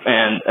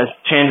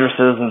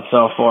enchanresses and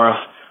so forth,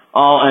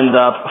 all end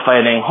up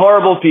fighting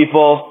horrible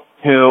people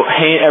who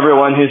hate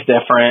everyone who's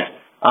different,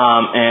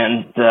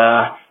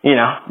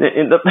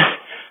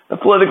 the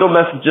political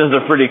messages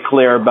are pretty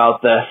clear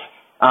about this.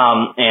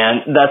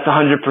 And that's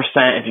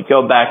 100% if you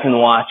go back and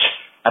watch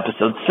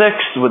episode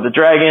 6 with the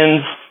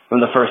dragons from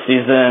the first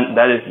season.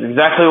 That is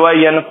exactly why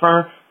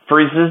Yennefer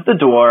freezes the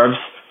dwarves,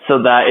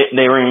 so that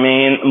they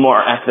remain more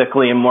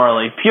ethically and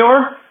morally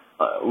pure.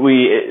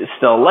 We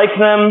still like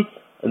them.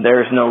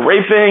 There's no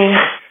raping.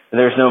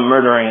 There's no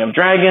murdering of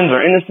dragons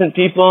or innocent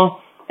people.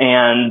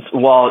 And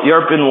while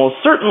Yarpen will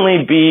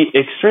certainly be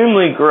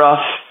extremely gruff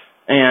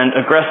and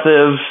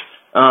aggressive,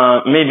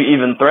 maybe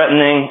even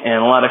threatening, and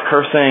a lot of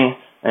cursing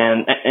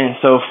and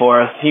so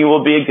forth, he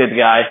will be a good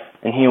guy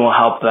and he will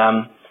help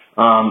them.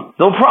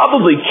 They'll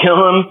probably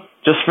kill him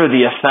just for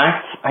the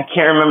effect. I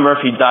can't remember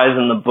if he dies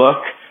in the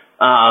book.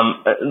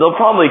 They'll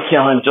probably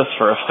kill him just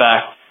for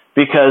effect,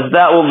 because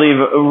that will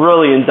leave a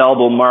really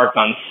indelible mark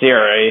on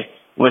Ciri,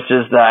 which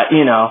is that,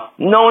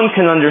 no one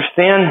can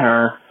understand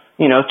her.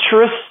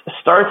 Triss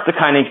starts to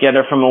kind of get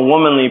her from a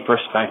womanly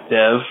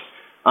perspective,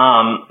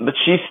 but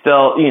she's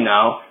still,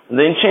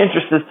 the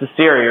enchantresses to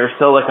Ciri are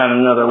still like on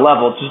another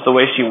level, just the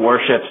way she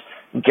worships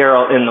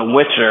Geralt in The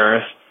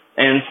Witchers.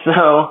 And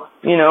so,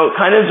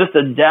 kind of just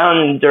a down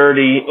and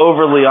dirty,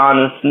 overly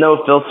honest,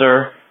 no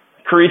filter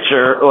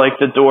creature like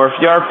the dwarf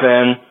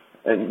Yarpen,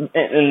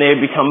 and they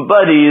become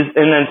buddies,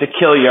 and then to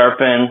kill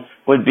Yarpen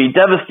would be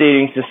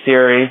devastating to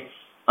Ciri,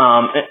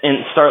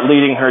 and start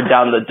leading her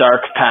down the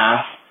dark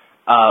path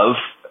of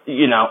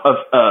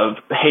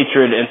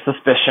hatred and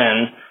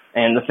suspicion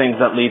and the things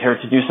that lead her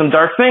to do some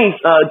dark things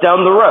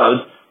down the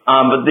road.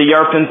 But the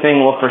Yarpen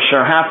thing will for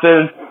sure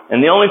happen,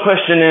 and the only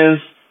question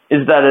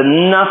is that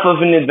enough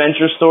of an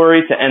adventure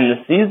story to end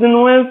the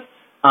season with,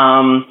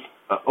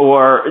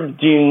 or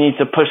do you need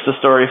to push the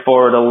story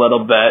forward a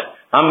little bit?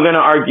 I'm going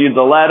to argue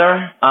the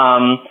latter,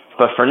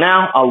 but for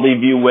now, I'll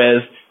leave you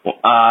with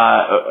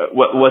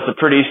what was a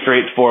pretty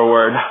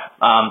straightforward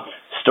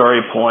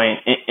story point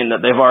in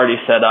that they've already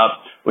set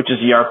up, which is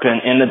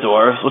Yarpen and the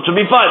dwarves, which will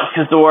be fun,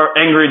 because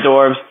angry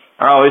dwarves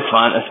are always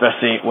fun,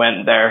 especially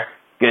when they're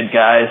good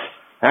guys.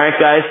 Alright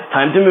guys,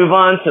 time to move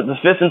on to the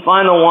fifth and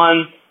final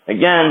one.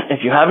 Again,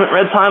 if you haven't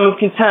read Time of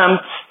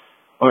Contempt,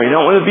 or you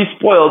don't want to be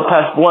spoiled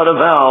past Blood of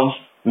Elves,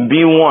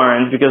 be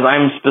warned, because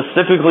I'm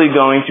specifically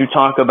going to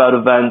talk about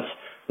events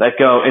that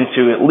go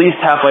into at least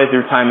halfway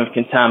through Time of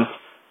Contempt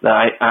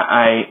that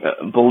I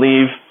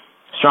believe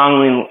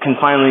strongly can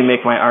finally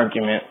make my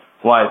argument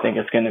why I think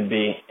it's going to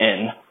be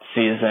in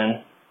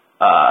season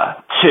 2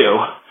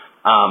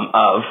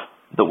 of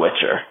The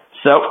Witcher.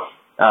 So,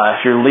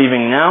 if you're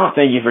leaving now,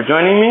 thank you for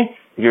joining me.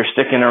 If you're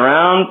sticking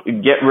around,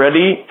 get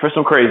ready for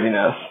some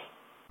craziness.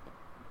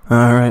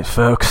 Alright,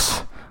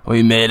 folks.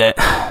 We made it.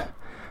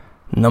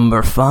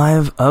 Number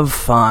 5 of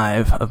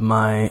 5 of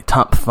my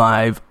top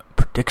 5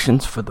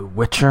 predictions for The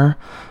Witcher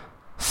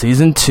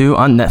Season 2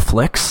 on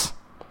Netflix.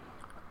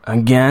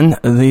 Again,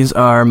 these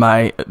are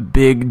my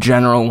big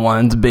general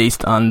ones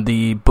based on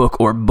the book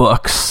or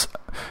books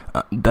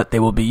that they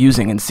will be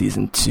using in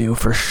Season 2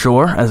 for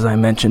sure. As I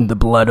mentioned, The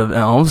Blood of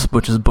Elves,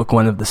 which is book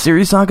 1 of the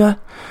Ciri Saga.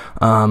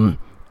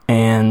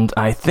 And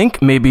I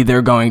think maybe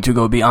they're going to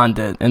go beyond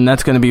it, and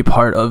that's going to be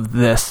part of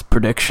this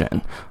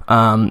prediction.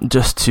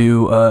 Just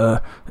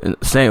to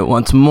say it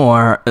once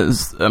more,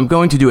 I'm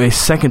going to do a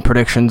second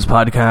predictions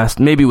podcast,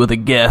 maybe with a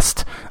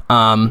guest,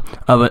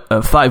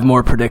 of 5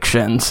 more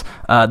predictions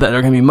that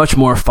are going to be much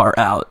more far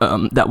out,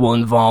 that will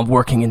involve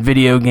working in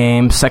video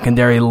games,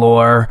 secondary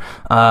lore,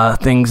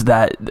 things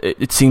that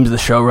it seems the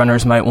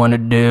showrunners might want to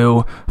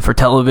do for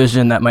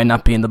television that might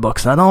not be in the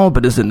books at all,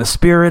 but is in the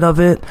spirit of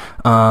it,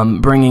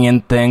 bringing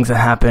in things that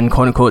happen,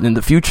 quote-unquote, in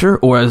the future,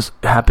 or as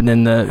happened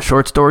in the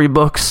short story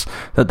books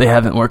that they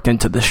haven't worked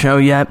into the show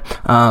yet.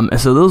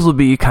 And so those will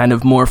be kind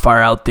of more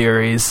far-out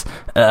theories,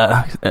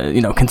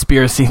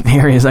 conspiracy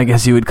theories, I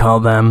guess you would call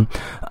them,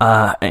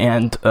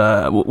 and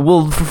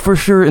will for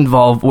sure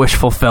involve wish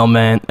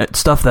fulfillment,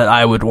 stuff that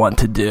I would want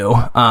to do.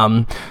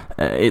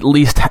 At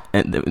least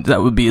that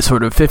would be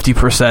sort of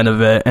 50%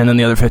 of it, and then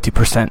the other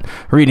 50%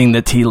 reading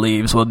the tea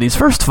leaves. Well, these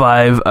first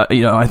 5,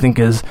 I think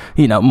is,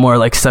 more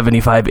like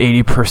 75,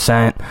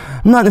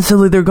 80%. Not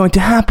necessarily they're going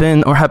to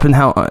happen, or happen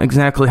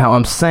exactly how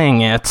I'm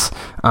saying it,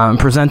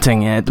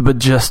 presenting it, but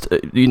just,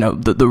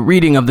 the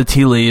reading of the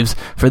tea leaves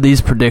for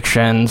these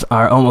predictions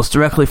are almost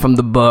directly from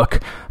the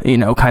book,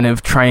 kind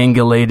of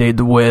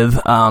triangulated with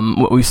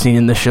what we've seen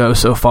in the show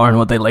so far and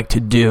what they like to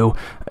do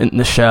in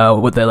the show,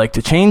 what they like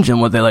to change and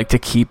what they like to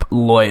keep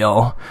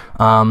loyal.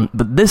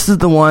 But this is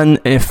the one,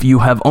 if you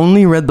have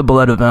only read The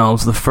Blood of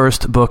Elves, the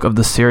first book of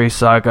the Ciri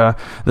Saga,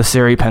 the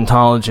Ciri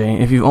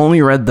Pentology, if you've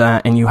only read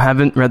that and you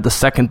haven't read the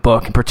second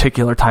book, in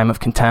particular Time of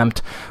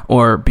Contempt,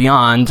 or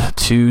beyond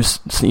to,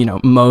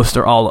 most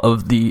or all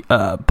of the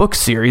book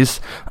series,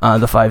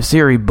 the 5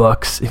 Ciri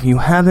books, if you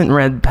haven't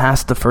read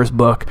past the first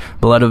book,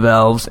 Blood of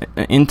Elves,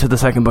 into the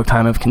second book,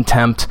 Time of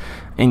Contempt,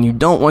 and you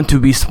don't want to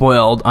be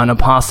spoiled on a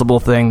possible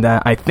thing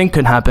that I think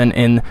could happen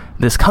in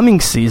this coming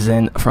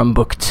season from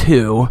book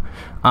 2,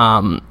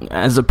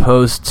 as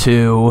opposed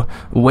to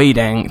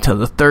waiting till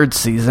the third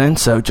season.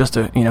 So just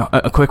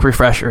a quick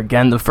refresher.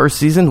 Again, the first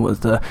season was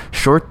the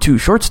 2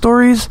 short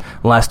stories,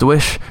 Last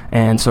Wish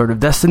and Sword of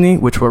Destiny,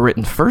 which were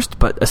written first,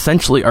 but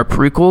essentially are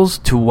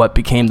prequels to what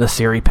became the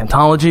Ciri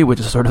Pentology, which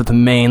is sort of the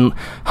main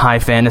high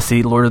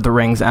fantasy Lord of the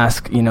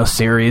Rings-esque,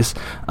 series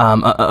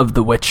of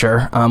The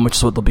Witcher, which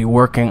is what they'll be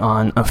working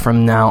on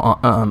from now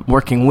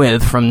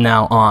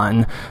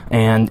on.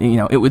 And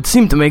it would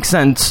seem to make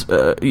sense,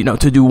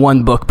 to do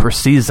one book per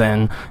season.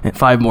 season,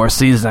 5 more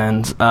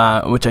seasons,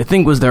 which I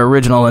think was their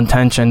original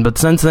intention. But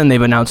since then,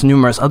 they've announced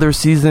numerous other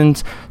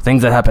seasons,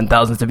 things that happened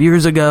thousands of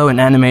years ago, an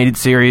animated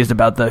series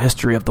about the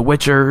history of the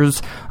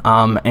Witchers,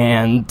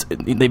 and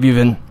they've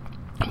even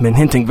been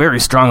hinting very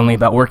strongly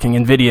about working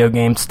in video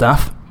game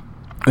stuff,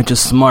 which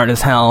is smart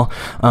as hell,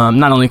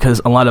 not only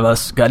because a lot of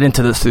us got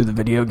into this through the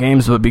video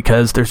games, but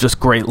because there's just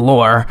great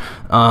lore,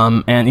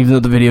 and even though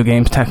the video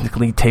games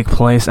technically take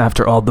place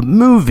after all the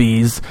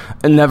movies,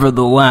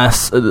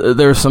 nevertheless,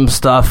 there's some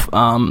stuff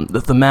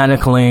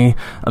thematically,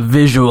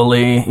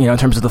 visually, in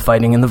terms of the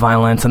fighting and the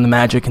violence and the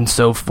magic and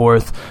so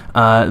forth,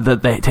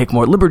 that they take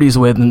more liberties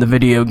with in the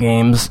video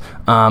games,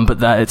 but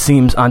that it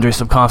seems Andrei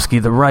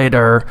Sapkowski, the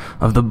writer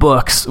of the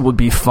books, would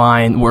be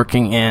fine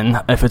working in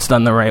if it's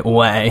done the right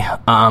way.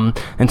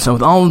 And so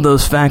with all of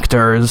those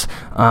factors,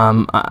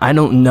 I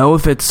don't know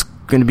if it's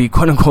going to be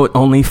quote-unquote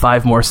only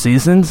 5 more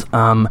seasons.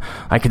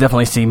 I could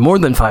definitely see more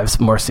than 5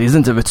 more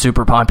seasons if it's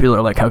super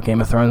popular like how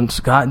Game of Thrones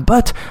got,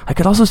 but I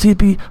could also see it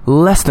be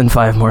less than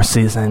 5 more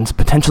seasons,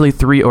 potentially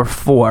 3 or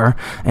 4,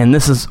 and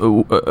this is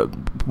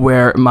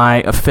where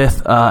my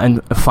 5th and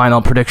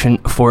final prediction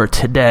for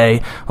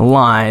today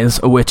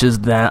lies, which is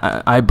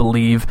that I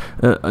believe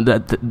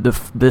that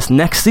this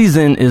next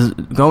season is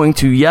going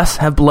to, yes,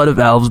 have Blood of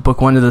Elves, book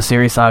 1 of the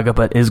series saga,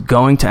 but is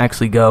going to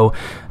actually go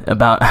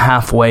about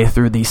halfway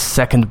through the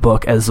second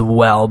book as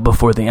well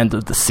before the end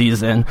of the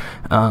season,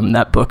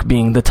 that book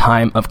being The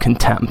Time of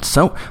Contempt.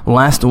 So,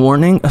 last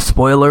warning,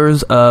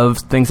 spoilers of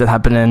things that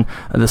happen in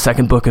the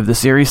second book of the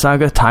series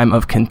saga, Time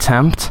of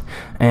Contempt,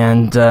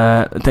 and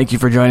thank you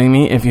for joining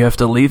me if you have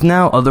to leave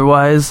now.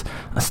 Otherwise,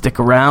 stick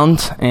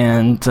around,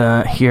 and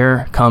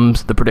here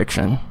comes the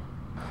prediction.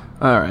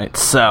 Alright,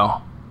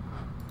 so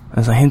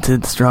as I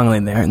hinted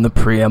strongly there in the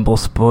preamble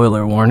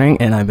spoiler warning,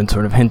 and I've been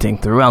sort of hinting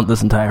throughout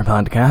this entire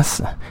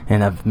podcast,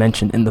 and I've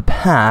mentioned in the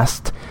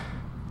past,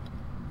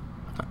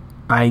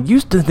 I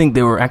used to think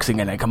they were actually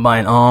going to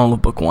combine all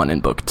of Book 1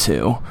 and Book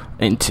 2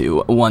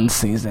 into one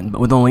season,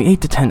 but with only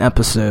 8 to 10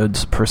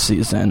 episodes per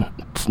season,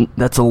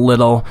 that's a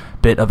little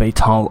bit of a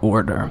tall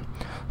order.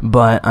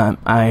 But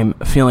I'm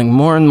feeling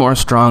more and more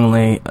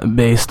strongly,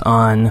 based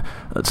on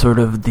sort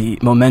of the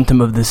momentum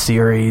of the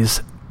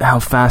series, how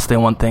fast they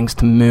want things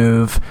to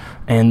move,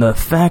 and the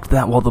fact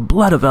that while the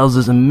Blood of Elves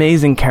is an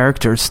amazing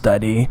character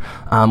study,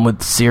 with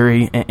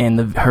Ciri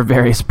and her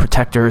various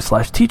protectors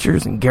 /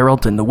 teachers, and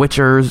Geralt and the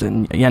Witchers,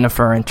 and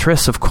Yennefer and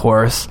Triss, of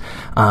course,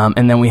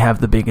 and then we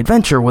have the big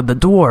adventure with the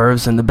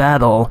dwarves and the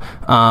battle,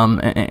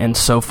 and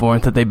so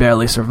forth, that they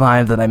barely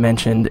survived, that I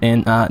mentioned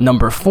in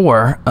number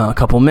 4 a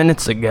couple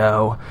minutes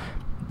ago.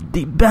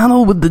 The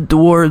battle with the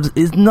dwarves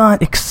is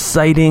not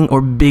exciting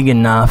or big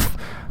enough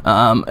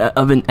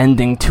of an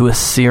ending to a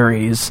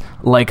series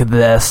like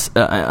this,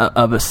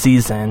 of a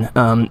season.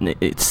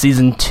 It's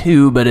season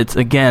 2, but it's,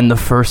 again, the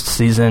first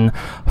season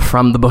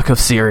from the Book of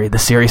Ciri, the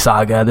Ciri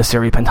saga, the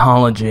Ciri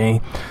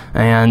pentology,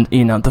 and,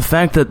 the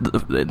fact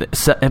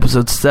that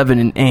episodes 7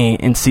 and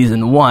 8 in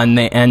season 1,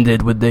 they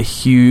ended with the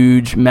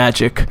huge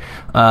magic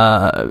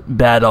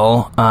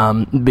battle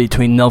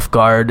between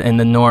Nilfgaard and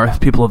the North,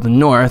 people of the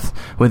North,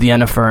 with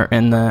Yennefer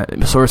and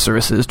the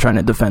sorceresses trying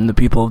to defend the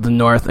people of the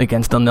North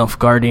against the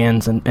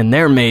Nilfgaardians and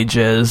their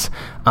mages,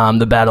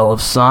 the Battle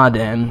of Sodden,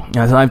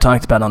 as I've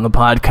talked about on the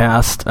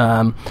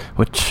podcast,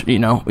 which,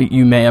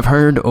 you may have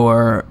heard,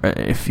 or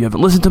if you haven't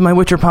listened to my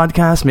Witcher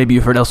podcast, maybe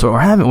you've heard elsewhere or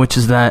haven't, which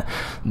is that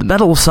the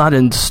Battle of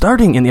Sodden,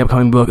 starting in the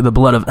upcoming book, The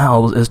Blood of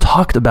Elves, is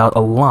talked about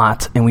a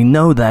lot, and we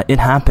know that it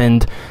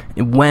happened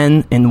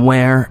when and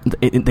where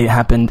they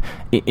happened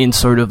in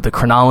sort of the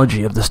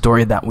chronology of the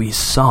story that we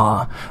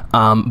saw,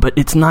 but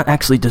it's not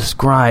actually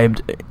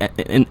described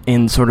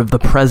in sort of the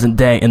present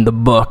day in the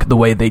book the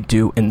way they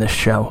do in the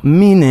show,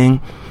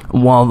 meaning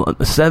while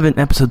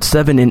episode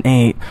 7 and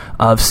 8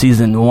 of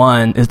season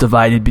 1 is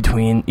divided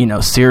between,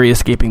 Ciri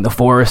escaping the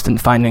forest and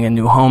finding a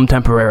new home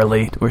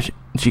temporarily where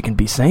she can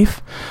be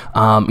safe,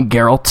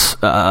 Geralt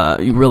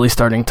really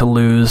starting to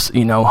lose,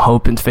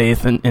 hope and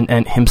faith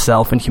and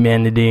himself and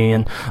humanity,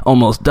 and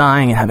almost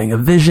dying and having a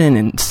vision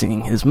and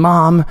seeing his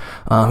mom,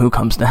 who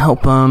comes to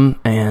help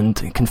him,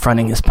 and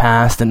confronting his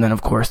past, and then,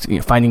 of course,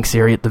 finding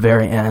Ciri at the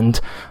very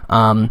end.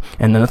 And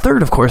then the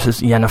third, of course,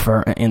 is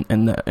Yennefer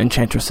and the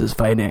Enchantresses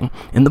fighting.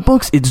 In the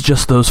books, it's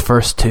just those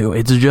first 2.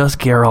 It's just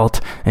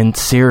Geralt and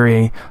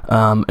Ciri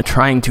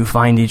trying to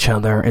find each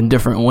other in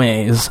different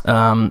ways,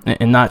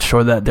 and not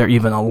sure that they're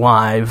even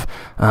alive.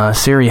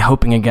 Ciri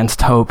hoping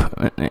against hope,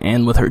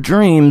 and with her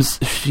dreams,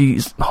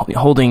 she's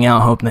holding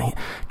out hope that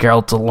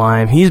Geralt's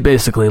alive. He's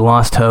basically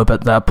lost hope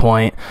at that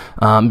point,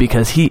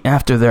 because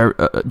after their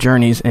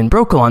journeys in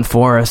Brokilon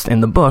Forest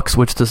in the books,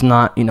 which does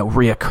not,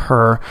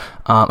 reoccur,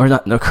 or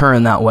not occur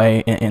in that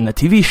way in the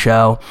TV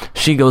show,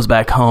 she goes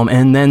back home,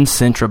 and then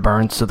Sintra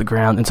burns to the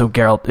ground, and so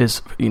Geralt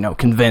is,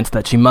 convinced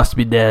that she must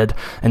be dead,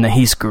 and that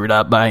he screwed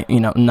up by,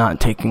 not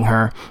taking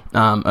her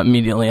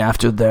immediately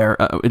after their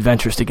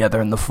adventures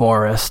together in the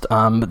forest,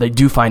 but they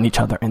do find each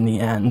other in the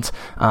end,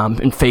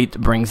 and fate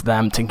brings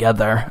them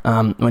together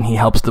when he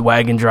helps the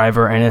wagon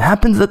driver, and it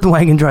happens that the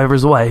wagon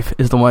driver's wife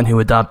is the one who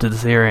adopted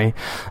Ciri,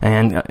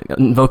 and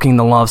invoking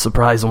the law of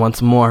surprise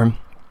once more,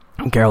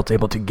 Geralt's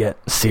able to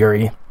get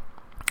Ciri,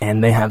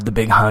 and they have the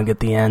big hug at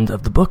the end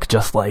of the book,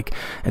 just like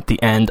at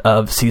the end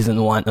of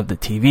season 1 of the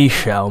TV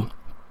show.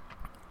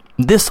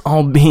 This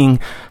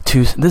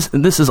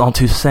is all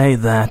to say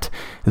that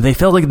they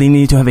felt like they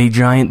needed to have a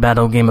giant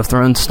Battle of Game of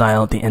Thrones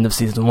style at the end of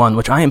season 1,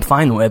 which I am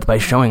fine with by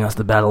showing us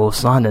the Battle of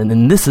Sodden.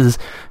 And this is,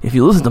 if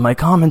you listen to my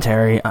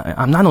commentary,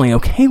 I'm not only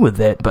okay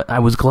with it, but I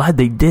was glad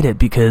they did it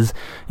because,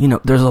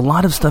 there's a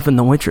lot of stuff in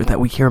The Witcher that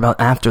we hear about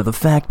after the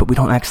fact, but we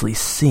don't actually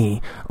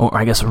see, or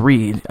I guess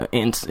read.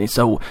 And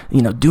so,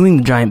 doing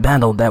the giant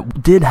battle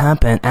that did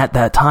happen at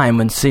that time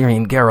when Ciri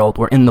and Geralt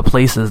were in the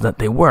places that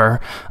they were,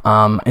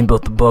 in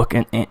both the book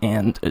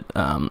and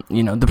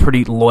the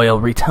pretty loyal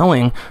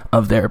retelling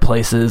of their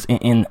places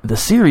in the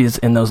series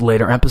in those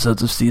later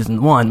episodes of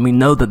season 1. We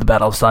know that the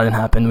Battle of Sodden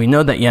happened. We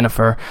know that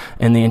Yennefer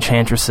and the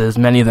Enchantresses,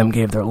 many of them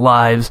gave their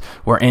lives,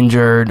 were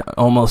injured,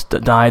 almost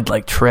died,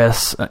 like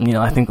Triss.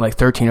 I think like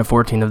 13 or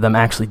 14 of them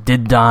actually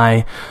did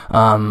die,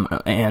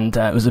 and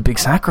it was a big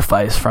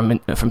sacrifice from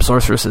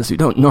sorceresses who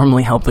don't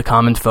normally help the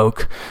common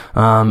folk,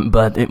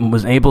 but it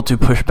was able to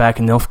push back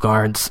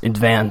Nilfgaard's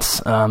advance,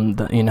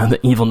 the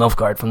evil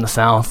Nilfgaard from the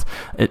south.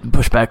 It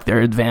pushed back their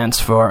advance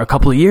for a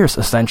couple of years,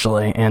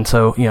 essentially, and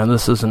so,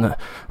 this isn't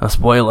a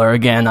spoiler.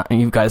 Again,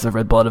 you guys have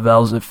read Blood of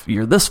Elves if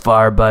you're this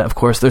far, but of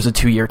course there's a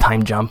 2-year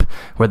time jump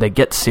where they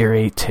get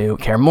Ciri to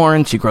Kaer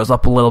Morhen. She grows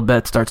up a little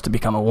bit, starts to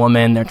become a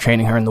woman. They're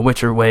training her in the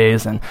Witcher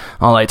ways, and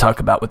all I talk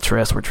about with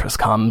Triss, where Triss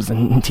comes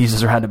and teaches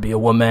her how to be a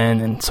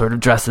woman and sort of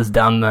dresses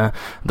down the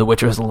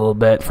Witchers a little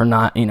bit for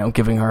not,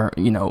 giving her,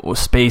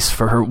 space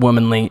for her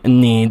womanly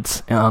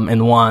needs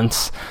and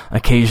wants,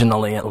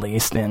 occasionally at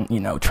least, and,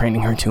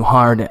 training her too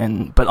hard,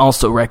 but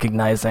also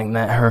recognizing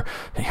that her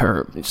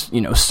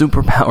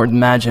superpowered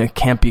magic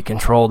can't be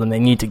controlled, and they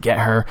need to get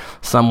her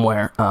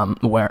somewhere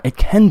where it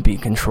can be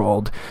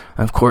controlled.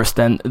 Of course,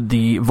 then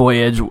the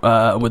voyage with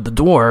the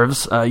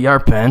dwarves,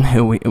 Yarpen,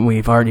 who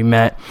we've already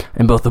met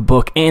in both the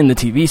book and the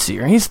TV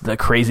series, the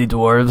crazy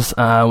dwarves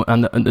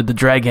on the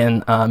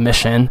dragon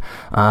mission,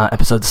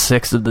 episode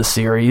 6 of the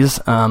series,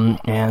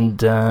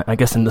 and I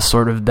guess in the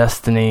Sword of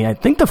Destiny, I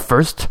think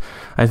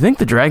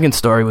the dragon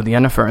story with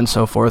Yennefer and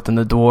so forth, and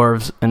the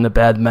dwarves and the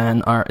bad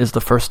men is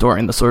the first story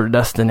in the Sword of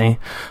Destiny.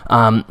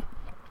 But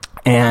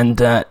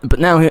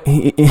now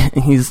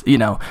he's,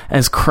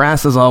 as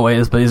crass as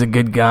always, but he's a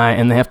good guy,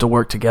 and they have to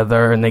work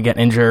together, and they get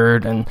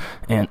injured, and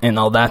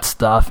all that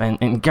stuff, and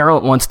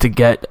Geralt wants to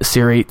get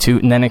Ciri to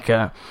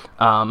Nenneke,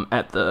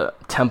 at the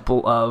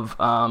temple of,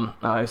 I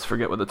always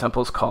forget what the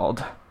temple's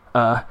called,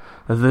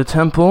 the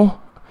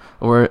temple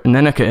where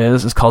Nenneke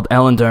is called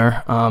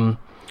Elendar,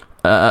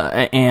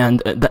 and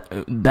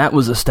that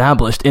was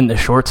established in the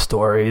short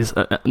stories.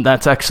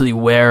 That's actually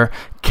where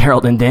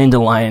Geralt and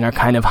Dandelion are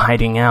kind of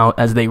hiding out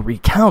as they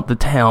recount the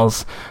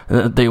tales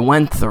that they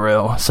went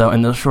through. So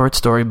in the short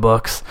story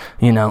books,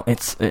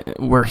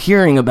 we're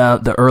hearing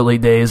about the early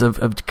days of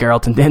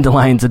Geralt and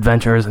Dandelion's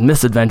adventures and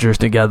misadventures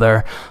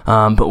together,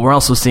 but we're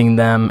also seeing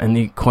them in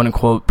the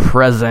quote-unquote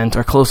present,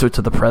 or closer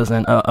to the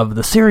present, of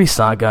the Ciri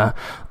saga,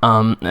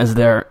 as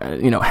they're,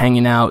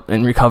 hanging out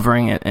and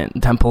recovering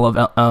at Temple of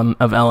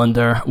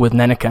Elendar with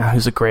Nenneke,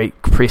 who's a great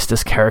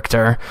priestess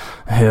character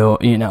who,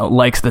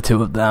 likes the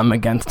two of them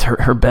against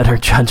her better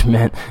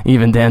judgment.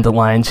 Even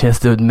Dandelion, she has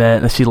to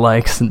admit, that she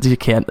likes, and she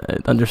can't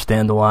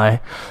understand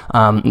why.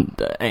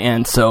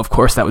 And so, of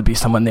course, that would be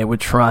someone they would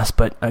trust.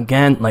 But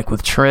again, like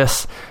with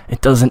Triss, it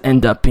doesn't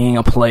end up being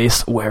a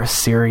place where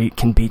Ciri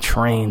can be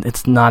trained.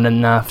 It's not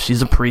enough.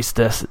 She's a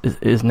priestess,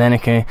 is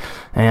Nenneke,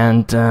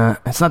 and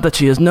it's not that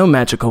she has no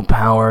magical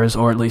powers,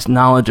 or at least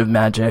knowledge of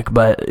magic,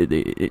 but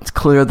it's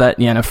clear that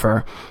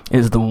Yennefer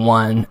is the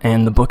one.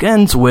 And the book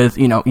ends with,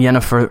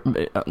 Yennefer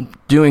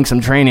doing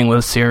some training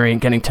with Ciri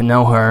and getting to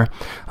know her,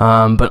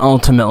 but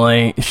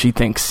ultimately she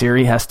thinks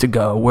Ciri has to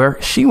go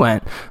where she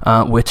went,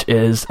 which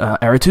is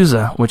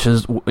Aretuza, which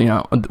is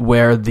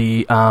where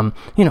the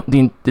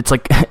it's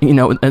like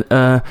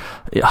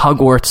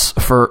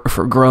Hogwarts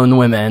for grown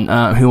women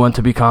who want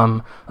to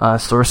become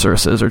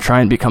sorceresses or try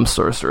and become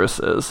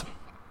sorceresses.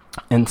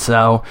 And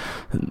so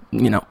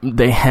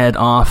they head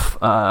off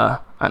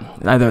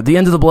either at the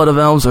end of the Blood of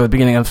Elves or the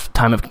beginning of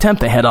Time of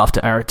Contempt. They head off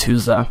to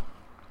Aretuza,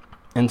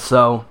 and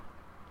so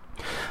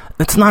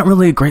it's not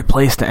really a great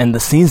place to end the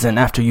season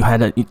after you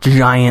had a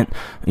giant,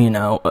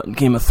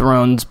 Game of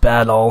Thrones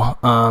battle,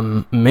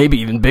 maybe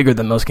even bigger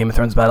than most Game of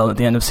Thrones battle at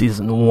the end of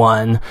season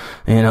 1.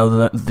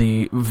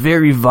 The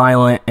very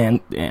violent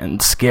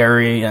and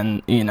scary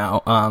and,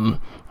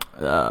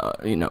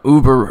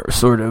 uber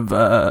sort of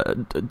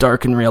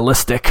dark and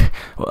realistic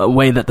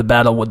way that the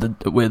battle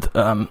with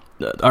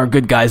our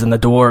good guys and the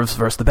dwarves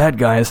versus the bad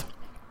guys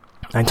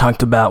I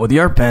talked about with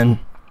Yarpen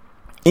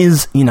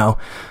is,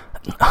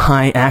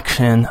 high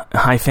action,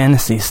 high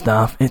fantasy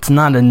stuff. It's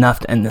not enough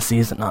to end the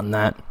season on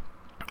that.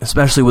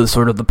 especially with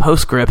sort of the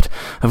postscript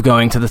of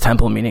going to the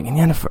temple, meeting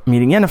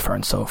Yennefer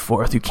and so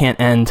forth. You can't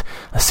end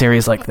a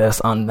series like this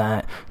on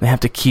that. They have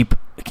to keep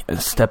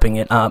stepping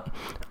it up.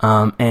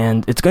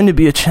 And it's going to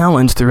be a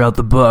challenge throughout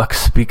the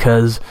books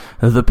because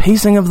the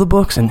pacing of the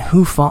books and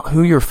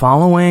who you're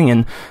following,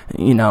 and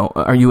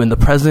are you in the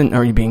present?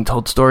 Are you being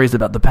told stories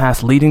about the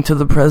past leading to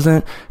the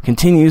present?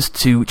 Continues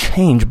to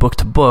change book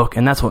to book,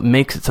 and that's what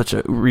makes it such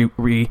a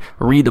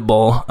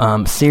readable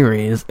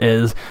series.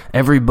 Is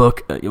every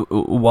book,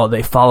 while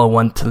they follow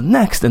one to the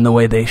next in the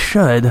way they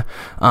should,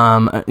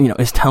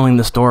 is telling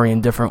the story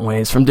in different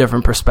ways from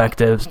different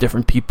perspectives,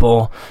 different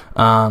people,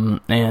 and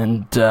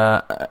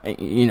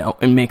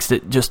it makes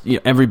it just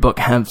every book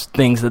has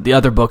things that the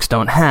other books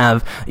don't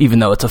have, even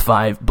though it's a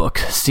 5-book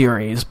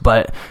series.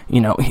 But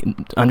Andrzej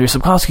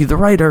Sapkowski, the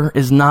writer,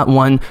 is not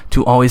one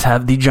to always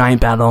have the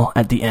giant battle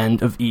at the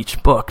end of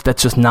each book.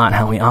 That's just not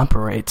how he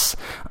operates.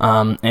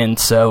 And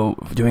so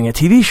doing a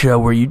TV show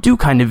where you do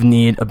kind of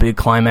need a big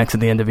climax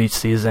at the end of each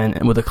season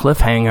and with a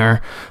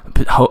cliffhanger,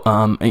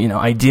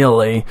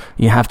 ideally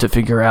you have to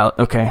figure out,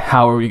 okay,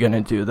 how are we going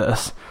to do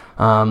this?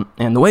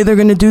 And the way they're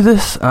going to do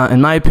this,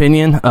 in my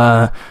opinion,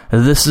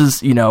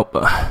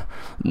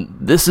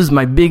 this is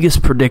my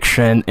biggest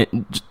prediction,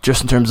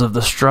 just in terms of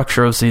the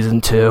structure of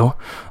season 2.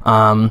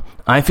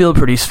 I feel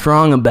pretty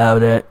strong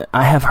about it.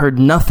 I have heard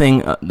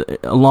nothing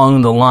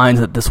along the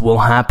lines that this will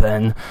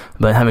happen,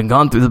 but having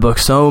gone through the book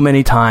so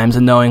many times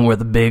and knowing where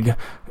the big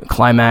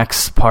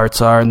climax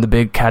parts are and the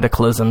big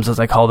cataclysms,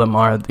 as I call them,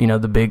 are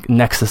the big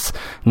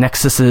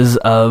nexuses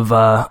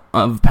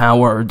of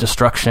power or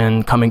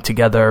destruction coming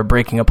together,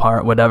 breaking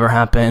apart, whatever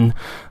happened.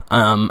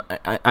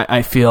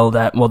 I feel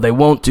that, they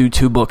won't do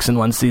 2 books in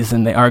one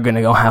season. They are going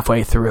to go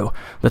halfway through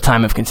the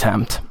Time of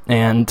Contempt.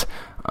 And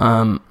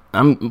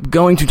I'm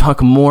going to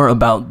talk more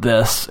about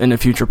this in a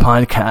future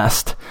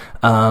podcast,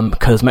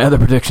 because my other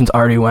predictions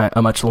already went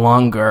much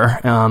longer.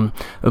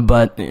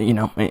 But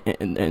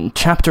in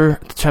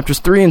chapters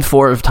 3 and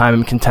 4 of Time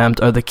and Contempt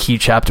are the key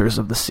chapters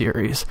of the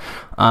series.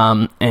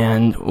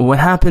 And what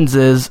happens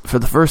is, for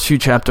the first few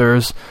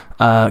chapters,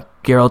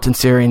 Geralt and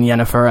Ciri and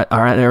Yennefer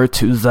are at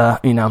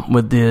Aretuza,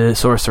 with the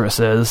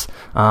sorceresses,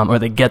 or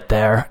they get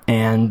there,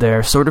 and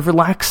they're sort of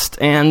relaxed,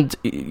 and,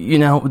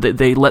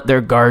 they let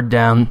their guard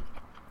down,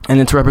 and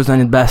it's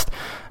represented best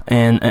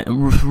in a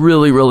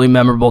really, really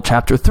memorable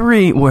chapter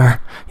 3,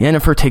 where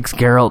Yennefer takes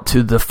Geralt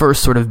to the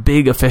first sort of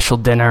big official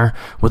dinner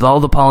with all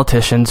the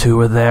politicians who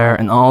were there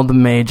and all the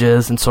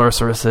mages and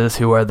sorceresses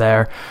who are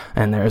there.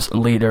 And there's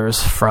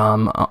leaders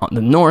from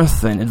the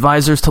north and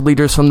advisors to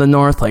leaders from the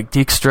north, like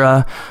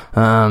Dijkstra.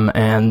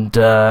 And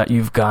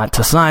you've got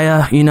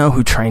Tissaia,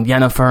 who trained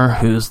Yennefer,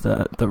 who's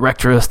the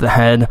rectress, the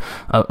head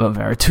of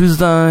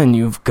Aretuza. And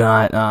you've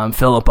got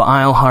Philippa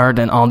Eilhart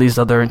and all these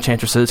other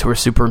enchantresses who are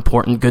super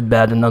important, good,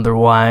 bad, and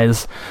otherwise.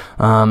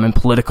 And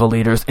political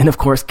leaders. And of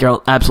course,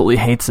 Geralt absolutely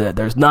hates it.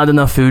 There's not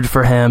enough food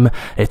for him.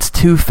 It's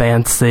too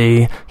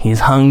fancy. He's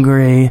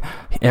hungry.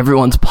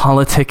 Everyone's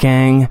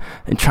politicking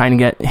and trying to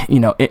get,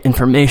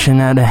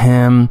 information out of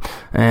him.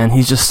 And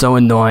he's just so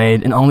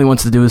annoyed and all he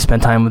wants to do is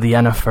spend time with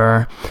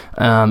Yennefer.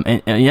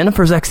 And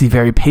Yennefer's actually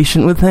very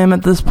patient with him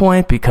at this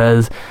point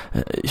because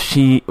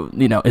she,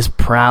 is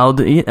proud,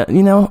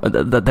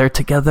 that they're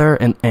together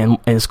and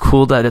is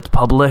cool that it's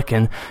public.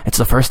 And it's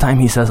the first time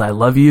he says, I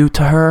love you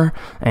to her.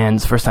 And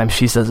it's the first time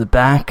she says it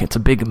back. It's a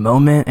big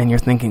moment, and you're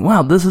thinking,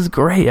 wow, this is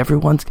great.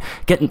 Everyone's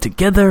getting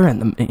together,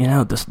 and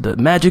the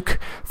magic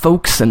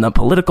folks and the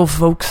political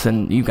folks,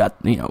 and you got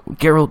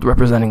Geralt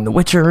representing the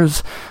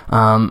Witchers,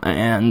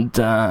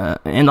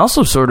 and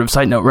also sort of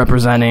side note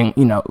representing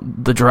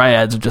the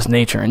Dryads of just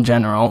nature in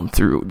general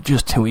through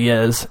just who he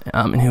is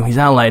and who he's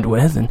allied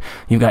with, and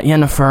you've got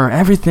Yennefer.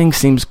 Everything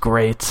seems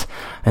great,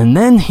 and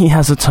then he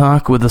has a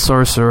talk with the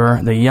sorcerer,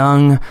 the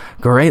young,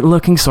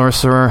 great-looking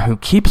sorcerer who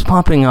keeps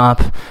popping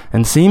up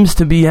and seems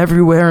to be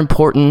everywhere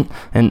important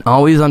and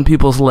always on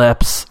people's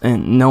lips,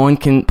 and no one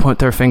can put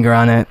their finger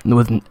on it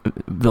with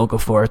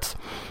Vilgefortz.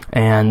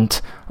 And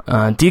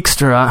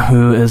Dijkstra,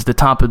 who is the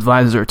top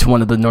advisor to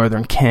one of the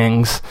Northern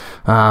Kings,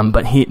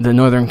 but the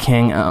Northern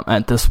King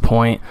at this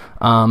point,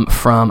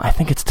 from, I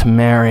think it's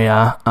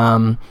Temeria,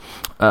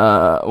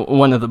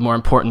 one of the more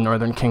important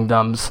Northern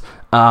Kingdoms,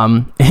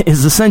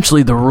 is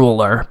essentially the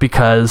ruler,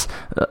 because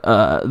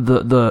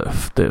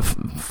the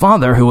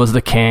father who was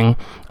the king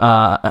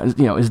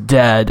is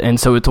dead, and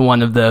so it's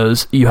one of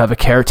those, you have a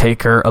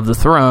caretaker of the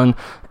throne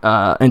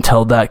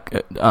until that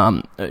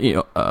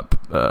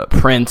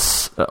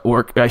prince,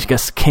 or I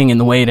guess king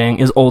in waiting,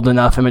 is old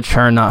enough and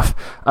mature enough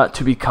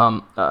to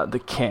become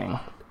the king.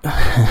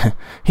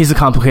 He's a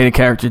complicated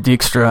character,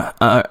 Dijkstra.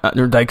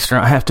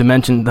 I have to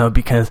mention, though,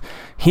 because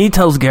he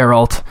tells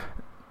Geralt,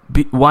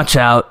 watch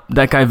out,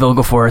 that guy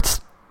Vilgefortz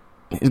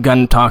is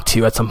going to talk to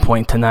you at some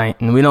point tonight,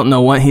 and we don't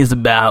know what he's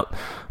about.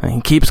 And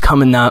he keeps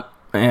coming up,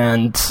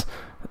 and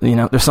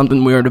there's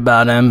something weird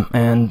about him,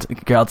 and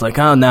Geralt's like,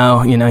 oh no,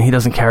 he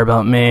doesn't care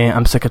about me.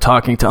 I'm sick of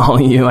talking to all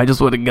of you. I just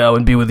want to go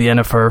and be with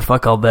Yennefer.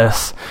 Fuck all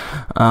this.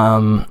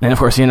 And of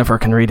course, Yennefer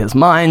can read his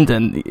mind,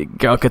 and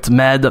Geralt gets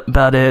mad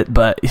about it,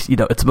 but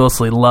it's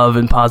mostly love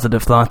and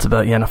positive thoughts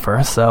about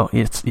Yennefer, so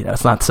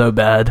it's not so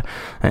bad.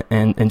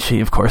 And she,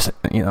 of course,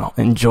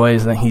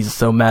 enjoys that he's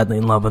so madly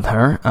in love with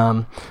her,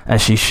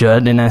 as she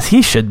should, and as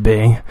he should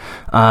be.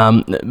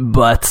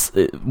 But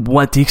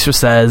what Dijkstra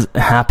says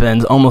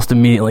happens almost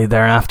immediately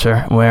thereafter,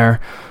 where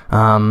he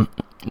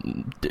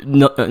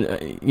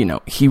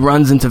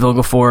runs into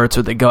Vilgefortz,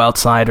 or they go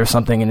outside or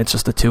something, and it's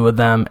just the two of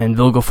them, and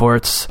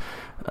Vilgefortz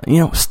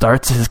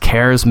starts his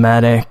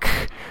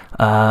charismatic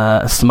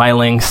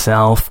smiling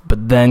self,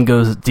 but then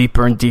goes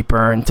deeper and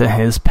deeper into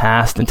his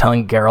past and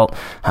telling Geralt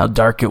how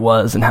dark it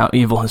was and how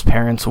evil his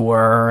parents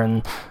were,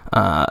 and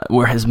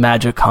where his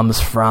magic comes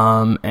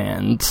from,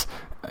 and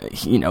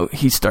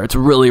he starts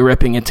really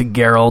ripping into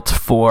Geralt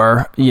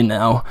for,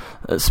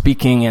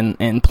 speaking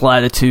in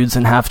platitudes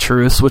and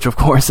half-truths, which of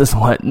course is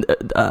what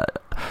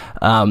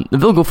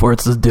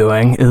Vilgefortz is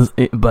doing,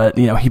 but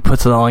he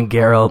puts it all on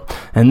Geralt,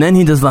 and then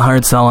he does the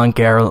hard sell on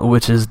Geralt,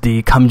 which is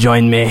the come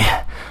join me.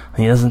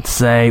 He doesn't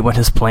say what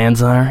his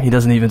plans are, he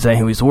doesn't even say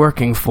who he's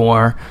working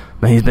for,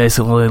 but he's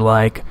basically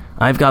like,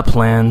 I've got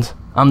plans,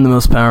 I'm the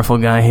most powerful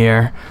guy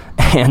here,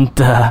 and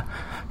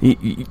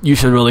you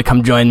should really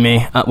come join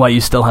me while you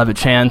still have a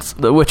chance.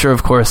 The Witcher,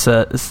 of course,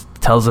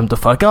 tells him to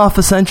fuck off,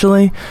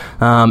 essentially,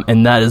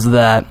 and that is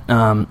that.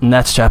 And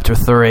that's chapter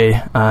 3,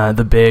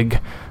 the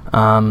big,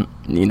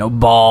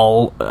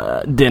 ball,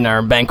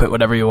 dinner, banquet,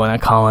 whatever you want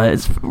to call it.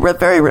 It's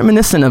very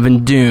reminiscent of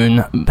in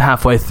Dune,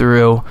 halfway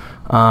through.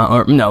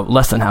 Or no,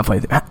 less than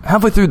halfway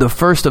through the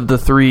first of the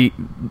 3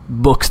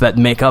 books that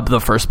make up the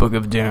first book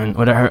of Dune,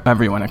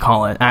 whatever you want to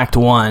call it. Act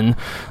 1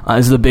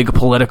 is the big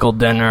political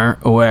dinner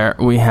where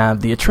we have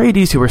the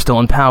Atreides, who are still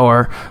in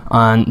power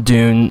on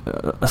Dune /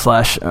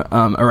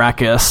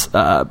 Arrakis,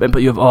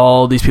 but you have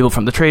all these people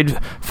from the Trade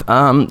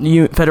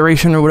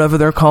Federation, or whatever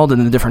they're called,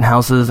 in the different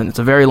houses, and it's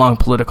a very long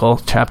political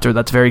chapter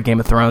that's very Game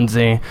of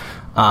Thrones-y.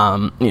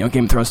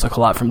 Game of Thrones took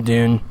a lot from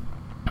Dune.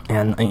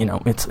 And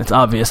it's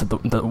obvious that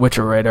the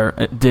Witcher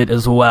writer did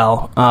as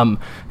well,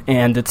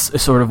 and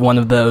it's sort of one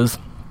of those,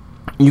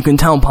 you can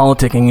tell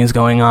politicking is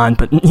going on,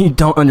 but you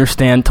don't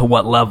understand to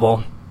what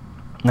level.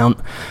 Now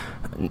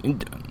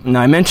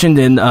I mentioned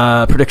in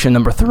prediction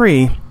number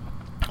 3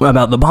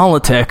 about the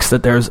politics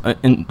that there's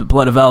in the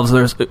Blood of Elves.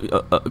 There's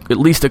at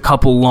least a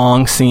couple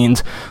long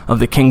scenes of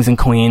the kings and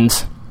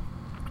queens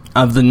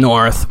of the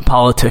North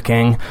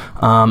politicking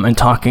and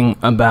talking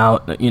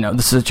about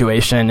the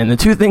situation, and the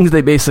 2 things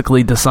they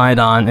basically decide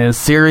on is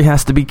Ciri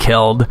has to be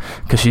killed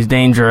because she's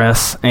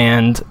dangerous,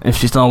 and if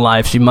she's still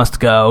alive she must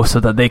go so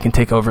that they can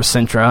take over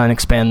Sintra and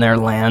expand their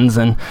lands,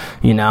 and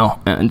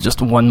and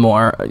just one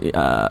more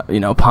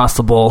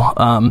possible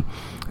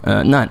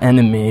not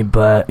enemy,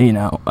 but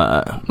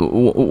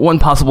one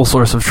possible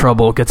source of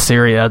trouble, get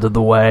Ciri out of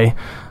the way.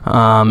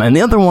 And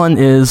the other one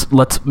is,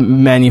 let's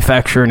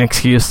manufacture an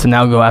excuse to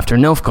now go after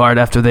Nilfgaard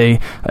after they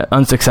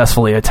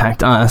unsuccessfully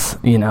attacked us.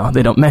 They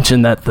don't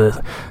mention that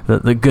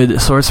the good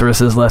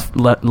sorceresses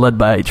led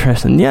by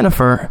Triss and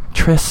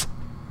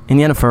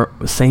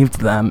Yennefer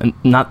saved them, and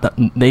not that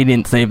they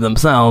didn't save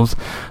themselves,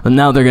 but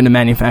now they're going to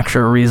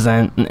manufacture a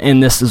reason,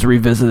 and this is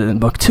revisited in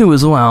book 2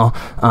 as well.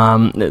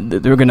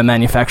 They're going to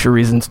manufacture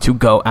reasons to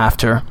go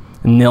after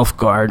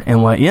Nilfgaard,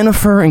 and what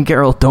Yennefer and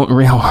Geralt don't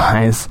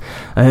realize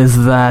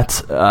is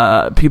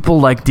that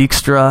people like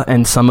Dijkstra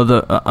and some of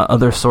the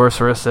other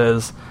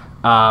sorceresses,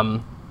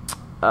 like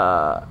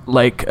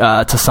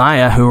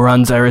Tissaia, who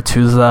runs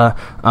Aretuza,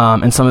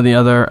 and some of the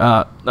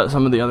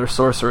other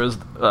sorcerers,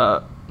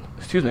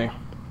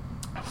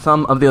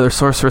 some of the other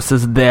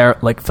sorceresses there,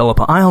 like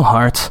Philippa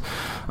Eilhart,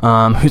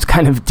 who's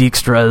kind of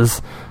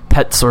Dijkstra's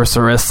pet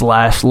sorceress /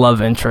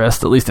 love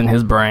interest, at least in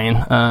his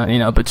brain,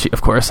 but she,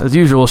 of course, as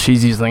usual,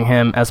 she's using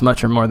him as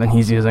much or more than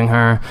he's using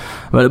her.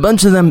 But a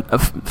bunch of them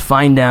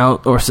find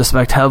out or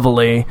suspect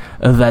heavily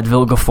that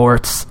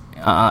Vilgefortz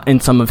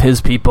and some of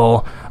his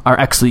people are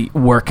actually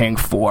working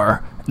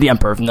for the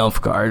Emperor of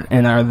Nilfgaard,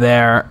 and are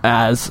there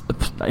as,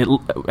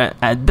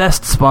 at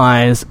best,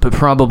 spies, but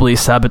probably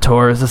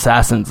saboteurs,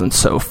 assassins, and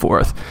so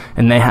forth,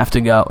 and they have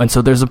to go. And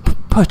so there's a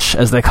putsch,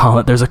 as they call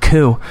it. There's a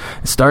coup,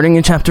 starting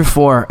in chapter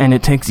 4, and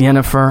it takes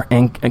Yennefer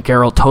and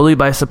Geralt totally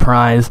by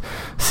surprise.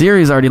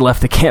 Ciri's already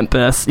left the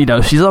campus.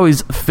 She's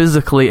always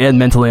physically and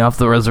mentally off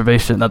the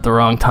reservation at the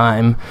wrong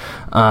time.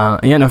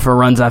 Yennefer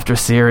runs after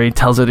Ciri,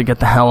 tells her to get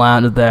the hell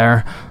out of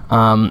there.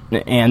 And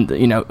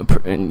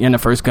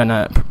Yennefer's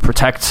gonna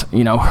protect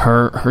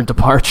her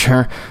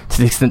departure to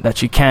the extent that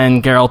she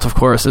can. Geralt, of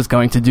course, is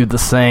going to do the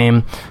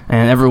same,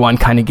 and everyone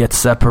kind of gets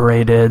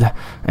separated.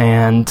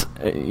 And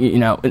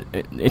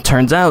it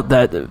turns out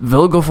that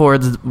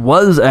Vilgefortz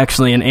was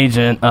actually an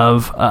agent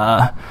of,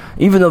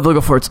 even though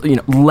Vilgefortz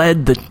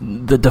led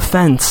the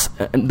defense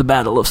in the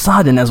Battle of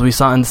Sodden, as we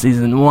saw in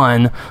season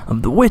 1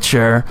 of The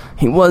Witcher,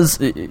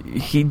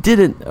 he did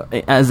it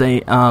as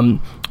a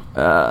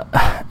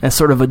as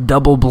sort of a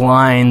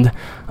double-blind,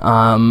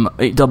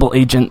 a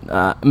double-agent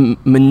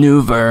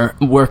maneuver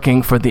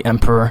working for the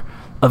Emperor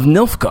of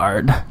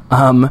Nilfgaard.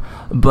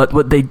 But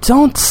what they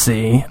don't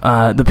see,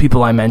 the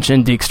people I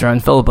mentioned, Dijkstra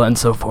and Philippa and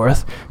so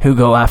forth, who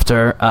go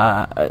after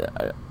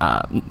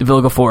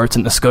Vilgefortz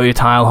and the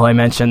Scoia'tael, who I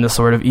mentioned, the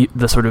sort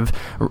of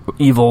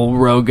evil,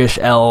 roguish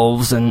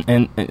elves, and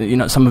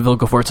some of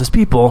Vilgefortz's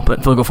people, but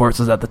Vilgefortz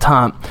is at the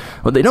top.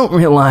 What they don't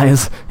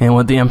realize, and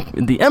what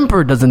the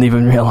Emperor doesn't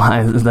even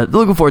realize, is that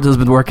Vilgefortz has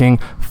been working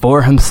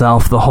for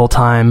himself the whole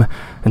time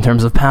in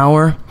terms of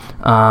power.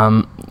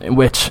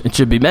 Which, it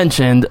should be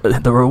mentioned,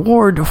 the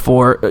reward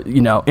for,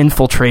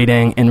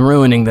 infiltrating and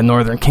ruining the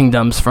northern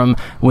kingdoms from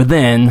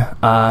within,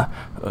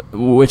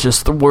 which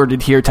is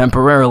thwarted here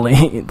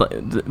temporarily,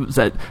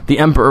 that the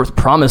Emperor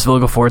promised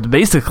Vilgefortz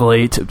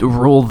basically to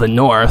rule the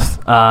north,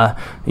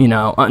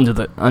 under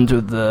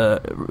the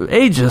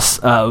aegis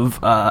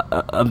of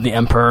the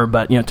Emperor,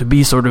 but to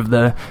be sort of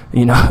the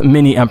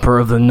mini Emperor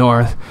of the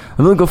North.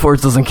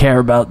 Vilgefortz doesn't care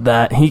about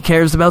that. He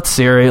cares about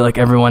Ciri like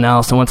everyone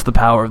else and wants the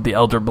power of the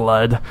Elder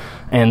Blood,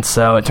 and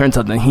so it turns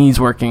out that he's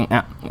working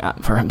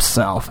for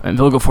himself. And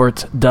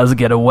Vilgefortz does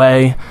get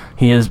away.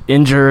 He is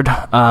injured.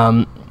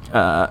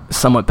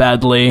 Somewhat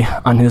badly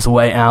on his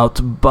way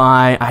out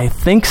by, I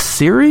think,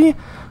 Ciri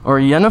or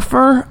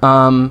Yennefer.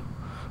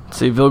 Let's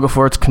see,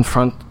 Vilgefortz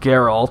confront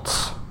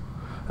Geralt.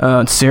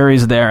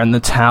 Ciri's there in the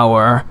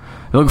tower.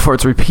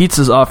 Vilgefortz repeats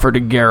his offer to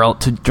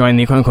Geralt to join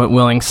the quote-unquote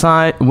winning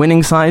side.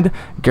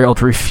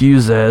 Geralt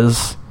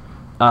refuses.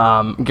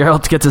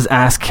 Geralt gets his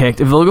ass kicked.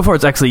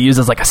 Vilgefortz actually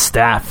uses like a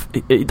staff.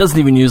 He doesn't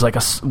even use like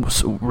a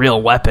real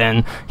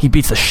weapon. He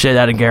beats the shit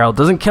out of Geralt.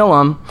 Doesn't kill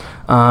him.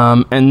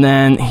 And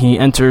then he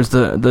enters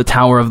the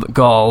Tower of the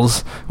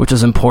Gauls, which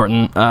is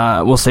important.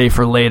 We'll save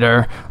for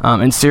later.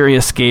 And Ciri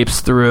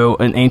escapes through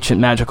an ancient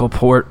magical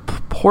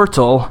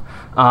portal.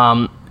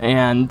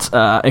 And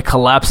it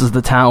collapses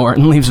the tower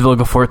and leaves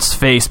Vilgefortz's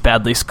face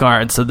badly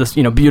scarred. So this,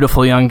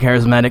 beautiful young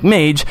charismatic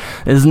mage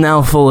is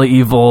now fully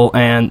evil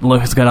and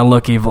is going to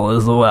look evil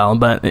as well.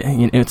 But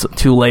it's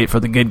too late for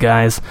the good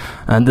guys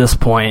at this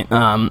point,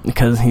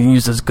 because he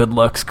uses good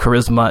looks,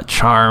 charisma,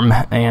 charm,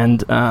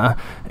 and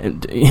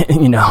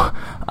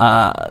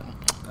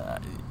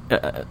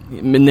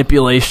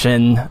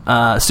manipulation,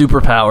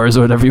 superpowers,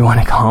 or whatever you want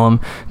to call them,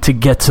 to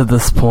get to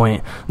this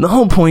point. The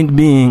whole point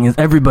being is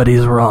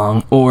everybody's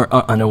wrong or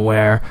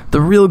unaware.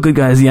 The real good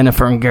guys,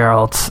 Yennefer and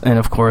Geralt, and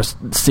of course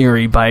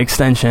Ciri by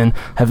extension,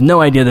 have no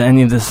idea that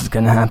any of this is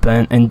going to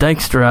happen. And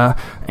Dijkstra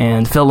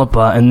and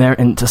Philippa and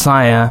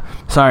Tissaia,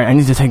 sorry, I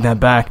need to take that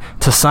back.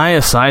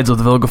 Tissaia sides with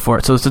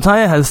Vilgefortz. So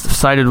Tissaia has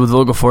sided with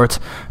Vilgefortz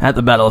at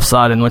the Battle of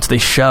Sodden, which they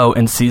show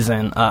in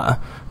season.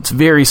 It's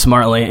very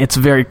smartly. It's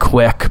very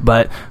quick,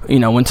 but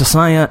when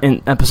Tissaia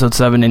in episode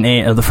 7 and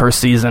 8 of the first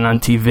season on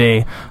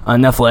TV,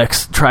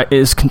 Netflix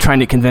is trying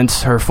to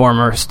convince her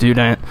former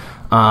student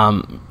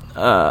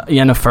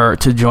Yennefer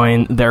to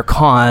join their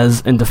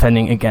cause in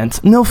defending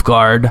against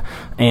Nilfgaard,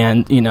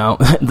 and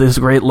this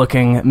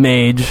great-looking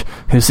mage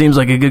who seems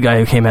like a good guy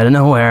who came out of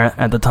nowhere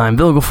at the time,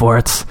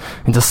 Vilgefortz,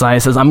 and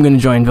Tissaia says, "I'm going to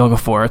join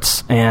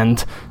Vilgefortz."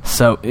 And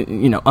so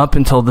up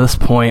until this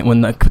point,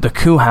 when the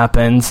coup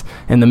happens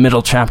in the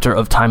middle chapter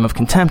of Time of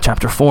Contempt,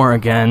 chapter 4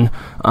 again,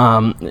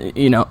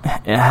 it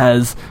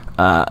has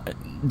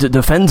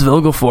defends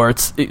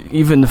Vilgefortz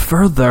even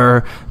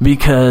further,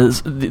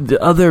 because the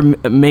other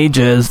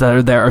mages that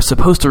are there are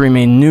supposed to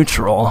remain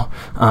neutral,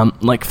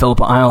 like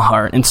Philippa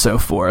Eilhart and so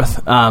forth,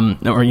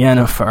 or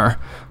Yennefer,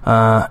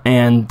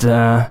 and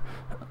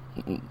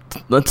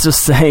let's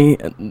just say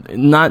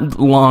not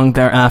long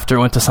thereafter,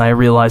 when Tissaia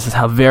realizes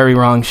how very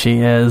wrong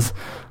she is,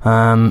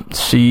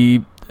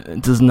 she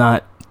does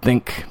not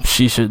think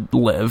she should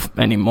live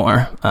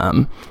anymore,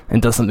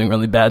 and does something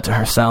really bad to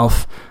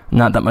herself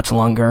not that much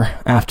longer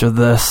after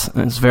this.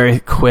 It's very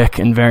quick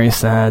and very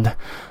sad,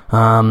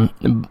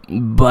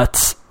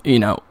 but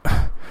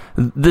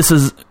this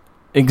is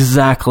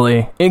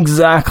exactly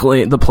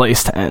the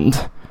place to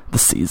end the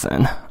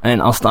season,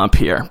 and I'll stop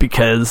here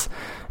because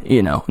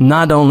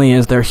not only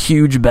is there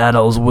huge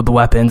battles with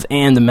weapons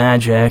and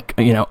magic,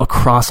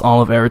 across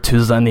all of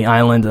Aretuza and the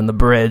island and the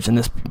bridge and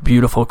this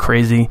beautiful,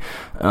 crazy,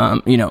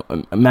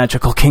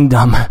 magical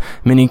kingdom,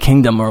 mini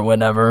kingdom or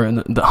whatever,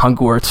 the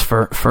Hogwarts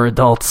for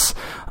adults.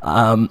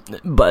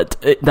 But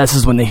this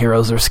is when the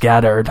heroes are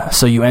scattered.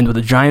 So you end with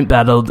a giant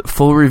battle,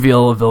 full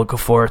reveal of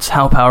Vilgefortz,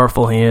 how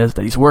powerful he is,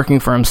 that he's working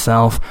for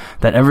himself,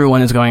 that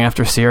everyone is going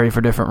after Ciri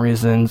for different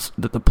reasons,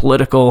 that the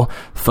political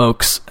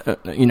folks,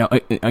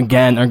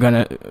 again, are going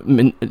to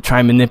try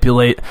and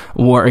manipulate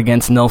war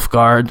against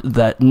Nilfgaard,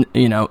 that,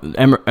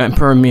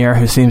 Emperor Mir,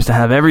 who seems to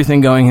have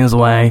everything going his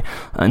way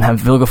and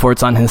have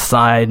Vilgefortz on his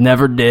side,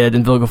 never did,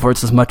 and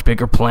Vilgefortz has much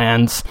bigger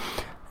plans.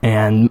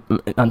 And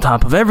on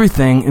top of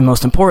everything, and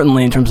most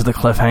importantly in terms of the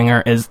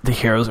cliffhanger, is the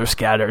heroes are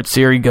scattered.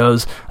 Ciri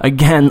goes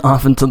again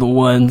off into the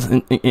woods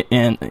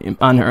and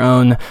on her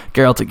own.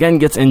 Geralt again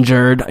gets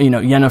injured.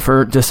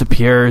 Yennefer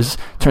disappears.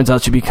 Turns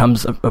out she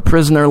becomes a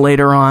prisoner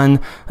later on.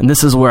 And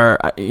this is where,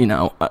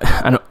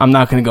 I'm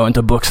not going to go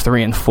into books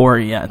 3 and 4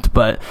 yet,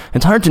 but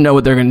it's hard to know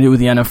what they're going to do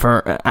with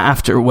Yennefer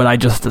after what I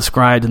just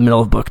described in the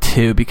middle of book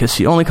 2, because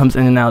she only comes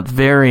in and out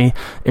very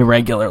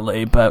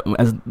irregularly. But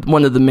as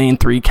one of the main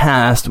 3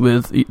 cast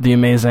with the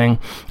amazing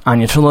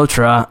Anya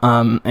Chalotra,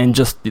 and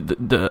just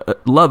the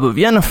love of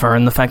Yennefer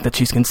and the fact that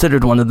she's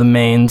considered one of the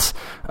mains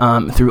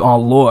through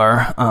all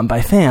lore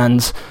by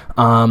fans,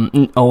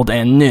 old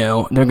and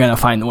new, they're going to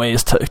find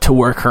ways to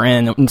work her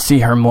in and see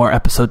her more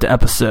episode to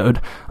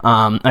episode.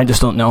 I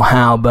just don't know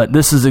how, but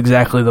this is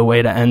exactly the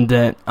way to end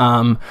it.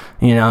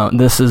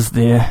 This is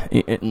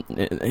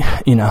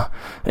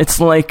it's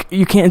like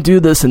you can't do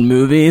this in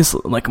movies,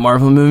 like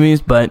Marvel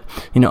movies, but,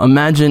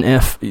 imagine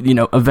if,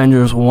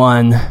 Avengers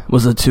 1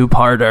 was a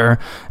 2-parter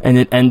and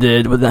it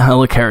ended with the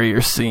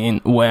helicarrier scene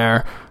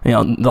where,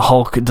 the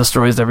Hulk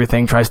destroys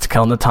everything, tries to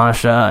kill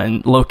Natasha,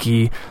 and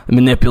Loki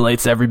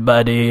manipulates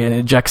everybody and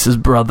ejects his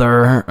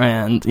brother,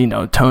 and,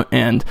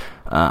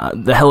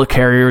 the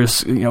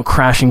helicarriers,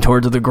 crashing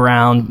towards the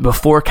ground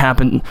before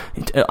Cap and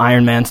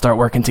Iron Man start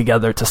working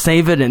together to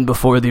save it, and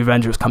before the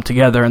Avengers come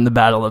together in the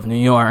Battle of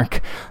New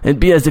York.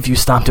 It'd be as if you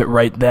stopped it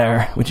right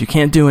there, which you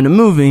can't do in a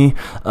movie,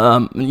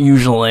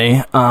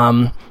 usually,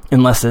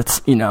 unless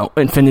it's,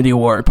 Infinity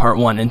War Part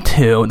 1 and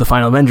 2, the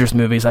final Avengers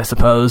movies, I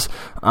suppose,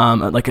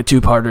 like a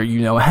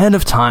 2-parter, ahead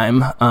of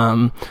time,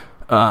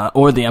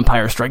 or The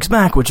Empire Strikes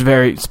Back, which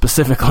very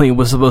specifically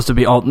was supposed to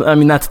be all. I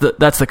mean, that's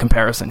the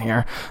comparison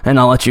here, and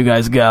I'll let you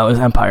guys go. Is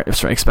Empire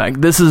Strikes Back?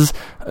 This is,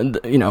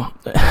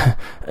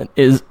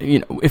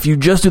 if you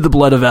just do the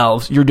Blood of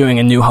Elves, you're doing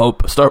A New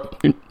Hope, Star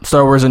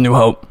Wars: A New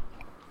Hope,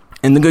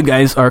 and the good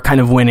guys are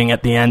kind of winning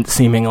at the end,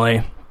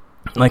 seemingly,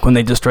 like when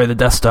they destroy the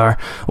Death Star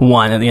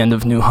 1 at the end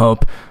of New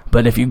Hope.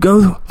 But if you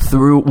go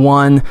through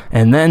 1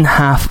 and then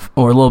half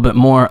or a little bit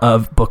more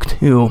of book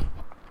 2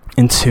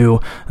 into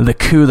the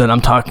coup that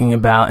I'm talking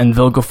about, and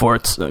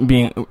Vilgefortz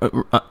being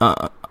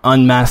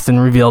unmasked and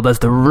revealed as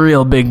the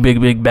real big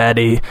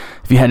baddie,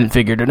 if you hadn't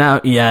figured it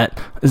out yet,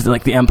 is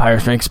like The Empire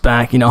Strikes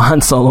Back,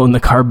 Han Solo in the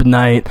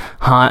Carbonite,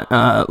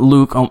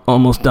 Luke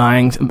almost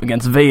dying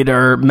against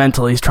Vader,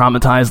 mentally he's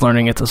traumatized,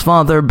 learning it's his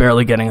father,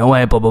 barely getting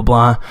away, blah, blah,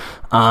 blah.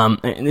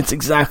 And it's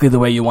exactly the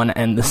way you want to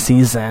end the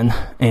season,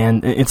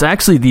 and it's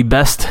actually the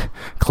best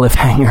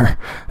cliffhanger,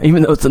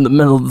 even though it's in the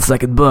middle of the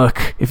second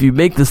book. If you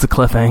make this a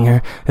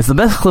cliffhanger, it's the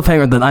best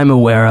cliffhanger that I'm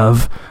aware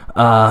of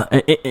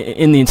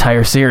in the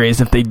entire series,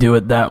 if they do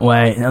it that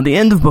way. Now, the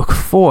end of book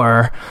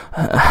 4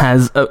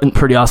 has a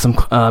pretty awesome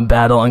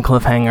battle and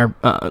cliffhanger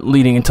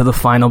leading into the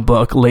final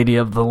book, Lady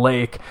of the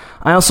Lake.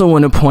 I also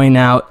want to point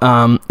out,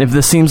 if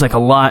this seems like a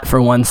lot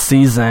for one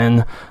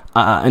season,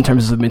 in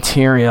terms of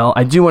material,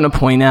 I do want to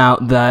point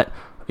out that,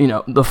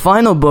 the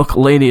final book,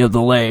 Lady of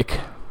the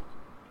Lake,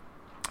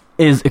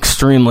 is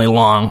extremely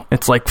long.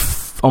 It's like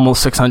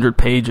almost 600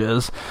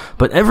 pages,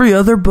 but every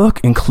other book,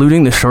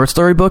 including the short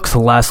story books, The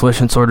Last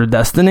Wish and Sword of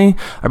Destiny,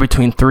 are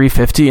between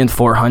 350 and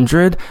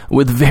 400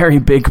 with very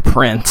big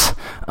print,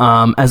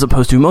 as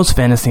opposed to most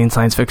fantasy and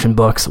science fiction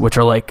books, which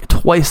are like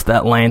twice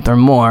that length or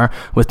more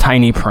with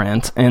tiny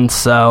print. And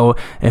so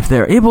if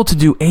they're able to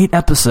do 8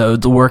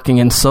 episodes working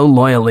in so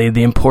loyally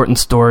the important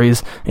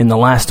stories in The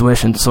Last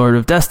Wish and Sword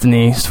of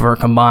Destiny for a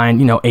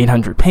combined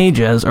 800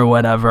 pages or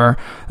whatever,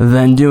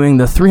 then doing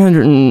the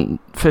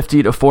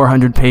 350 to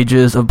 400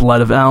 pages of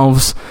Blood of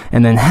Elves,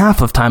 and then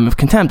half of Time of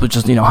Contempt, which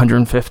is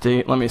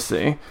 150. Let me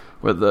see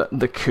where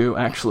the coup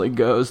actually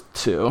goes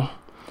to.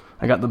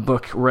 I got the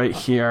book right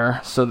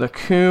here. So the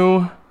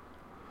coup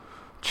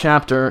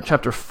chapter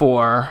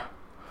 4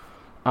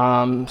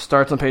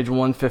 starts on page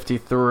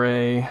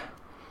 153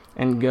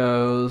 and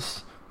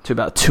goes to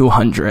about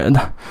 200.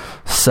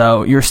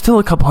 So you're still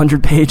a couple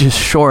hundred pages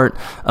short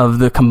of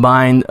the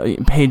combined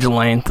page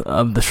length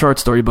of the short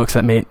story books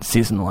that made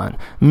season 1.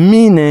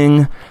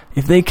 Meaning,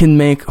 if they can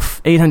make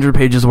 800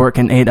 pages work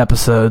in 8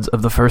 episodes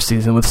of the first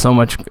season with so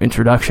much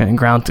introduction and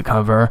ground to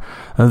cover,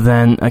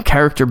 then a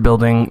character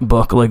building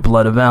book like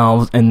Blood of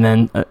Elves, and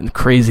then a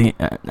crazy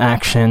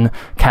action,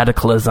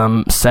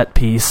 cataclysm, set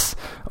piece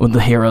with the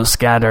heroes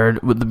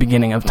scattered with the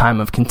beginning of Time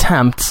of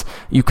Contempt,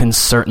 you can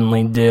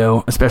certainly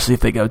do, especially if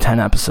they go 10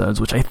 episodes,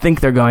 which I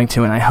think they're going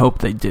to, and I hope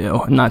they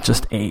do, not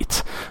just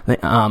 8.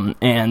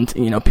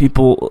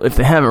 People, if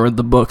they haven't read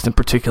the books in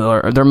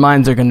particular, their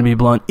minds are going to be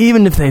blown,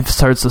 even if they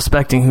start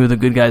suspecting who the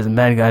good guys and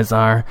bad guys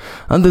are.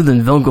 Other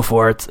than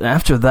Vilgefortz,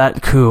 after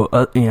that coup,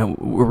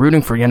 we're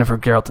rooting for Yennefer,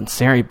 Geralt, and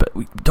Ciri, but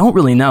we don't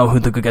really know who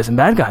the good guys and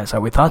bad guys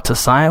are. We thought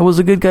Tissaia was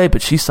a good guy,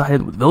 but she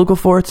sided with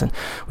Vilgefortz, and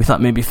we thought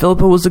maybe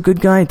Philippa was a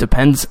good guy. It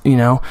depends,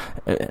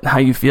 how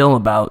you feel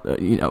about,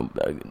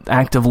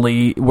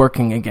 actively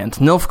working against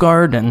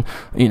Nilfgaard, and,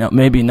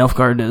 maybe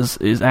Nilfgaard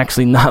is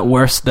actually not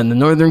worse than the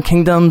Northern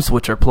Kingdoms,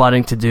 which are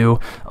plotting to do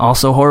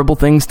also horrible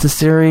things to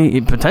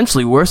Ciri,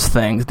 potentially worse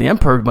things. The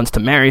Emperor wants to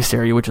marry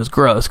Ciri, which is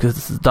gross. knows because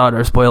it's his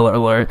daughter, spoiler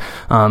alert,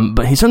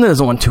 but he certainly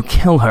doesn't want to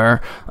kill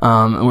her,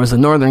 whereas the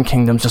Northern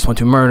Kingdoms just want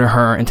to murder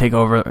her and take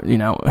over,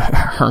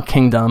 her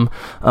kingdom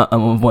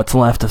of what's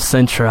left of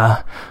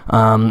Sintra,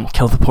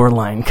 kill the poor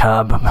lion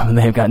cub.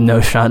 They've got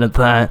no shot at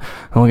that.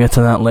 We'll get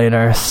to that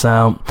later.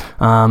 So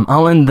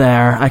I'll end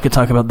there. I could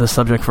talk about this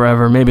subject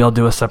forever. Maybe I'll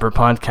do a separate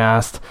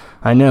podcast.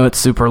 I know it's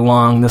super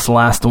long, this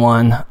last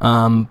one,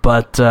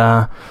 but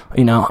I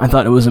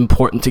thought it was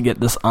important to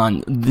get this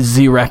on the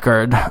Z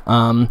record,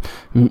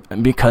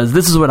 because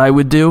this is what I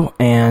would do,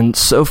 and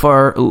so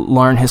far,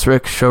 Lauren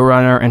Hissrich,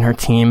 showrunner, and her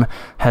team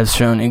has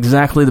shown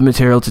exactly the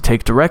material to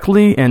take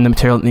directly, and the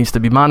material that needs to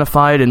be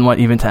modified, and what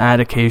even to add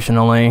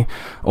occasionally,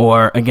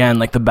 or, again,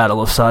 like the Battle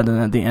of Sodden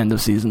at the end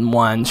of Season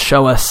 1,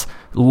 show us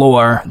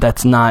lore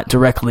that's not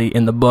directly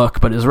in the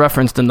book, but is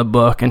referenced in the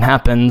book and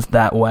happens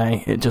that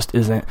way. It just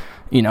isn't,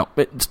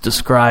 it's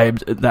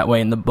described that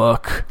way in the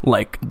book,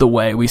 like the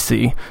way we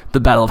see the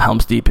Battle of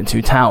Helm's Deep and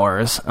Two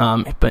Towers.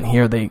 But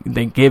here they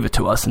gave it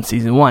to us in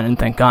Season 1, and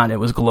thank God it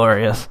was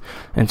glorious.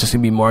 And it's just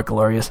going to be more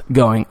glorious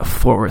going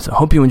forward. So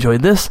hope you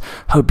enjoyed this.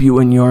 Hope you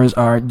and yours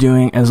are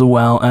doing as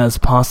well as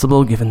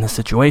possible given the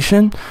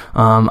situation.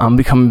 I'll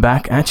be coming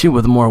back at you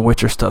with more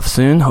Witcher stuff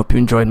soon. Hope you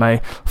enjoyed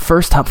my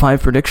first top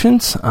 5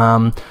 predictions.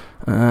 I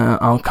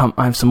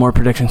have some more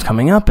predictions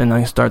coming up, and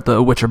I start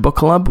the Witcher book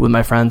club with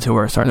my friends who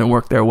are starting to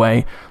work their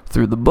way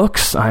through the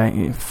books.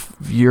 If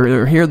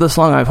you're here this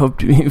long, I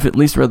hope you've at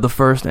least read the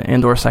first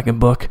and or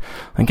second book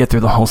and get through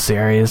the whole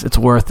series. It's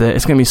worth it.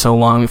 It's going to be so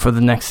long before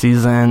the next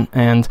season,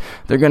 and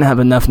they're going to have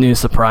enough new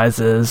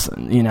surprises,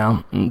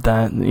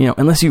 that,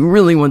 unless you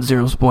really want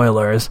zero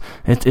spoilers,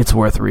 it's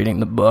worth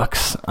reading the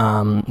books.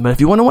 But if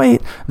you want to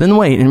wait, then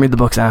wait and read the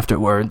books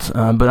afterwards.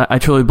 But I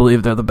truly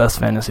believe they're the best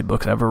fantasy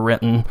books ever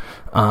written.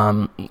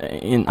 I'm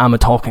a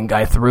Tolkien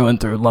guy through and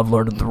through, love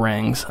Lord of the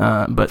Rings.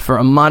 But for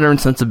a modern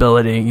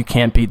sensibility, you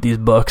can't beat these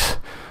books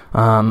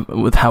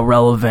with how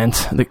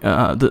relevant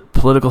the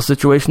political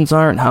situations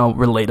are and how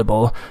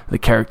relatable the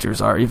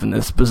characters are, even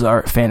this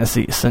bizarre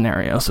fantasy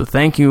scenario. So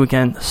thank you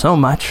again so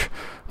much.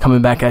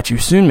 Coming back at you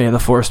soon. May the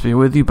Force be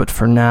with you. But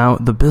for now,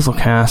 the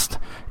Bizzlecast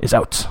is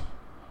out.